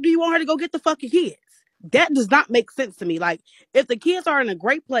the fuck do you want her to go get the fucking kids? That does not make sense to me. Like, if the kids are in a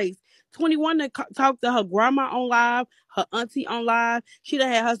great place, 21 to talk to her grandma on live, her auntie on live. She done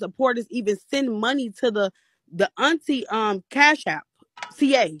had her supporters even send money to the auntie cash app.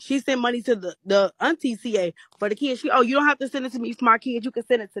 CA. She sent money to the auntie CA for the kids. You don't have to send it to me for my kids. You can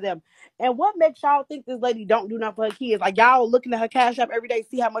send it to them. And what makes y'all think this lady don't do nothing for her kids? Like, y'all looking at her cash app every day,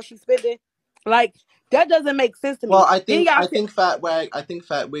 see how much she's spending? Like, that doesn't make sense to Well, me. Then y'all I think Fat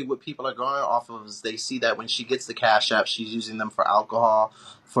Wig, what people are going off of is they see that when she gets the cash app, she's using them for alcohol,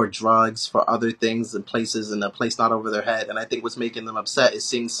 for drugs, for other things and places, and a place not over their head. And I think what's making them upset is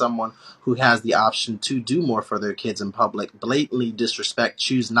seeing someone who has the option to do more for their kids in public blatantly disrespect,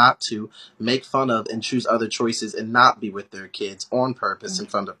 choose not to, make fun of, and choose other choices and not be with their kids on purpose in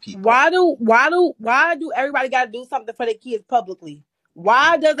front of people. why do everybody got to do something for their kids publicly?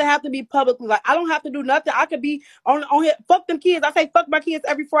 Why does it have to be publicly? Like, I don't have to do nothing. I could be on here. Fuck them kids. I say fuck my kids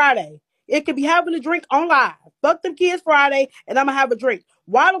every Friday. It could be having a drink on live. Fuck them kids Friday, and I'm gonna have a drink.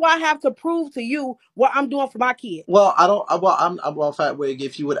 Why do I have to prove to you what I'm doing for my kids? Well, I don't. Well, Fat Wig.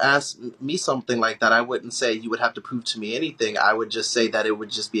 If you would ask me something like that, I wouldn't say you would have to prove to me anything. I would just say that it would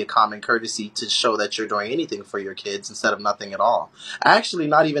just be a common courtesy to show that you're doing anything for your kids instead of nothing at all. Actually,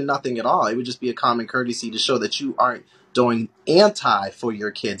 not even nothing at all. It would just be a common courtesy to show that you aren't doing anti for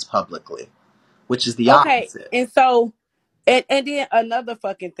your kids publicly, which is the Okay, opposite. and so, and then another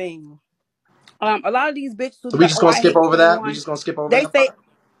fucking thing. A lot of these bitches who So be we like, just "Oh, gonna I skip hate over that. We 21." just gonna skip over They that say, part.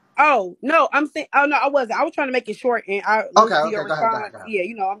 "Oh no, I'm saying, oh no, I wasn't. I was trying to make it short and I Okay. listen to your Okay. Go ahead. Go ahead. response. Go ahead.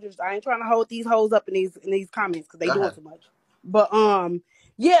 Yeah, I ain't trying to hold these hoes up in these comments because they Go doing ahead. too much. But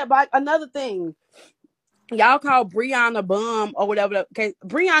yeah, but another thing, y'all call Breon a bum or whatever. Okay,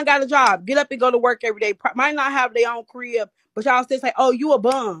 Breon got a job. Get up and go to work every day. Might not have their own crib, but y'all still say, "Oh, you a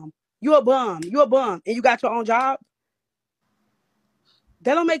bum. You a bum. You a bum," and you got your own job.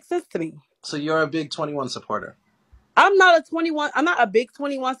 That don't make sense to me. So you're a big 21 supporter. I'm not a 21. I'm not a big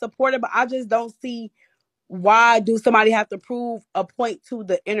 21 supporter, but I just don't see why do somebody have to prove a point to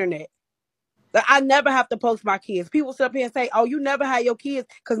the internet. Like, I never have to post my kids. People sit up here and say, "Oh, you never had your kids,"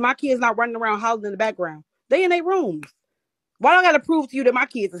 because my kids not running around hollering in the background. They in their rooms. Why do I got to prove to you that my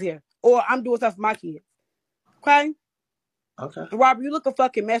kids is here or I'm doing stuff for my kids? Okay. Okay. Robert, you look a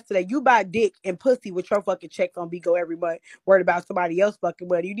fucking mess today. You buy dick and pussy with your fucking checks on Bigo every month. Worried about somebody else fucking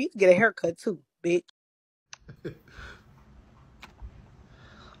money. You need to get a haircut too, bitch.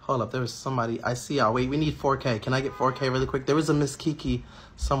 Hold up, there was somebody. I see y'all. Wait, we need 4K. Can I get 4K really quick? There was a Miss Kiki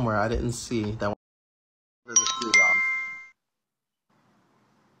somewhere. I didn't see that one. There's a few, y'all.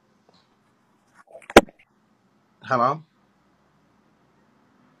 Hello?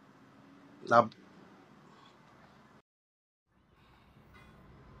 Now,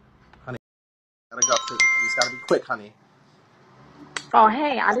 honey, gotta go. It's gotta be quick, honey. Oh,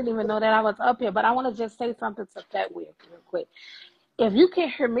 hey, I didn't even know that I was up here, but I want to just say something to Fat Will real quick. If you can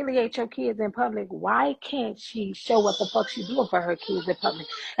humiliate your kids in public, why can't she show what the fuck she doing for her kids in public?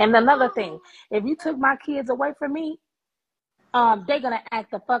 And another thing, if you took my kids away from me, they're gonna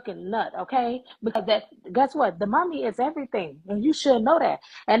act a fucking nut, okay? Because that, guess what? The mommy is everything, and you should know that.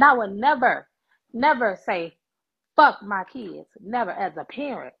 And I would never, never say fuck my kids. Never, as a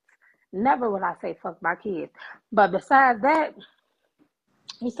parent, never would I say fuck my kids. But besides that,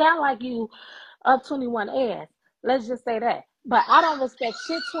 you sound like you up 21 ass. Let's just say that. But I don't respect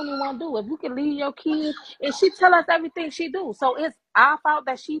shit 21 do. If you can leave your kids, and she tell us everything she do, so it's our fault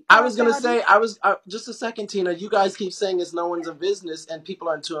that she I put us was in gonna her say, business. just a second, Tina. You guys keep saying it's no one's business and people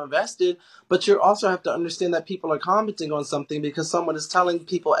aren't too invested, but you also have to understand that people are commenting on something because someone is telling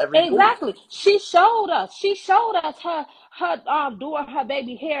people every move. Exactly. She showed us. She showed us her doing her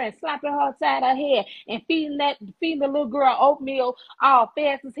baby hair and slapping her side of her head and feeding the little girl oatmeal all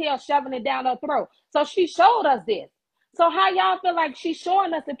fast as hell, shoving it down her throat. So she showed us this. So how y'all feel like she's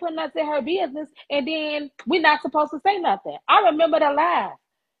showing us and putting us in her business, and then we're not supposed to say nothing? I remember the live.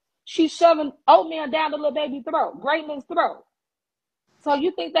 She's shoving oatmeal down the little baby throat, Graydon's throat. So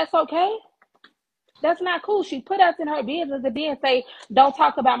you think that's okay? That's not cool. She put us in her business and then say, don't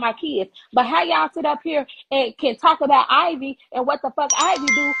talk about my kids. But how y'all sit up here and can talk about Ivy and what the fuck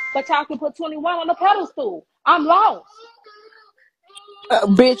Ivy do, but y'all can put 21 on the pedestal? I'm lost.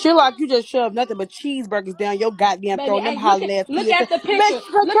 Bitch, you're like you just shoved nothing but cheeseburgers down your goddamn Baby, throat and them hey, hollering ass look kids. at the Make picture.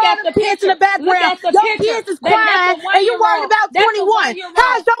 sure Look control at them the kids in the picture. Look background. at the Your picture. kids is That's crying a and you worried 1-year-old. about That's a 21. 1-year-old.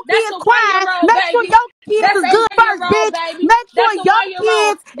 How's your That's kids a crying? 1-year-old, Make sure baby. your kids That's is a good first, 1-year-old, bitch. baby. Make sure That's a your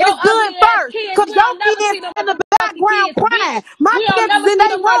 1-year-old. kids Your is good ugly ass first. kids. Cause We your don't never kids see them in the motherfucking background kids, crying. bitch. My We don't kids is never in see their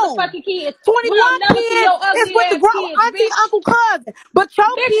them room. motherfucking kids. We 21 don't never see kids your is ugly with the ass grown kids, auntie, bitch. uncle, cousin. But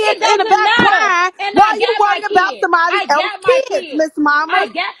your Bitch, kids it in the doesn't back matter. crying And while I you got my worried about kids. somebody I else's got my kids, kids. Miss Mama.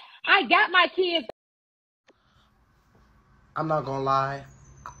 I got my kids. I'm not gonna lie,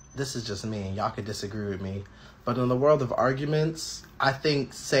 this is just me, and y'all could disagree with me. But in the world of arguments, I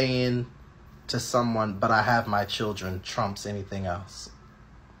think saying to someone, but I have my children, trumps anything else.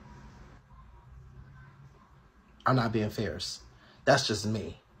 I'm not being fierce. That's just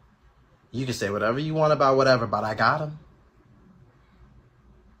me. You can say whatever you want about whatever, but I got them.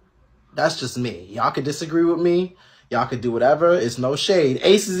 That's just me. Y'all could disagree with me. Y'all could do whatever. It's no shade.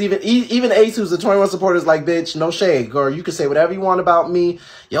 Ace is even Ace, who's a 21 supporter, is like, bitch, no shade. Girl, you can say whatever you want about me.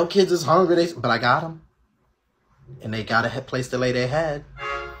 Your kids is hungry, but I got them. And they got a place to lay their head.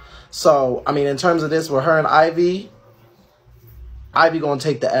 So, I mean, in terms of this, with her and Ivy gonna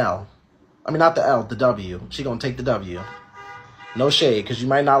take the L. I mean, not the L, the W. She gonna take the W. No shade, because you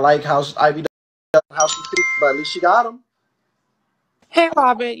might not like how Ivy does, how she speaks, but at least she got them. Hey,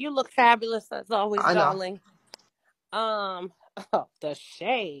 Robert, you look fabulous as always, I know. darling. Um, oh, the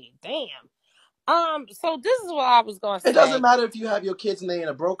shade, damn. So this is what I was gonna It doesn't say. matter if you have your kids and they in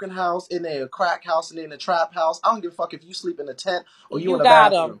a broken house, in a crack house, and they in a trap house. I don't give a fuck if you sleep in a tent or you You in a got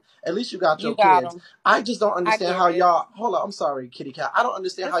them. bathroom. At least you got You your got kids. them. I just don't I understand get how it. y'all. Hold on, I'm sorry, Kitty Cat. I don't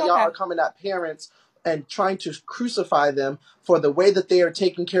understand how It's y'all okay. are coming at parents and trying to crucify them for the way that they are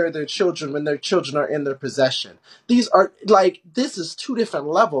taking care of their children when their children are in their possession. These are like, this is two different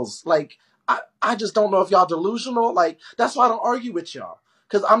levels. Like, I just don't know if y'all delusional. Like, that's why I don't argue with y'all.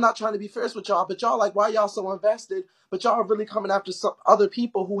 Because I'm not trying to be fierce with y'all, but y'all like, why y'all so invested? But y'all are really coming after some other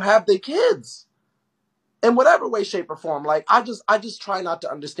people who have their kids in whatever way, shape, or form. Like, I just try not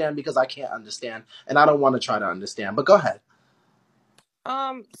to understand because I can't understand, and I don't want to try to understand. But go ahead.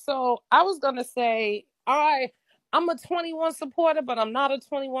 So I was gonna say, I'm a 21 supporter, but I'm not a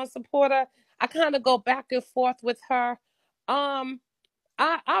 21 supporter. I kind of go back and forth with her. Um,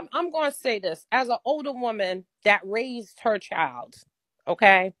 I'm gonna say this as an older woman that raised her child.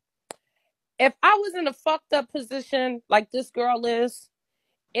 Okay, if I was in a fucked up position like this girl is,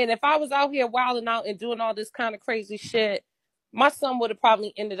 and if I was out here wilding out and doing all this kind of crazy shit, my son would have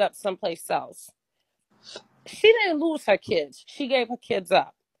probably ended up someplace else. She didn't lose her kids. She gave her kids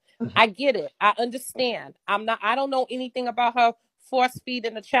up. I get it. I understand. I don't know anything about her force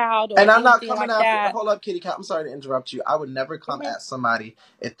feeding a child or And I'm not anything coming like after. that. Hold up, Kitty Cat. I'm sorry to interrupt you. I would never come Mhm. at somebody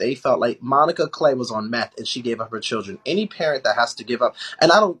if they felt like Monica Clay was on meth and she gave up her children. Any parent that has to give up,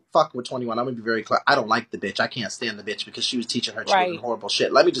 and I don't fuck with 21. I'm gonna be very clear. I don't like the bitch. I can't stand the bitch because she was teaching her children Right. horrible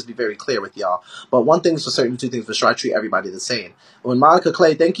shit. Let me just be very clear with y'all. But one thing's for certain, two things for sure. I treat everybody the same. When Monica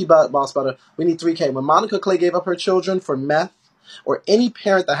Clay, thank you, Boss Butter. We need 3K. When Monica Clay gave up her children for meth, or any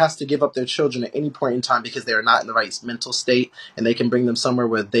parent that has to give up their children at any point in time because they are not in the right mental state and they can bring them somewhere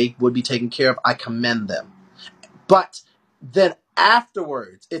where they would be taken care of, I commend them. But then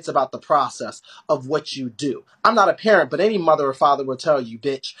Afterwards, it's about the process of what you do. I'm not a parent, but any mother or father will tell you,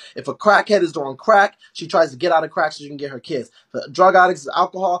 bitch, if a crackhead is doing crack, she tries to get out of crack so she can get her kids. If a drug addicts,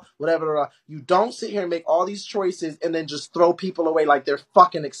 alcohol, whatever, you don't sit here and make all these choices and then just throw people away like they're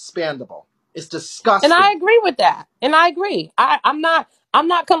fucking expandable. It's And I disgusting. agree with that. And I agree. I'm not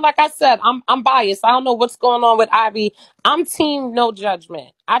like I said, I'm biased. I don't know what's going on with Ivy. I'm team no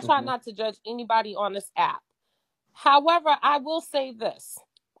judgment. I try not to judge anybody on this app. However, I will say this.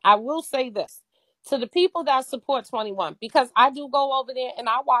 I will say this to the people that support 21, because I do go over there and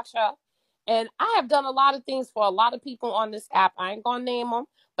I watch her. And I have done a lot of things for a lot of people on this app. I ain't gonna name them,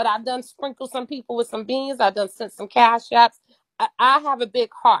 but I've done sprinkle some people with some beans. I've done sent some cash apps. I have a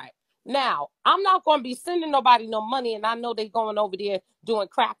big heart. Now, I'm not gonna be sending nobody no money, and I know they going over there doing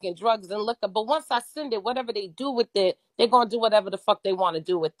crack and drugs and liquor. But once I send it, whatever they do with it, they're gonna do whatever the fuck they want to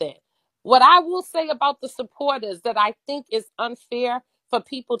do with it. What I will say about the supporters that I think is unfair for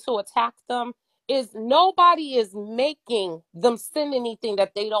people to attack them is nobody is making them send anything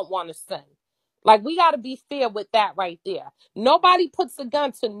that they don't want to send. Like, we got to be fair with that right there. Nobody puts a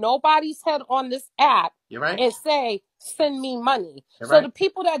gun to nobody's head on this app You're right. and say, send me money. You're So right. the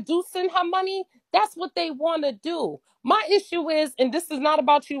people that do send her money, that's what they want to do. My issue is, and this is not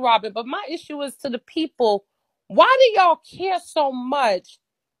about you, Robert, but my issue is to the people. Why do y'all care so much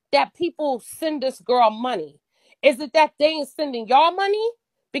that people send this girl money? Is it that they ain't sending y'all money?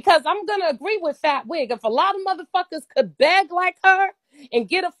 Because I'm going to agree with Fat Wig. If a lot of motherfuckers could beg like her and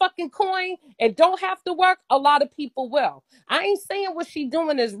get a fucking coin and don't have to work, a lot of people will. I ain't saying what she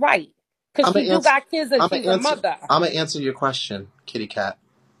doing is right, because I'm she gonna do answer. got kids and I'm gonna she's a answer. mother. I'm gonna answer your question, Kitty Cat,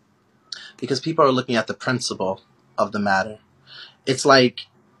 because people are looking at the principle of the matter. It's like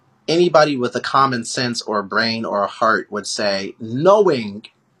anybody with a common sense or a brain or a heart would say, knowing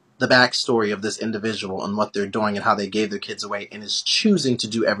the backstory of this individual and what they're doing and how they gave their kids away and is choosing to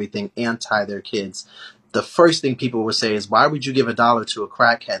do everything anti their kids, the first thing people would say is, why would you give $1 to a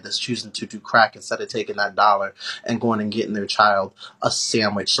crackhead that's choosing to do crack instead of taking that dollar and going and getting their child a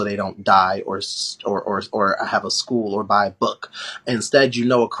sandwich so they don't die or have a school or buy a book? Instead, you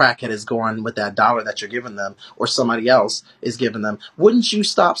know a crackhead is going with that dollar that you're giving them or somebody else is giving them. Wouldn't you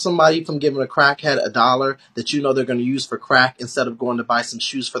stop somebody from giving a crackhead $1 that you know they're going to use for crack instead of going to buy some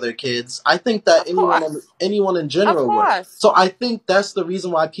shoes for their kids? I think that Of course. anyone in Of general would. course. So I think that's the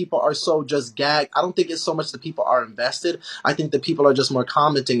reason why people are so just gagged. I don't think it's so much that people are invested. I think that people are just more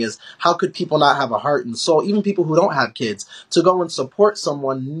commenting is, how could people not have a heart and soul, even people who don't have kids, to go and support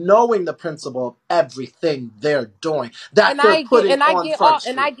someone knowing the principle of everything they're doing, that And they're I get putting and I on get all Front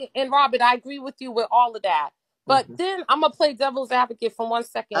and I Street. get and Robert, I agree with you with all of that. But Hmm. then I'm gonna play devil's advocate for 1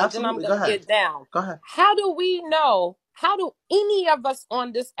 second, and then I'm Absolutely. Go gonna ahead. get down. Go ahead. How do we know? How do any of us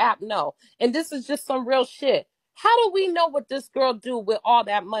on this app know? And this is just some real shit. How do we know what this girl do with all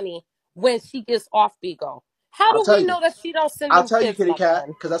that money when she gets off Bigo? How I'll do tell we you. know that she don't send I'll them tell you, kids Kitty Cat,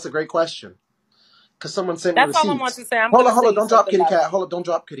 nothing? because that's a great question. Because someone sent me That's all I want receipts. to say. I'm Hold gonna on, hold send on. you Don't drop, something, Kitty love. Cat. Hold on, don't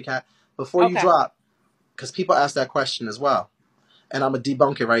drop, Kitty Cat. Before you Okay. drop, because people ask that question as well. And I'm going to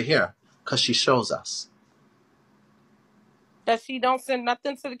debunk it right here. Because she shows us. That she don't send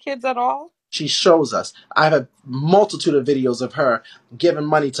nothing to the kids at all? She shows us. I have a multitude of videos of her giving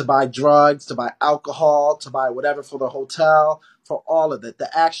money to buy drugs, to buy alcohol, to buy whatever for the hotel, for all of it.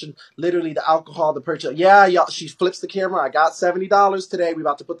 The action, literally the alcohol, the purchase. Yeah, y'all. She flips the camera. I got $70 today. We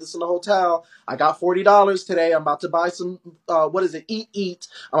about to put this in the hotel. I got $40 today. I'm about to buy some, eat.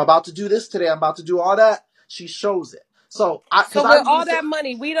 I'm about to do this today. I'm about to do all that. She shows it. So, because So I with was going all to say, that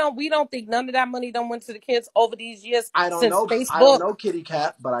money, we don't think none of that money done went to the kids over these years I don't since know. I don't Facebook. know, Kitty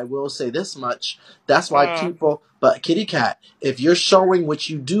Cat, but I will say this much. That's why Mm. people. But Kitty Cat, if you're showing what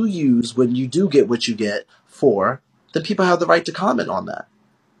you do use when you do get what you get for, then people have the right to comment on that.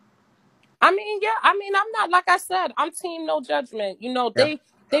 I mean, yeah. I mean, I'm not, like I said, I'm team no judgment. Yeah,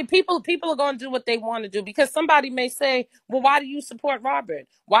 They people are going to do what they want to do, because somebody may say, well, why do you support Robert?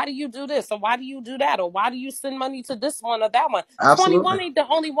 Why do you do this, or why do you do that, or why do you send money to this one or that one? absolutely. 21 ain't the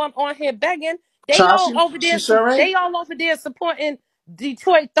only one on here begging. They Child, all over she there. sure ain't. They all over there supporting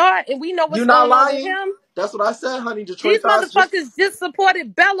Detroit Thought, and we know You're what's not going on with lying. him. That's what I said, honey. These Detroit thoughts. Just motherfuckers just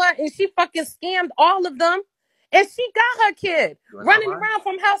supported Bella, and she fucking scammed all of them. And she got her kid you're not running lying. around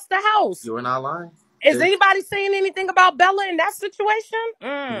from house to house. You're not lying. Is There- anybody saying anything about Bella in that situation?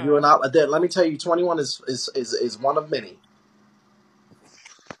 You are not. Let me tell you, 21 is one of many.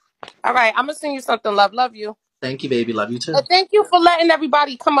 All right, I'm gonna send you something, love. Love you. Thank you, baby. Love you too. And thank you for letting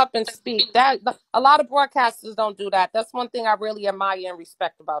everybody come up and speak. That a lot of broadcasters don't do that. That's one thing I really admire and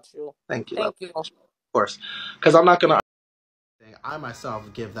respect about you. Thank you, love. Thank you. Of course, because I'm not gonna I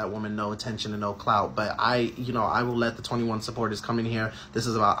myself give that woman no attention and no clout, but I will let the 21 supporters come in here. This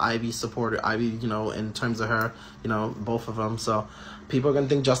is about Ivy supporter, Ivy, in terms of her, both of them. So people are going to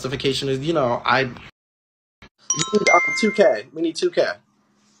think justification is, we need 2K. We need 2K.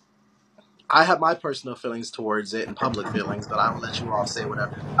 I have my personal feelings towards it and public feelings, but I will let you all say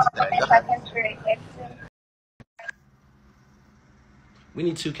whatever you need to say. Go ahead. We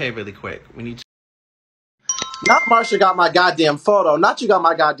need 2K really quick. We need. Not Marsha got my goddamn photo. Not you got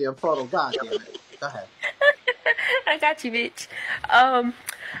my goddamn photo. God damn it. Go ahead. I got you, bitch.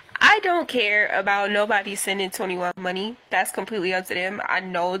 I don't care about nobody sending 21 money. That's completely up to them. I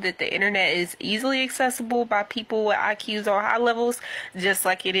know that the internet is easily accessible by people with IQs on high levels, just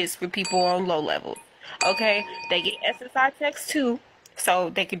like it is for people on low levels. Okay? They get SSI text too, so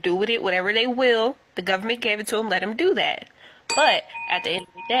they can do with it whatever they will. The government gave it to them, let them do that. But at the end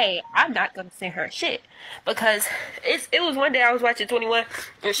of the day, I'm not gonna send her shit because it was one day I was watching 21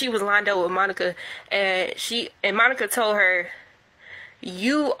 and she was lined up with Monica and Monica told her,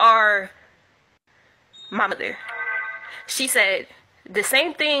 "You are my mother." She said, "The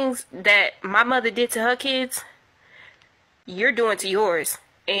same things that my mother did to her kids, you're doing to yours,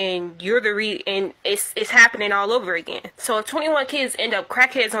 and you're the and it's happening all over again." So if 21 kids end up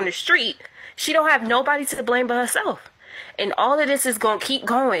crackheads on the street, she don't have nobody to blame but herself. And all of this is gonna keep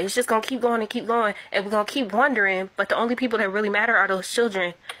going. It's just gonna keep going and keep going, and we're gonna keep wondering. But the only people that really matter are those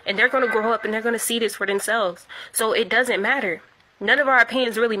children, and they're gonna grow up and they're gonna see this for themselves. So it doesn't matter. None of our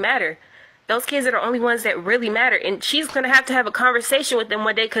opinions really matter. Those kids are the only ones that really matter, and she's gonna have a conversation with them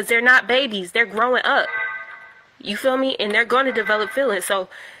one day because they're not babies. They're growing up. You feel me? And they're going to develop feelings. So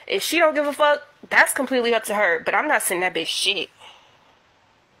if she don't give a fuck, that's completely up to her. But I'm not sending that bitch shit.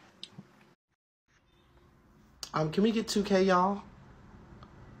 Can we get 2K, y'all?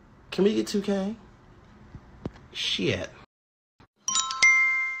 Can we get 2K? Shit.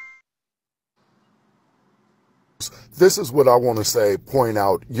 This is what I want to say, point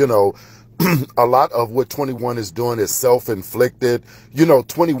out, a lot of what 21 is doing is self-inflicted.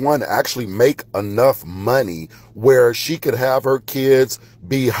 21 actually make enough money where she could have her kids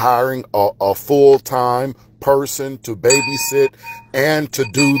be hiring a full-time person to babysit and to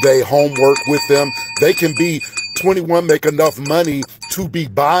do their homework with them. They can be 21 make enough money to be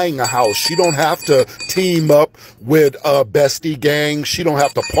buying a house. She don't have to team up with a bestie gang. She don't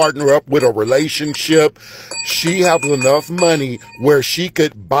have to partner up with a relationship. She has enough money where she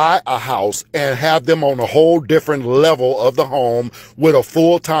could buy a house and have them on a whole different level of the home with a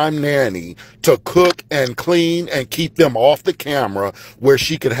full-time nanny to cook and clean and keep them off the camera, where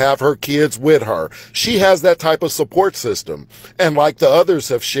she could have her kids with her. She has that type of support system. And like the others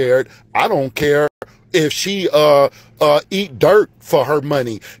have shared, I don't care if she eat dirt for her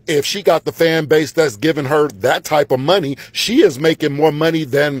money. If she got the fan base that's giving her that type of money, she is making more money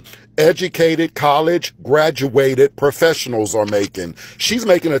than educated, college graduated professionals are making. She's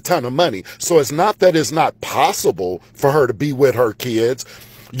making a ton of money. So it's not that it's not possible for her to be with her kids.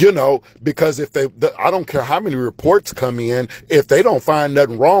 Because if I don't care how many reports come in, if they don't find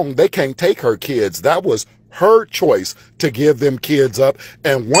nothing wrong, they can't take her kids. That was her choice to give them kids up.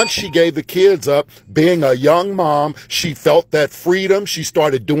 And once she gave the kids up, being a young mom, she felt that freedom. She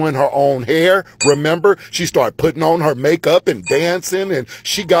started doing her own hair. Remember, she started putting on her makeup and dancing, and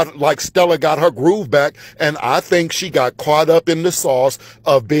she got, like Stella got her groove back. And I think she got caught up in the sauce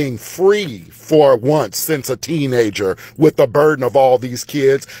of being free for once since a teenager with the burden of all these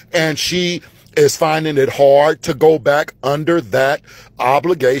kids. And she is finding it hard to go back under that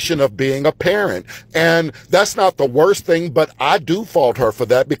obligation of being a parent. And that's not the worst thing, but I do fault her for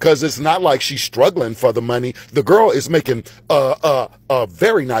that, because it's not like she's struggling for the money. The girl is making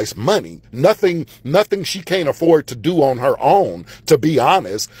very nice money. Nothing she can't afford to do on her own, to be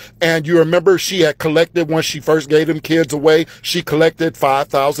honest. And you remember she had collected, when she first gave them kids away, she collected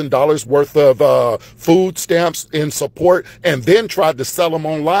 $5,000 worth of food stamps in support, and then tried to sell them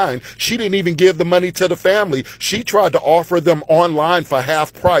online. She didn't even give the money to the family. She tried to offer them online for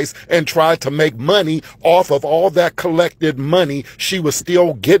half price and tried to make money off of all that collected money she was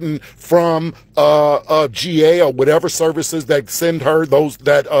still getting from GA or whatever services that send her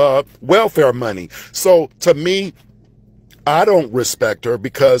that welfare money. So to me, I don't respect her,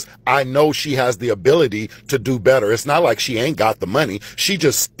 because I know she has the ability to do better. It's not like she ain't got the money. She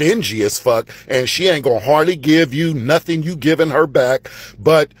just stingy as fuck, and she ain't gonna hardly give you nothing you giving her back.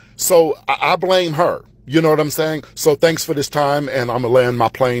 But so I blame her. You know what I'm saying? So thanks for this time, and I'm gonna land my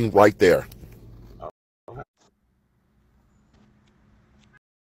plane right there.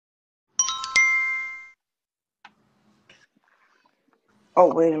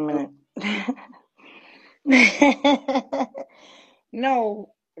 Oh, wait a minute.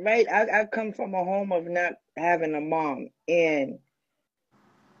 No, right? I come from a home of not having a mom, and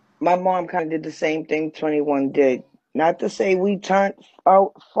my mom kind of did the same thing 21 did. Not to say we turned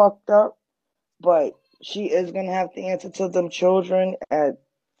out fucked up, but she is gonna have to answer to them children at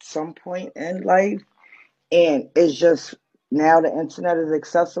some point in life. And it's just now the internet is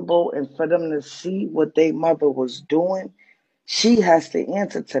accessible, and for them to see what their mother was doing, she has to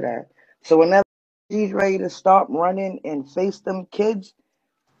answer to that. So whenever she's ready to stop running and face them kids,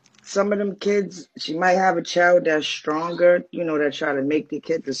 some of them kids, she might have a child that's stronger, that try to make the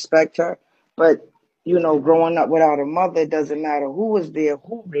kids respect her. But, growing up without a mother, it doesn't matter who was there,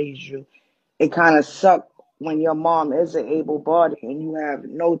 who raised you. It kind of sucks when your mom is an able body and you have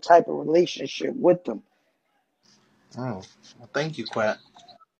no type of relationship with them. Oh, well, thank you, Quat.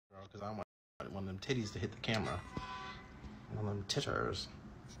 Because I want one of them titties to hit the camera. One of them titters.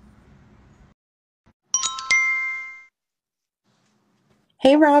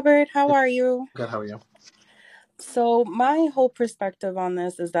 Hey Robert, how are you? Good, how are you? So my whole perspective on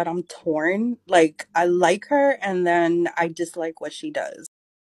this is that I'm torn. Like I like her and then I dislike what she does.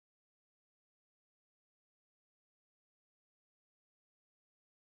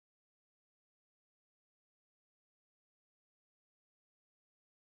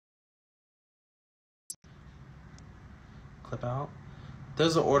 Clip out.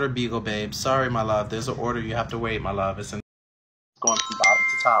 There's an order, Beagle Babe. Sorry, my love. There's an order. You have to wait, my love. It's going from bottom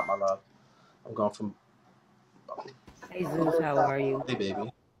to top, my love. I'm going from. Hey Zeus, how are you? Hey,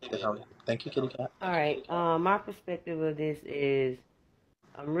 baby. Good, how are you? Thank you, kitty cat. All right. My perspective of this is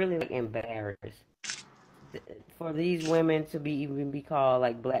I'm really like embarrassed for these women to be even be called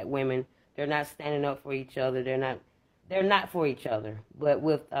like black women. They're not standing up for each other. They're not for each other. But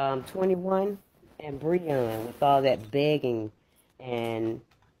with 21 and Breon, with all that begging and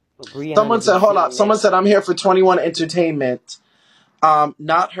for Breon to Someone be said, hold up. sitting Someone there. said, I'm here for 21 Entertainment.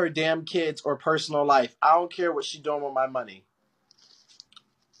 Not her damn kids or personal life. I don't care what she doing with my money.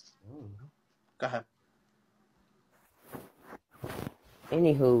 Go ahead.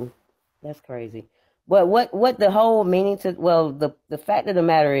 Anywho, that's crazy. But what the whole meaning to the fact of the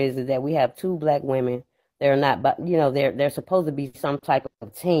matter is that we have two black women. They're not, but they're supposed to be some type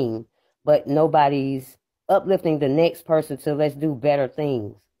of team, but nobody's uplifting the next person to let's do better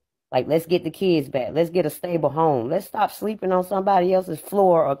things. Like let's get the kids back. Let's get a stable home. Let's stop sleeping on somebody else's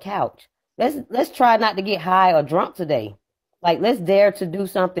floor or couch. Let's try not to get high or drunk today. Like let's dare to do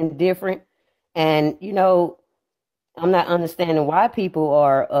something different. And I'm not understanding why people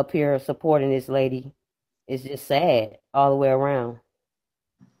are up here supporting this lady. It's just sad all the way around.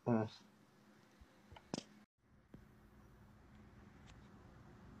 Mm.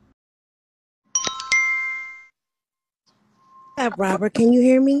 Robert, can you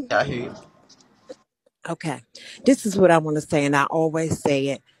hear me? Yeah, I hear you. Okay. This is what I want to say, and I always say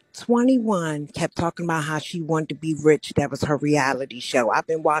it. 21 kept talking about how she wanted to be rich. That was her reality show. I've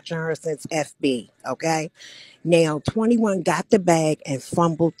been watching her since FB. Okay. Now, 21 got the bag and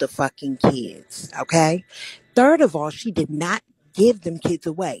fumbled the fucking kids. Okay. Third of all, she did not give them kids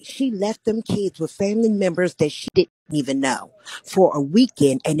away. She left them kids with family members that she didn't even know for a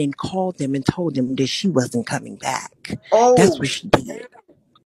weekend and then called them and told them that she wasn't coming back. That's Oh. what she did.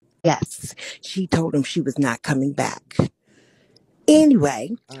 Yes, she told him she was not coming back.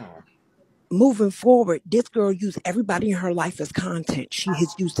 Anyway, Oh. moving forward, this girl used everybody in her life as content. She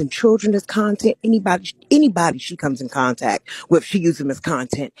has used them children as content. Anybody she comes in contact with, she uses them as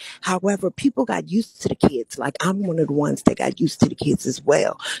content. However, people got used to the kids. Like I'm one of the ones that got used to the kids as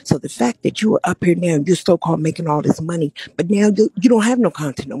well. So the fact that you are up here now and you're so-called making all this money, but now you don't have no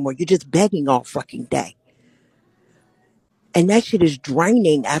content no more. You're just begging all fucking day. And that shit is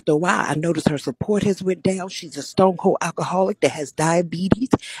draining after a while. I noticed her support has went down. She's a stone cold alcoholic that has diabetes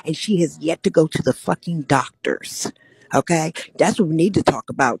and she has yet to go to the fucking doctors. Okay? That's what we need to talk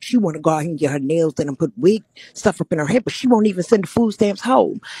about. She want to go out and get her nails done and put wig stuff up in her head, but she won't even send the food stamps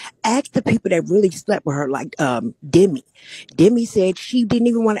home. Ask the people that really slept with her, like Demi. Demi said she didn't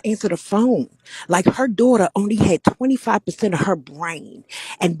even want to answer the phone. Like her daughter only had 25% of her brain.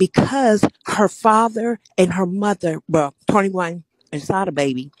 And because her father and her mother, well, 21 and Sada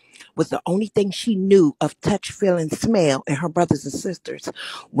baby, was the only thing she knew of touch, feel, and smell, and her brothers and sisters.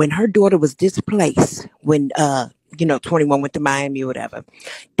 When her daughter was displaced, when 21 went to Miami or whatever,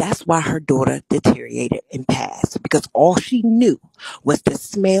 that's why her daughter deteriorated and passed. Because all she knew was the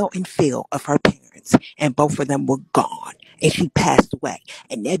smell and feel of her parents, and both of them were gone. And she passed away.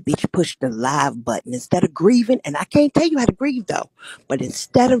 And that bitch pushed the live button instead of grieving. And I can't tell you how to grieve though. But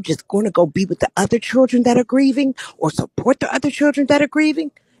instead of just going to go be with the other children that are grieving or support the other children that are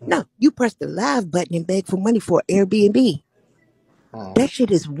grieving, no, you press the live button and beg for money for Airbnb. Mm. That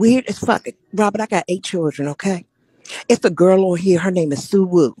shit is weird as fuck. Robert, I got 8 children, okay? It's a girl on here. Her name is Sue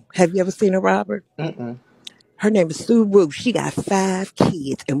Woo. Have you ever seen her, Robert? Mm-mm. Her name is Sue Woo. She got 5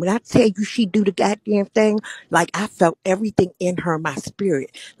 kids. And when I tell you she do the goddamn thing, like I felt everything in her, my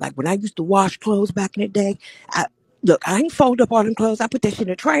spirit. Like when I used to wash clothes back in the day, look, I ain't fold up all them clothes. I put that shit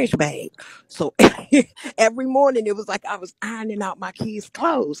in a trash bag. So every morning it was like I was ironing out my kids'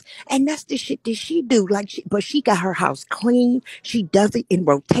 clothes. And that's the shit that she do. Like, but she got her house clean. She does it in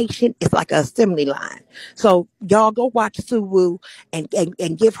rotation. It's like a assembly line. So y'all go watch Sue Woo and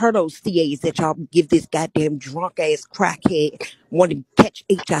give her those CAs that y'all give this goddamn drunk ass crackhead want to catch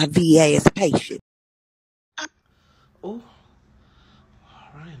HIV ass patient. Oh, all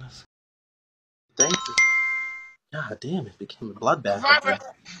right. Thank you. God damn, it became a bloodbath up Robert,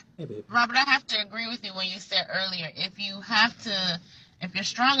 there. Hey, baby. Robert, I have to agree with you when you said earlier, if you're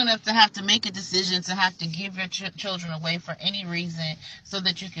strong enough to have to make a decision to have to give your children away for any reason so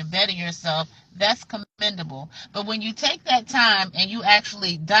that you can better yourself, that's commendable. But when you take that time and you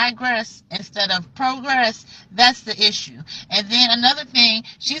actually digress instead of progress, that's the issue. And then another thing,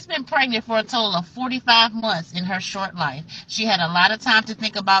 she's been pregnant for a total of 45 months in her short life. She had a lot of time to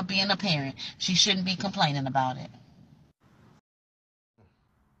think about being a parent. She shouldn't be complaining about it.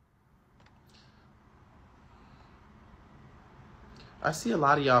 I see a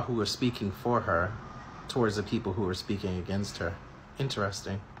lot of y'all who are speaking for her towards the people who are speaking against her.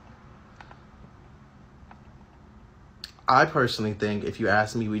 Interesting. I personally think, if you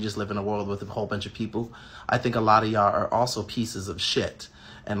ask me, we just live in a world with a whole bunch of people. I think a lot of y'all are also pieces of shit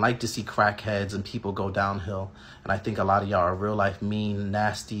and like to see crackheads and people go downhill. And I think a lot of y'all are real life mean,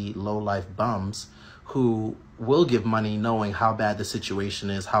 nasty, low life bums who will give money knowing how bad the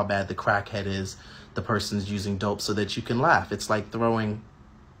situation is, how bad the crackhead is, the person's using dope, so that you can laugh. It's like throwing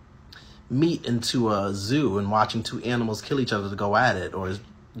meat into a zoo and watching 2 animals kill each other to go at it, or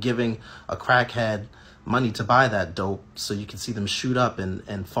giving a crackhead money to buy that dope so you can see them shoot up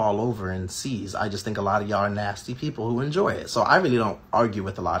and fall over and seize. I just think a lot of y'all are nasty people who enjoy it. So I really don't argue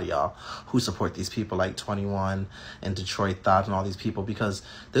with a lot of y'all who support these people like 21 and Detroit Thought and all these people, because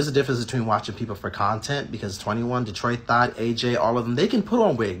there's a difference between watching people for content, because 21, Detroit Thought, AJ, all of them, they can put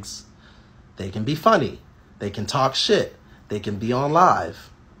on wigs. They can be funny. They can talk shit. They can be on live.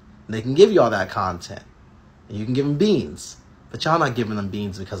 They can give you all that content. And you can give them beans. But y'all not giving them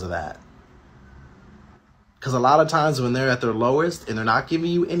beans because of that. Because a lot of times when they're at their lowest and they're not giving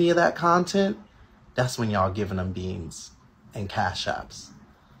you any of that content, that's when y'all giving them beans and cash apps.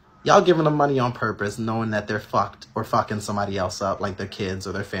 Y'all giving them money on purpose, knowing that they're fucked or fucking somebody else up, like their kids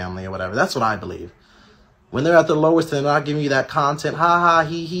or their family or whatever. That's what I believe. When they're at their lowest and they're not giving you that content, ha ha,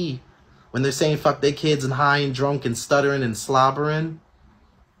 he he. When they're saying fuck their kids and high and drunk and stuttering and slobbering,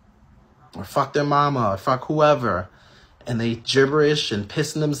 or fuck their mama, or fuck whoever, and they gibberish and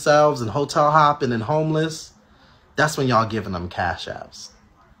pissing themselves and hotel hopping and homeless, that's when y'all giving them cash apps.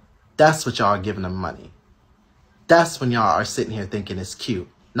 That's what y'all are giving them money. That's when y'all are sitting here thinking it's cute.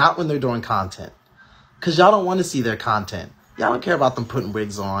 Not when they're doing content. Because y'all don't want to see their content. Y'all don't care about them putting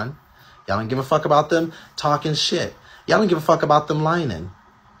wigs on. Y'all don't give a fuck about them talking shit. Y'all don't give a fuck about them lining.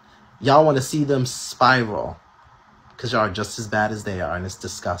 Y'all want to see them spiral. Because y'all are just as bad as they are, and it's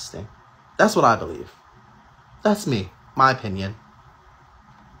disgusting. That's what I believe. That's me. My opinion.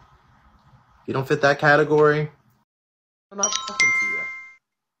 If you don't fit that category, I'm not talking to you.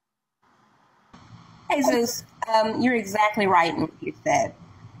 Hey, Zeus, you're exactly right in what you said.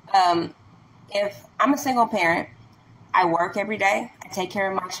 If I'm a single parent, I work every day, I take care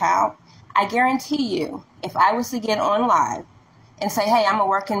of my child. I guarantee you, if I was to get on live and say, hey, I'm a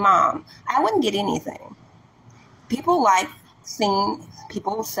working mom, I wouldn't get anything. People like seeing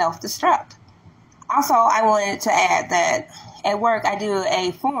people self-destruct. Also, I wanted to add that at work, I do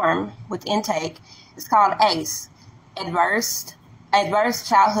a form with intake. It's called ACE, Adverse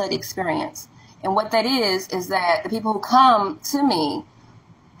Childhood Experience. And what that is that the people who come to me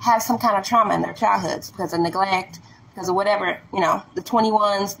have some kind of trauma in their childhoods because of neglect, because of whatever, the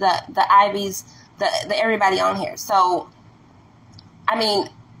 21s, the Ivies, the everybody on here. So, I mean,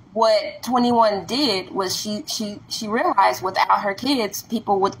 what 21 did was she realized without her kids,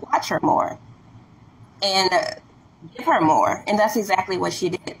 people would watch her more and give her more. And that's exactly what she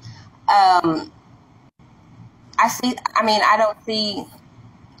did. I don't see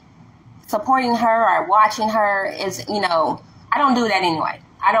supporting her or watching her is, I don't do that anyway.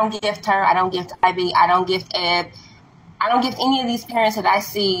 I don't gift her. I don't gift Ivy. I don't gift Ed. I don't gift any of these parents that I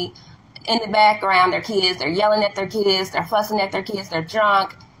see in the background, their kids. They're yelling at their kids. They're fussing at their kids. They're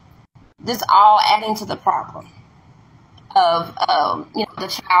drunk. This all adding to the problem.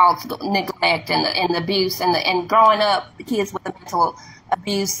 the child's neglect and the abuse and growing up, the kids with the mental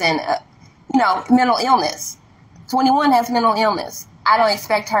abuse and mental illness. 21 has mental illness. I don't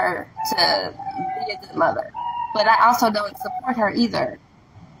expect her to be a good mother, but I also don't support her either.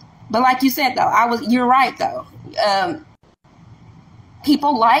 But like you said, though, you're right, though.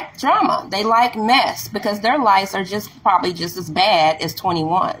 People like drama. They like mess because their lives are probably just as bad as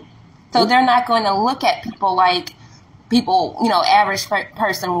 21. So they're not going to look at people like average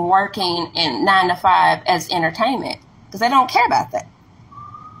person working in 9 to 5 as entertainment because they don't care about that.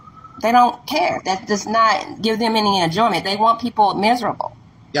 They don't care. That does not give them any enjoyment. They want people miserable.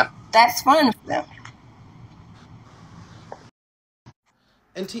 Yeah. That's fun for them.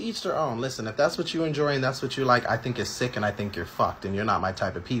 And to each their own. Listen, if that's what you enjoy and that's what you like, I think it's sick and I think you're fucked and you're not my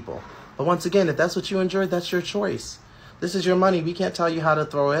type of people. But once again, if that's what you enjoy, that's your choice. This is your money. We can't tell you how to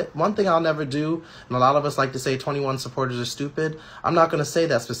throw it. One thing I'll never do, and a lot of us like to say 21 supporters are stupid. I'm not going to say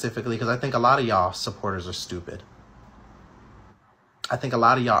that specifically because I think a lot of y'all supporters are stupid. I think a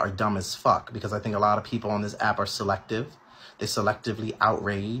lot of y'all are dumb as fuck because I think a lot of people on this app are selective. They're selectively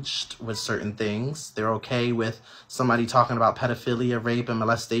outraged with certain things. They're okay with somebody talking about pedophilia, rape, and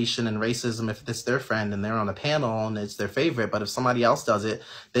molestation and racism if it's their friend and they're on a panel and it's their favorite. But if somebody else does it,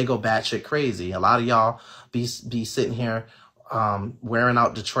 they go batshit crazy. A lot of y'all be sitting here wearing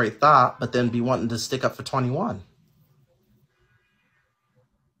out Detroit thought, but then be wanting to stick up for 21.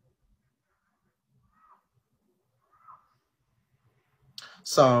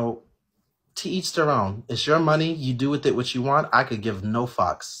 So to each their own. It's your money. You do with it what you want. I could give no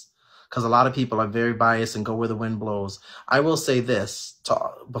fucks because a lot of people are very biased and go where the wind blows. I will say this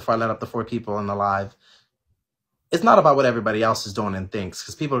before I let up the 4 people in the live. It's not about what everybody else is doing and thinks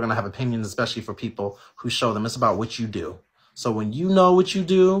because people are going to have opinions, especially for people who show them. It's about what you do. So when you know what you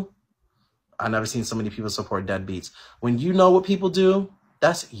do, I've never seen so many people support deadbeats. When you know what people do,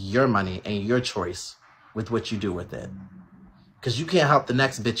 that's your money and your choice with what you do with it. Because you can't help the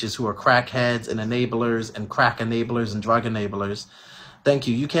next bitches who are crackheads and enablers and crack enablers and drug enablers. Thank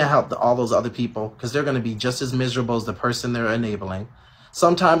you. You can't help all those other people because they're going to be just as miserable as the person they're enabling.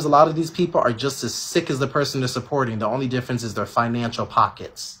 Sometimes a lot of these people are just as sick as the person they're supporting. The only difference is their financial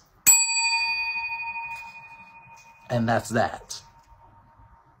pockets. And that's that.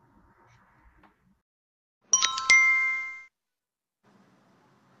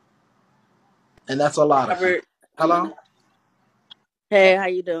 And that's a lot of people. Robert, Hello? hey, how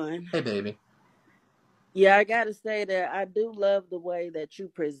you doing? Hey, baby. Yeah, I gotta say that I do love the way that you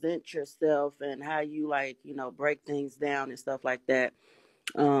present yourself and how you break things down and stuff like that.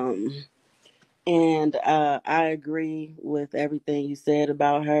 Um, and I agree with everything you said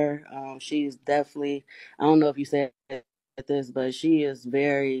about her. She's definitely, I don't know if you said this, but she is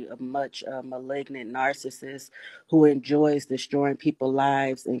very much a malignant narcissist who enjoys destroying people's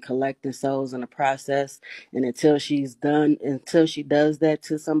lives and collecting souls in the process. And until she does that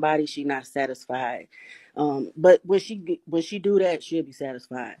to somebody, she's not satisfied. But when she do that, she'll be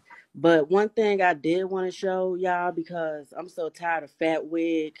satisfied. But one thing I did want to show y'all, because I'm so tired of Fat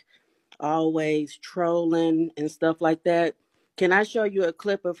Wig always trolling and stuff like that. Can I show you a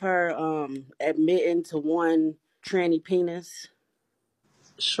clip of her admitting to one tranny penis?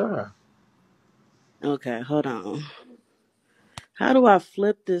 Sure. Okay, hold on. How do I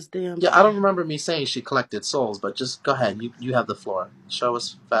flip this damn Yeah, I don't thing? remember me saying she collected souls, but just go ahead. You have the floor. Show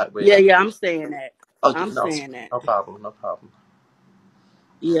us Fat Wig. Yeah, I'm saying that. Oh, I'm no, saying that. no problem. No problem.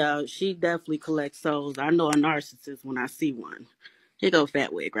 Yeah, she definitely collects souls. I know a narcissist when I see one. Here go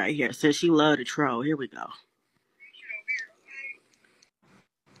Fat Wig right here. Says she love to troll. Here we go.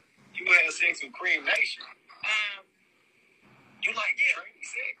 You had sex with Cream Nation. You like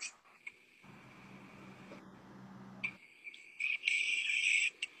sex?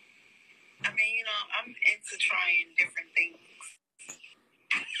 I mean, I'm into trying different things.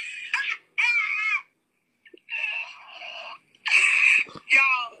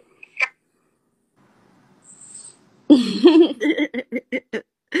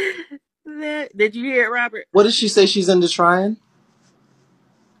 Did you hear it, Robert? What did she say she's into trying?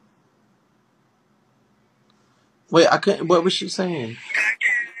 Wait, I couldn't. What was she saying?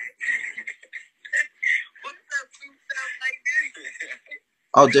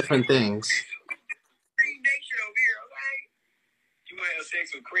 Oh, different things. Cream Nation over here, okay? You have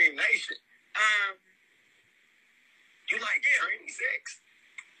sex with Cream Nation. You like cream sex?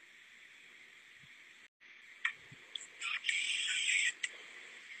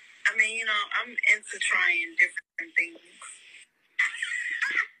 I mean, I'm into trying different things.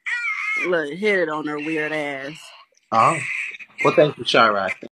 Look, hit it on her weird ass. Oh. Well, thank you,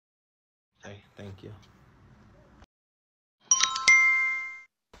 Chirac. Hey, thank you.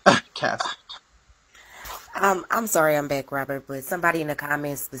 Cass. I'm sorry I'm back, Robert, but somebody in the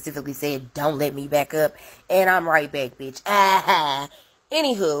comments specifically said, "Don't let me back up," and I'm right back, bitch. Ah.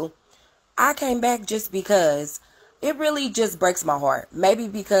 Anywho, I came back just because it really just breaks my heart. Maybe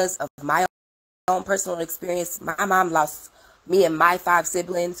because of my own personal experience. My mom lost me and my 5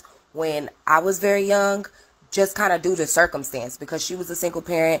 siblings when I was very young, just kind of due to circumstance, because she was a single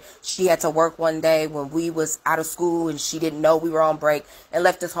parent. She had to work one day when we was out of school and she didn't know we were on break and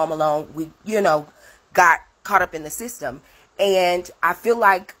left us home alone. We, got caught up in the system. And I feel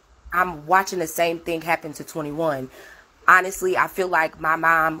like I'm watching the same thing happen to 21. Honestly, I feel like my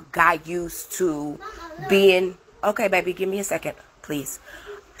mom got used to being, okay, baby, give me a second, please.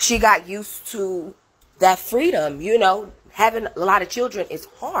 She got used to that freedom. Having a lot of children is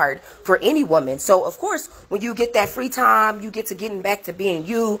hard for any woman. So of course, when you get that free time, you get to getting back to being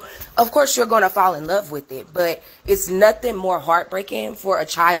you, of course you're going to fall in love with it. But it's nothing more heartbreaking for a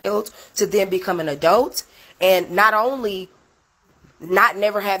child to then become an adult and not only not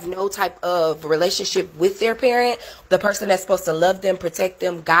never have no type of relationship with their parent, the person that's supposed to love them, protect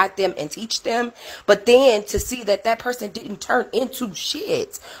them, guide them, and teach them, but then to see that that person didn't turn into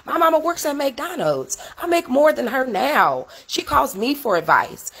shit. My mama works at McDonald's. I make more than her now. She calls me for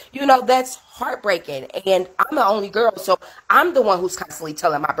advice. That's heartbreaking. And I'm the only girl, so I'm the one who's constantly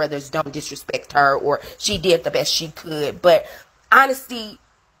telling my brothers don't disrespect her, or she did the best she could. But honestly,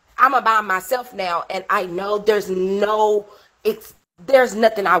 I'm by myself now, and I know there's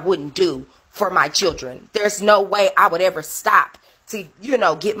nothing I wouldn't do for my children. There's no way I would ever stop to,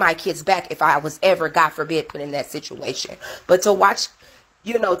 get my kids back if I was ever, God forbid, put in that situation. But to watch,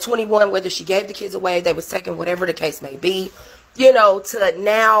 21, whether she gave the kids away, they was taken, whatever the case may be, to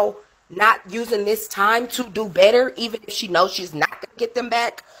now not using this time to do better, even if she knows she's not going to get them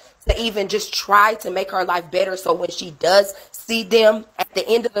back, to even just try to make her life better so when she does see them at the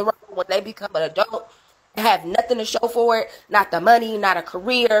end of the road, when they become an adult, have nothing to show for it, not the money, not a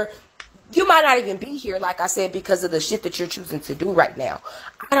career. You might not even be here, like I said, because of the shit that you're choosing to do right now.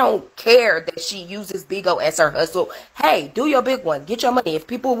 I don't care that she uses Bigo as her hustle. Hey, do your big one. Get your money. If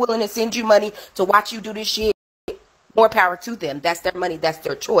people are willing to send you money to watch you do this shit, more power to them. That's their money. That's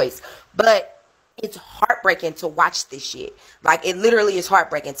their choice. But it's heartbreaking to watch this shit. Like, it literally is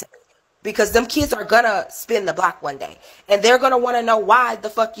heartbreaking to me. Because them kids are gonna spin the block one day. And they're gonna wanna know why the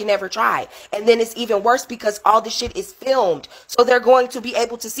fuck you never tried. And then it's even worse because all this shit is filmed. So they're going to be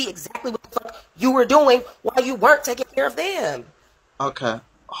able to see exactly what the fuck you were doing while you weren't taking care of them. Okay,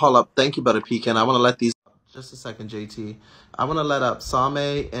 hold up. Thank you, Butter Pecan. I want to let these. Just a second, JT. I want to let up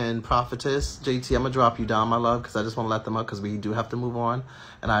Same and Prophetess. JT, I'm gonna drop you down, my love, because I just want to let them up because we do have to move on,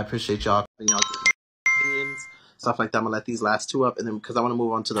 and I appreciate y'all and y'all opinions, stuff like that. I'm gonna let these last two up, and then because I want to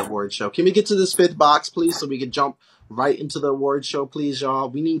move on to the award show. Can we get to this fifth box, please, so we can jump right into the award show, please, y'all?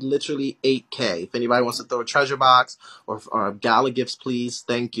 We need literally 8K. If anybody wants to throw a treasure box or gala gifts, please,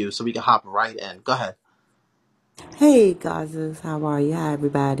 thank you, so we can hop right in. Go ahead. Hey, Gazas, how are you? Hi,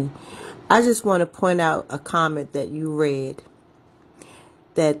 everybody. I just want to point out a comment that you read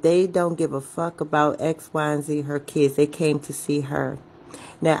that they don't give a fuck about X, Y, and Z, her kids. They came to see her.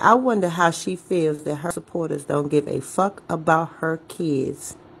 Now, I wonder how she feels that her supporters don't give a fuck about her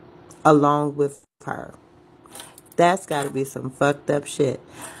kids along with her. That's got to be some fucked up shit.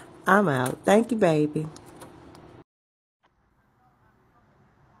 I'm out. Thank you, baby.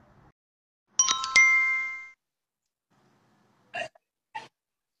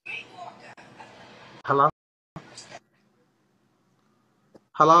 Hello?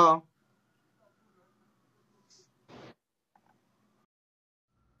 Hello?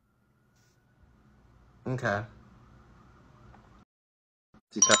 Okay. That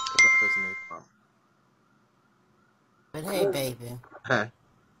person didn't come up. But hey, baby, Hey.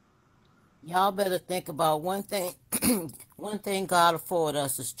 y'all better think about one thing. One thing God afforded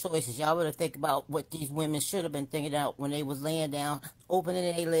us is choices. Y'all better think about what these women should have been thinking about when they was laying down,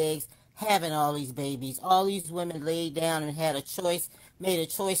 opening their legs, having all these babies. All these women laid down and had a choice, made a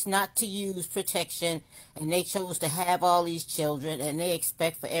choice not to use protection, and they chose to have all these children, and they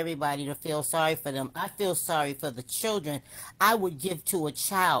expect for everybody to feel sorry for them. I feel sorry for the children I would give to a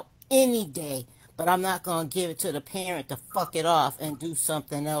child any day, but I'm not going to give it to the parent to fuck it off and do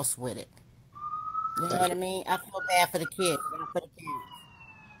something else with it. You know Thank what you. I mean? I feel bad for the kids, not for the parents.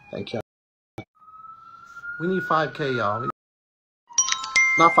 Thank you. We need 5K, y'all.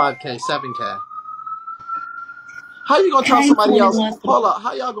 Not 5K, 7K. How you gonna tell Hey, somebody else? 21. Hold up.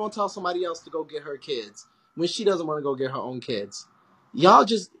 How y'all gonna tell somebody else to go get her kids when she doesn't want to go get her own kids? Y'all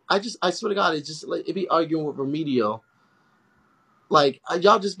I swear to God, it just like it be arguing with remedial. Like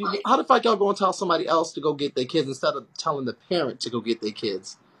y'all just be. How the fuck y'all gonna tell somebody else to go get their kids instead of telling the parent to go get their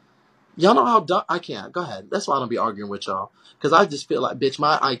kids? Y'all know how dumb I can't. Go ahead. That's why I don't be arguing with y'all. Because I just feel like, bitch,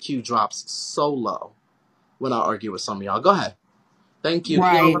 my IQ drops so low when I argue with some of y'all. Go ahead. Thank you.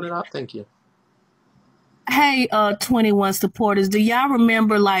 Can y'all Right. run it up? Thank you. Hey, 21 supporters, do y'all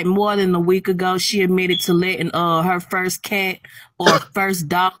remember like more than a week ago she admitted to letting her first cat or first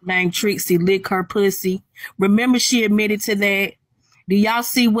dog named Trixie lick her pussy? Remember she admitted to that? Do y'all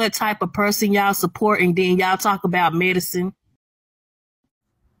see what type of person y'all support and then y'all talk about medicine?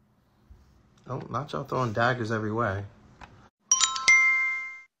 Oh, not y'all throwing daggers every way.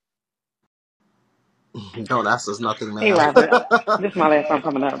 Don't ask us nothing, Hey, ma'am. Robert. This is my last time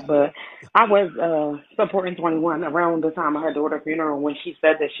coming up, but I was supporting 21 around the time of her daughter's funeral when she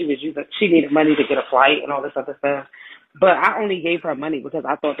said that she needed money to get a flight and all this other stuff. But I only gave her money because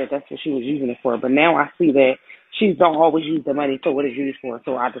I thought that that's what she was using it for. But now I see that she don't always use the money for what it's used for.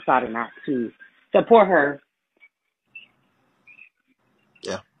 So I decided not to support her.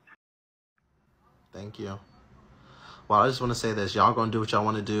 Yeah. Thank you. Well, I just want to say this. Y'all gonna do what y'all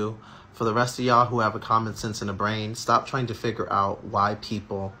want to do. For the rest of y'all who have a common sense and a brain, stop trying to figure out why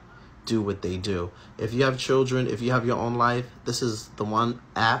people do what they do. If you have children, if you have your own life, this is the one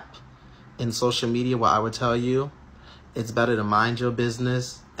app in social media where I would tell you it's better to mind your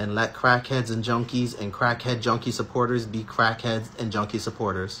business and let crackheads and junkies and crackhead junkie supporters be crackheads and junkie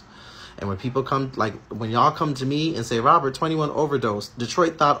supporters. And when people come, like when y'all come to me and say, Robert, 21 overdosed,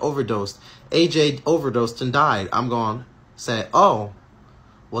 Detroit Thought overdosed, AJ overdosed and died, I'm going to say, oh,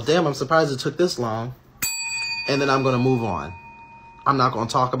 well, damn, I'm surprised it took this long. And then I'm going to move on. I'm not going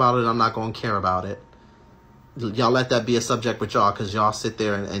to talk about it. I'm not going to care about it. Y'all let that be a subject with y'all because y'all sit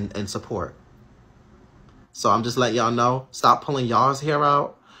there and support. So I'm just letting y'all know, stop pulling y'all's hair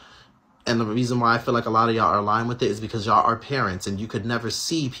out. And the reason why I feel like a lot of y'all are aligned with it is because y'all are parents and you could never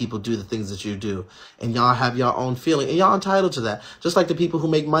see people do the things that you do. And y'all have your own feeling and y'all entitled to that. Just like the people who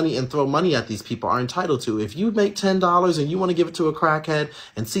make money and throw money at these people are entitled to. If you make $10 and you want to give it to a crackhead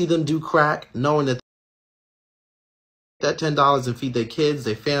and see them do crack, knowing that $10 and feed their kids,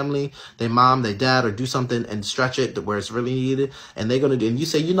 their family, their mom, their dad, or do something and stretch it to where it's really needed, and they're going to do, and you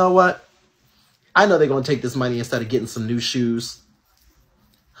say, you know what? I know they're going to take this money instead of getting some new shoes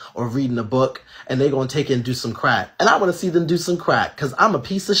or reading a book, and they're going to take it and do some crack. And I want to see them do some crack because I'm a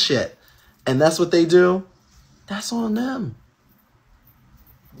piece of shit. And that's what they do. That's on them.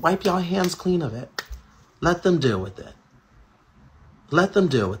 Wipe your hands clean of it. Let them deal with it. Let them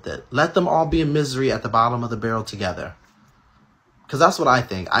deal with it. Let them all be in misery at the bottom of the barrel together. Because that's what I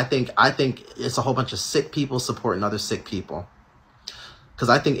think. I think it's a whole bunch of sick people supporting other sick people. Because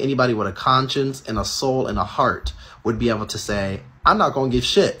I think anybody with a conscience and a soul and a heart would be able to say, I'm not going to give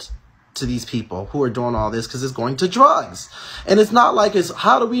shit to these people who are doing all this because it's going to drugs. And it's not like it's,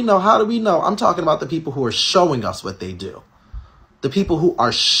 how do we know? How do we know? I'm talking about the people who are showing us what they do. The people who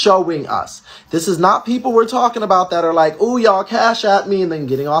are showing us. This is not people we're talking about that are like, ooh, y'all cash at me and then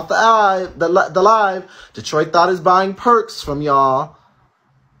getting off the live. Detroit Thought is buying perks from y'all.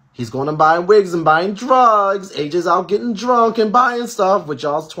 He's going and buying wigs and buying drugs. AJ's out getting drunk and buying stuff with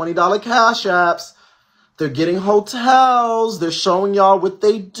y'all's $20 cash apps. They're getting hotels. They're showing y'all what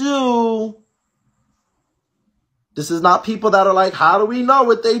they do. This is not people that are like, how do we know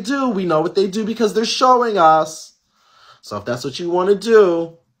what they do? We know what they do because they're showing us. So if that's what you want to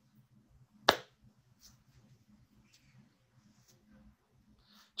do,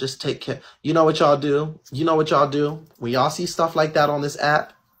 just take care. You know what y'all do? You know what y'all do? When y'all see stuff like that on this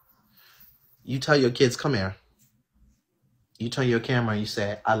app, you tell your kids, come here. You turn your camera and you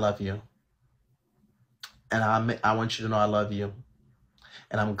say, I love you. And I want you to know I love you.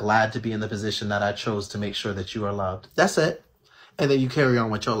 And I'm glad to be in the position that I chose to make sure that you are loved. That's it. And then you carry on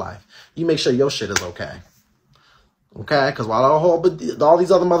with your life. You make sure your shit is okay. Okay? Because while all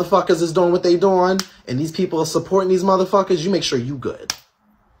these other motherfuckers is doing what they doing, and these people are supporting these motherfuckers, you make sure you good.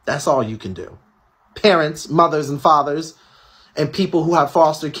 That's all you can do. Parents, mothers, and fathers, and people who have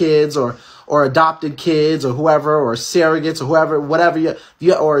foster kids or adopted kids or whoever, or surrogates or whoever, whatever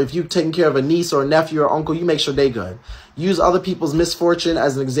or if you've taken care of a niece or a nephew or uncle, you make sure they good. Use other people's misfortune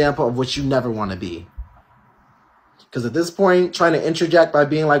as an example of what you never want to be. Because at this point, trying to interject by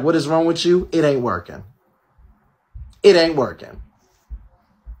being like, what is wrong with you? It ain't working. It ain't working.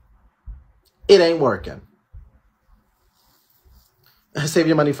 It ain't working. Save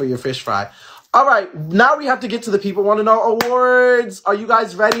your money for your fish fry. All right, now we have to get to the people want to know awards. Are you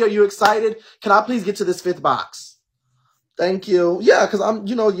guys ready? Are you excited? Can I please get to this fifth box? Thank you. Yeah, because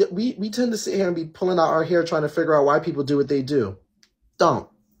we tend to sit here and be pulling out our hair trying to figure out why people do what they do. Don't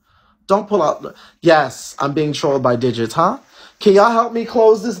pull out. Yes, I'm being trolled by digits, huh? Can y'all help me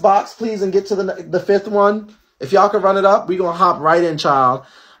close this box, please, and get to the fifth one? If y'all can run it up, we're going to hop right in, child.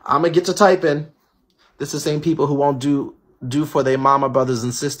 I'm going to get to typing. This is the same people who won't do for their mama, brothers,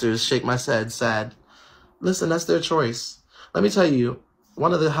 and sisters. Shake my head, sad. Listen, that's their choice. Let me tell you,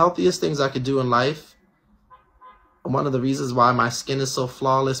 one of the healthiest things I could do in life, one of the reasons why my skin is so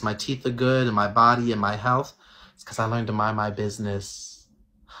flawless, my teeth are good, and my body and my health, is because I learned to mind my business.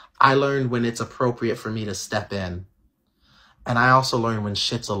 I learned when it's appropriate for me to step in. And I also learned when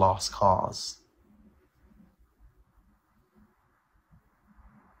shit's a lost cause.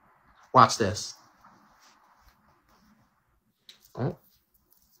 Watch this. Oh.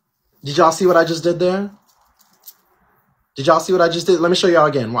 Did y'all see what I just did there? Did y'all see what I just did? Let me show y'all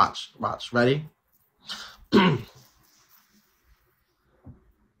again. Watch. Watch. Ready?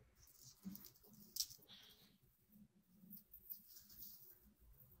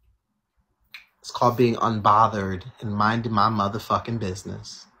 It's called being unbothered and minding my motherfucking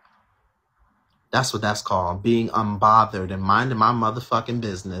business. That's what that's called. Being unbothered and minding my motherfucking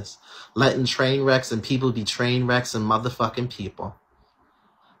business. Letting train wrecks and people be train wrecks and motherfucking people.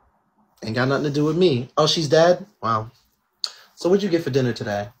 Ain't got nothing to do with me. Oh, she's dead? Wow. So what'd you get for dinner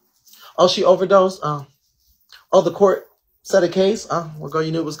today? Oh, she overdosed? Oh, the court set a case? Oh, well, girl,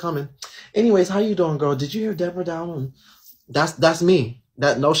 you knew it was coming. Anyways, how you doing, girl? Did you hear Deborah down on... That's me.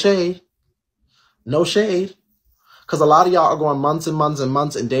 No shade. No shade. Because a lot of y'all are going months and months and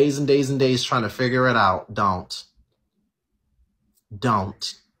months and days and days and days trying to figure it out. Don't.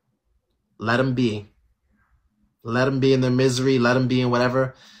 Let them be. Let them be in their misery. Let them be in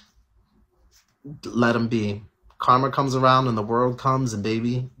whatever. Let them be. Karma comes around and the world comes, and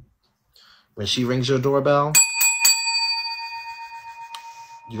baby, when she rings your doorbell,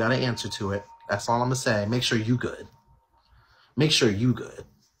 you got to answer to it. That's all I'm going to say. Make sure you good. Make sure you good.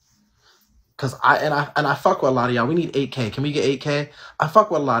 Because I fuck with a lot of y'all. We need 8K. Can we get 8K? I fuck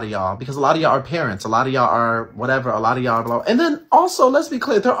with a lot of y'all because a lot of y'all are parents. A lot of y'all are whatever. A lot of y'all are below. And then also, let's be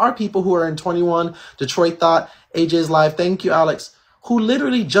clear. There are people who are in 21, Detroit Thought, AJ's Live. Thank you, Alex. Who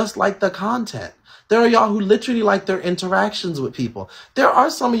literally just like the content. There are y'all who literally like their interactions with people. There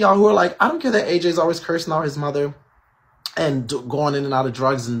are some of y'all who are like, I don't care that AJ's always cursing out his mother and going in and out of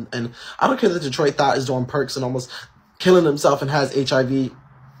drugs. And I don't care that Detroit Thought is doing perks and almost killing himself and has HIV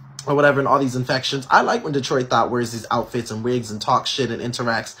or whatever, and all these infections. I like when Detroit Thought wears these outfits and wigs and talks shit and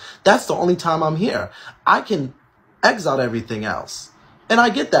interacts. That's the only time I'm here. I can X out everything else. And I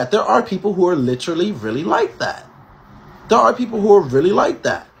get that. There are people who are literally really like that. There are people who are really like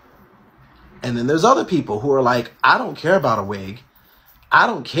that. And then there's other people who are like, I don't care about a wig. I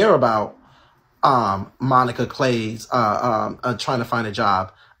don't care about Monica Clay's trying to find a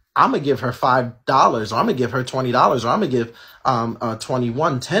job. I'm going to give her $5, or I'm going to give her $20, or I'm going to give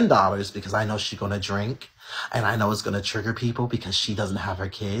 21 $10 because I know she's going to drink. And I know it's going to trigger people because she doesn't have her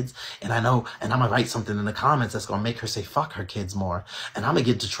kids. And I know, and I'm going to write something in the comments that's going to make her say fuck her kids more. And I'm going to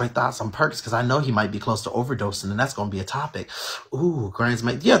give Detroit Thought some perks because I know he might be close to overdosing, and that's going to be a topic. Ooh, Grand's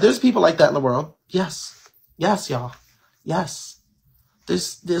mate. Yeah, there's people like that in the world. Yes. Yes, y'all. Yes.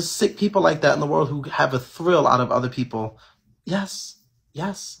 There's sick people like that in the world who have a thrill out of other people. Yes.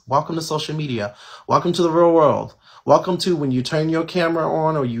 Yes. Welcome to social media. Welcome to the real world. Welcome to when you turn your camera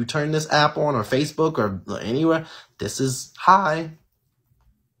on, or you turn this app on, or Facebook, or anywhere. This is hi.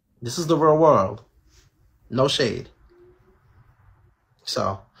 This is the real world. No shade.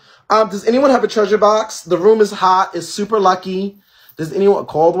 So, does anyone have a treasure box? The room is hot. It's super lucky. Does anyone,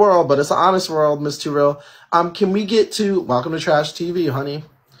 cold world, but it's an honest world, Miss Too Real. Can we get to, welcome to Trash TV, honey.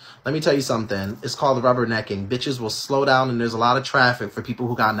 Let me tell you something. It's called rubbernecking. Bitches will slow down, and there's a lot of traffic for people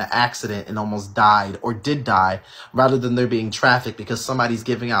who got in an accident and almost died or did die, rather than there being traffic because somebody's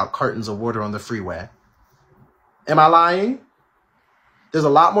giving out cartons of water on the freeway. Am I lying? There's a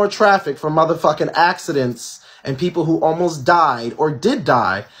lot more traffic for motherfucking accidents and people who almost died or did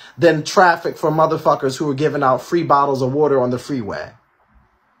die than traffic for motherfuckers who were giving out free bottles of water on the freeway.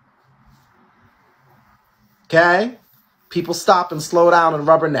 Okay? People stop and slow down and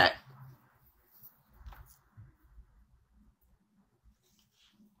rubberneck.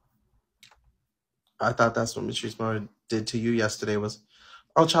 I thought that's what Patrice Murray did to you yesterday was,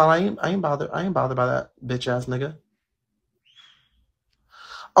 oh, child, I ain't bothered. I ain't bothered by that bitch ass nigga.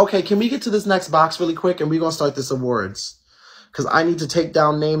 Okay, can we get to this next box really quick, and we're going to start this awards? Because I need to take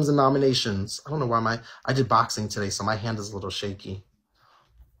down names and nominations. I don't know why I did boxing today, so my hand is a little shaky.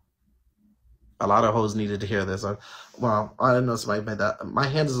 A lot of hoes needed to hear this. Well, I didn't know somebody made that. My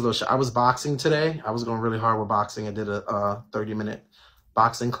hand is a little I was boxing today. I was going really hard with boxing. I did a 30-minute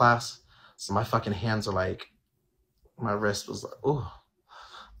boxing class. So my fucking hands are like, my wrist was like, ooh.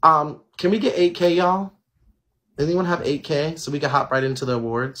 Can we get 8K, y'all? Does anyone have 8K so we can hop right into the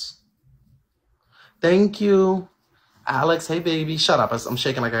awards? Thank you. Alex, hey baby, shut up. I'm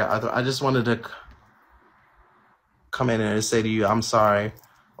shaking like I just wanted to come in and say to you, I'm sorry.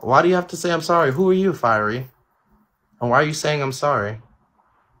 Why do you have to say I'm sorry? Who are you, Fiery? And why are you saying I'm sorry?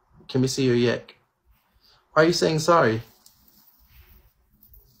 Can we see your yick? Why are you saying sorry?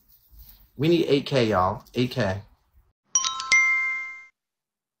 We need 8K, y'all. 8K.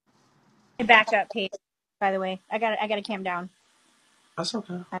 Backup page, by the way. I gotta calm down. That's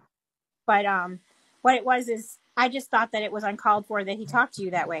okay. But what it was is I just thought that it was uncalled for that he talked to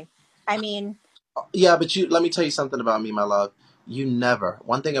you that way. I mean, Yeah, but let me tell you something about me, my love. You never.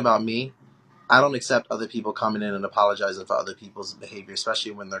 One thing about me, I don't accept other people coming in and apologizing for other people's behavior,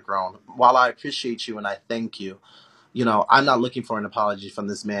 especially when they're grown. While I appreciate you and I thank you, you know, I'm not looking for an apology from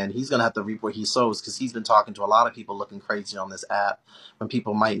this man. He's going to have to reap what he sows because he's been talking to a lot of people looking crazy on this app when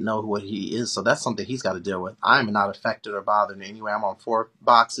people might know what he is. So that's something he's got to deal with. I'm not affected or bothered in any way. I'm on 4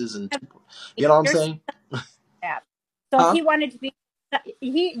 boxes and you know what I'm you're saying? app. So if Huh? he wanted to be,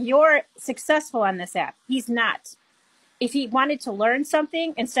 you're successful on this app. He's not. If he wanted to learn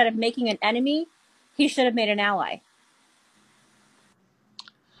something instead of making an enemy, he should have made an ally.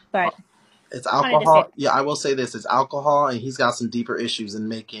 But It's I wanted to say, alcohol. Yeah, I will say this. It's alcohol and he's got some deeper issues in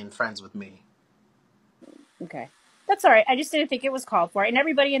making friends with me. okay, that's all right. I just didn't think it was called for. And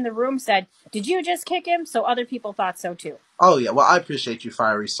everybody in the room said, "Did you just kick him?" So other people thought so too. Oh yeah, well I appreciate you,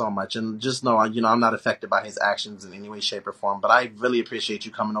 Fiery, so much, and just know, you know, I'm not affected by his actions in any way, shape, or form. But I really appreciate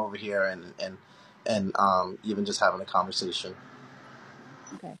you coming over here and even just having a conversation.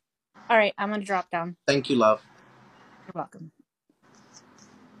 Okay, all right. I'm gonna drop down. Thank you, love. You're welcome.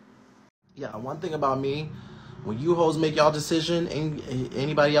 Yeah, one thing about me, when you hoes make y'all decision,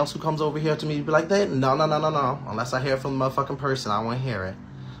 anybody else who comes over here to me be like that, no, no, no, no, no. Unless I hear from the motherfucking person, I won't hear it.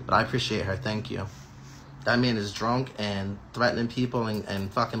 But I appreciate her. Thank you. That man is drunk and threatening people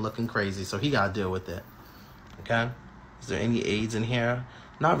and fucking looking crazy, so he gotta deal with it. Okay? Is there any AIDS in here?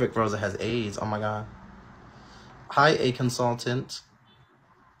 Not Rick Rosa has AIDS. Oh my god. Hi, A consultant.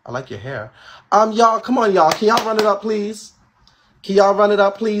 I like your hair. Y'all, come on, y'all. Can y'all run it up, please? Can y'all run it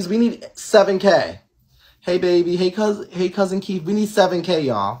up, please? We need 7K. Hey, baby. Hey, cousin Keith. We need 7K,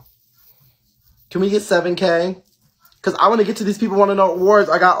 y'all. Can we get 7K? Because I want to get to these people want to know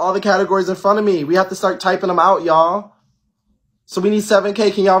awards. I got all the categories in front of me. We have to start typing them out, y'all. So we need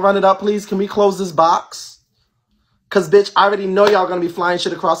 7K. Can y'all run it up, please? Can we close this box? Because, bitch, I already know y'all going to be flying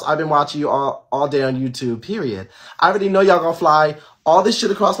shit across. I've been watching you all day on YouTube, period. I already know y'all going to fly all this shit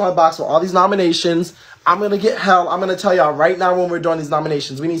across my box for all these nominations. I'm going to get hell. I'm going to tell y'all right now when we're doing these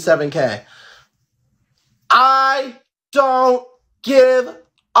nominations. We need 7K. I don't give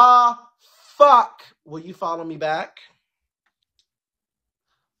a fuck. Will you follow me back?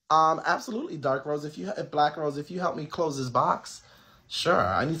 Absolutely, Dark Rose. If Black Rose, if you help me close this box, sure.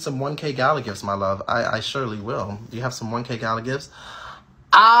 I need some 1K gala gifts, my love. I surely will. Do you have some 1K gala gifts?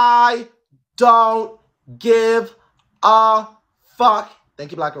 I don't give a fuck.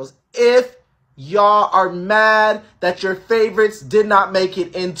 Thank you, Black Rose. If y'all are mad that your favorites did not make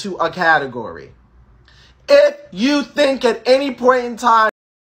it into a category, if you think at any point in time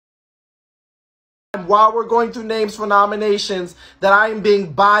while we're going through names for nominations that I am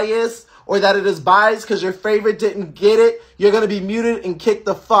being biased or that it is biased because your favorite didn't get it, you're going to be muted and kicked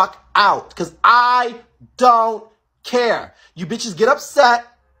the fuck out because I don't care. You bitches get upset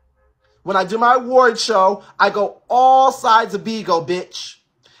when I do my award show. I go all sides of Bigo, bitch.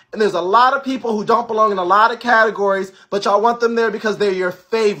 And there's a lot of people who don't belong in a lot of categories, but y'all want them there because they're your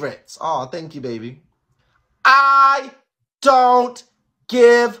favorites. Oh, thank you, baby. I don't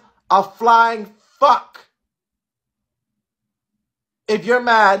give a flying fuck. If you're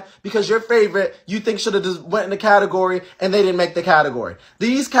mad because your favorite you think should have just went in the category and they didn't make the category.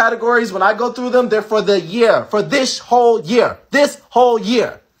 These categories, when I go through them, they're for the year. For this whole year. This whole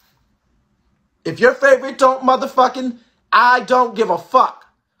year. If your favorite don't motherfucking, I don't give a fuck.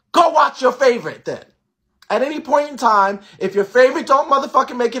 Go watch your favorite then. At any point in time, if your favorite don't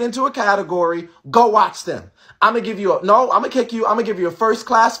motherfucking make it into a category, go watch them. I'm going to give you I'm going to kick you. I'm going to give you a first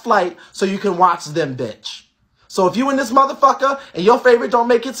class flight so you can watch them, bitch. So if you in this motherfucker and your favorite don't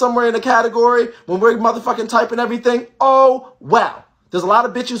make it somewhere in a category when we're motherfucking typing everything, oh, well. There's a lot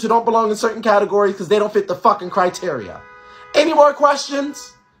of bitches who don't belong in certain categories because they don't fit the fucking criteria. Any more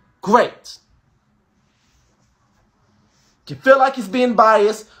questions? Great. If you feel like he's being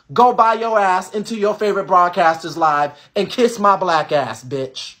biased, go buy your ass into your favorite broadcasters live and kiss my black ass,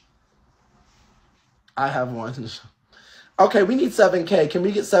 bitch. I have one. Okay, we need 7K. Can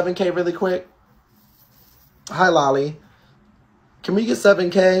we get 7K really quick? Hi, Lolly. Can we get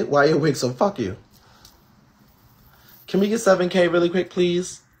 7K? Why you wig? So fuck you. Can we get 7K really quick,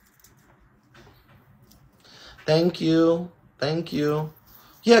 please? Thank you. Thank you.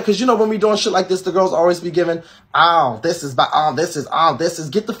 Yeah, because you know when we doing shit like this, the girls always be giving, oh, this is,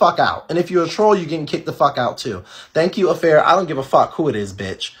 get the fuck out. And if you're a troll, you're getting kicked the fuck out too. Thank you, Affair. I don't give a fuck who it is,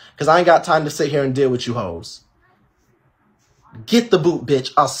 bitch. Because I ain't got time to sit here and deal with you hoes. Get the boot,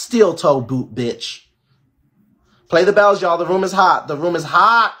 bitch. A steel toe boot, bitch. Play the bells, y'all. The room is hot. The room is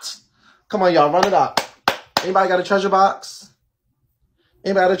hot. Come on, y'all. Run it up. Anybody got a treasure box?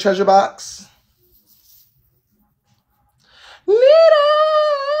 Anybody got a treasure box?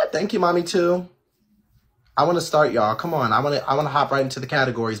 Nita! Thank you, mommy, too. I want to start, y'all. Come on. I want to hop right into the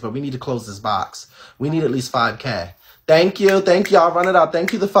categories, but we need to close this box. We need at least 5K. Thank you. Thank y'all. Run it up.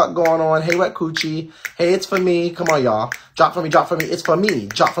 Thank you the fuck going on. Hey, Wet Coochie. Hey, it's for me. Come on, y'all. Drop for me. Drop for me. It's for me.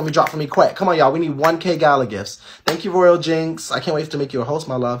 Drop for me quick. Come on, y'all. We need 1K gala gifts. Thank you, Royal Jinx. I can't wait to make you a host,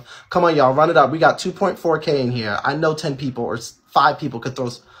 my love. Come on, y'all. Run it up. We got 2.4K in here. I know 10 people or 5 people could throw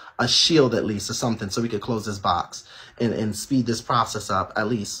a shield at least or something so we could close this box and speed this process up. At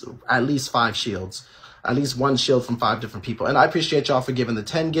least 5 shields. At least 1 shield from 5 different people. And I appreciate y'all for giving the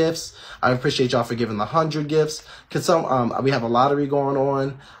 10 gifts. I appreciate y'all for giving the 100 gifts. Cause we have a lottery going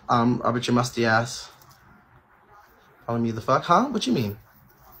on. Robert, your musty ass. Telling me the fuck? Huh? What you mean?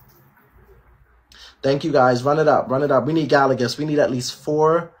 Thank you guys. Run it up. Run it up. We need gala gifts. We need at least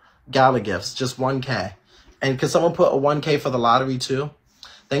 4 gala gifts. Just 1K. And can someone put a 1K for the lottery too?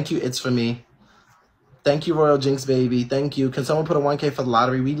 Thank you. It's for me. Thank you, Royal Jinx, baby. Thank you. Can someone put a 1K for the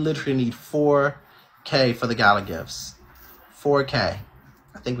lottery? We literally need 4K for the gala gifts. 4K.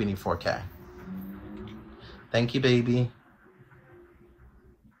 I think we need 4K. Thank you, baby.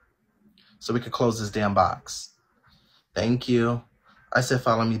 So we could close this damn box. Thank you. I said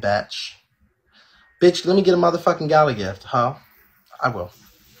follow me, bitch. Bitch, let me get a motherfucking gala gift, huh? I will.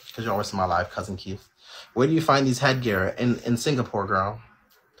 Because you're always in my life, Cousin Keith. Where do you find these headgear? In Singapore, girl.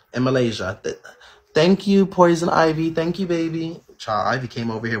 In Malaysia. Thank you, Poison Ivy. Thank you, baby. Child, Ivy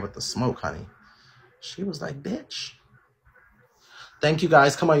came over here with the smoke, honey. She was like, bitch. Thank you,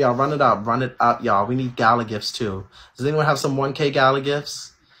 guys. Come on, y'all. Run it up. Run it up, y'all. We need gala gifts, too. Does anyone have some 1K gala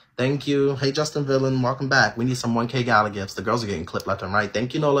gifts? Thank you. Hey, Justin Villain. Welcome back. We need some 1K gala gifts. The girls are getting clipped left and right.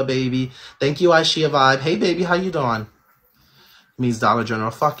 Thank you, Nola, baby. Thank you, Aishia Vibe. Hey, baby. How you doing? Means Dollar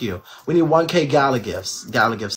General. Fuck you. We need 1K gala gifts. Gala gifts.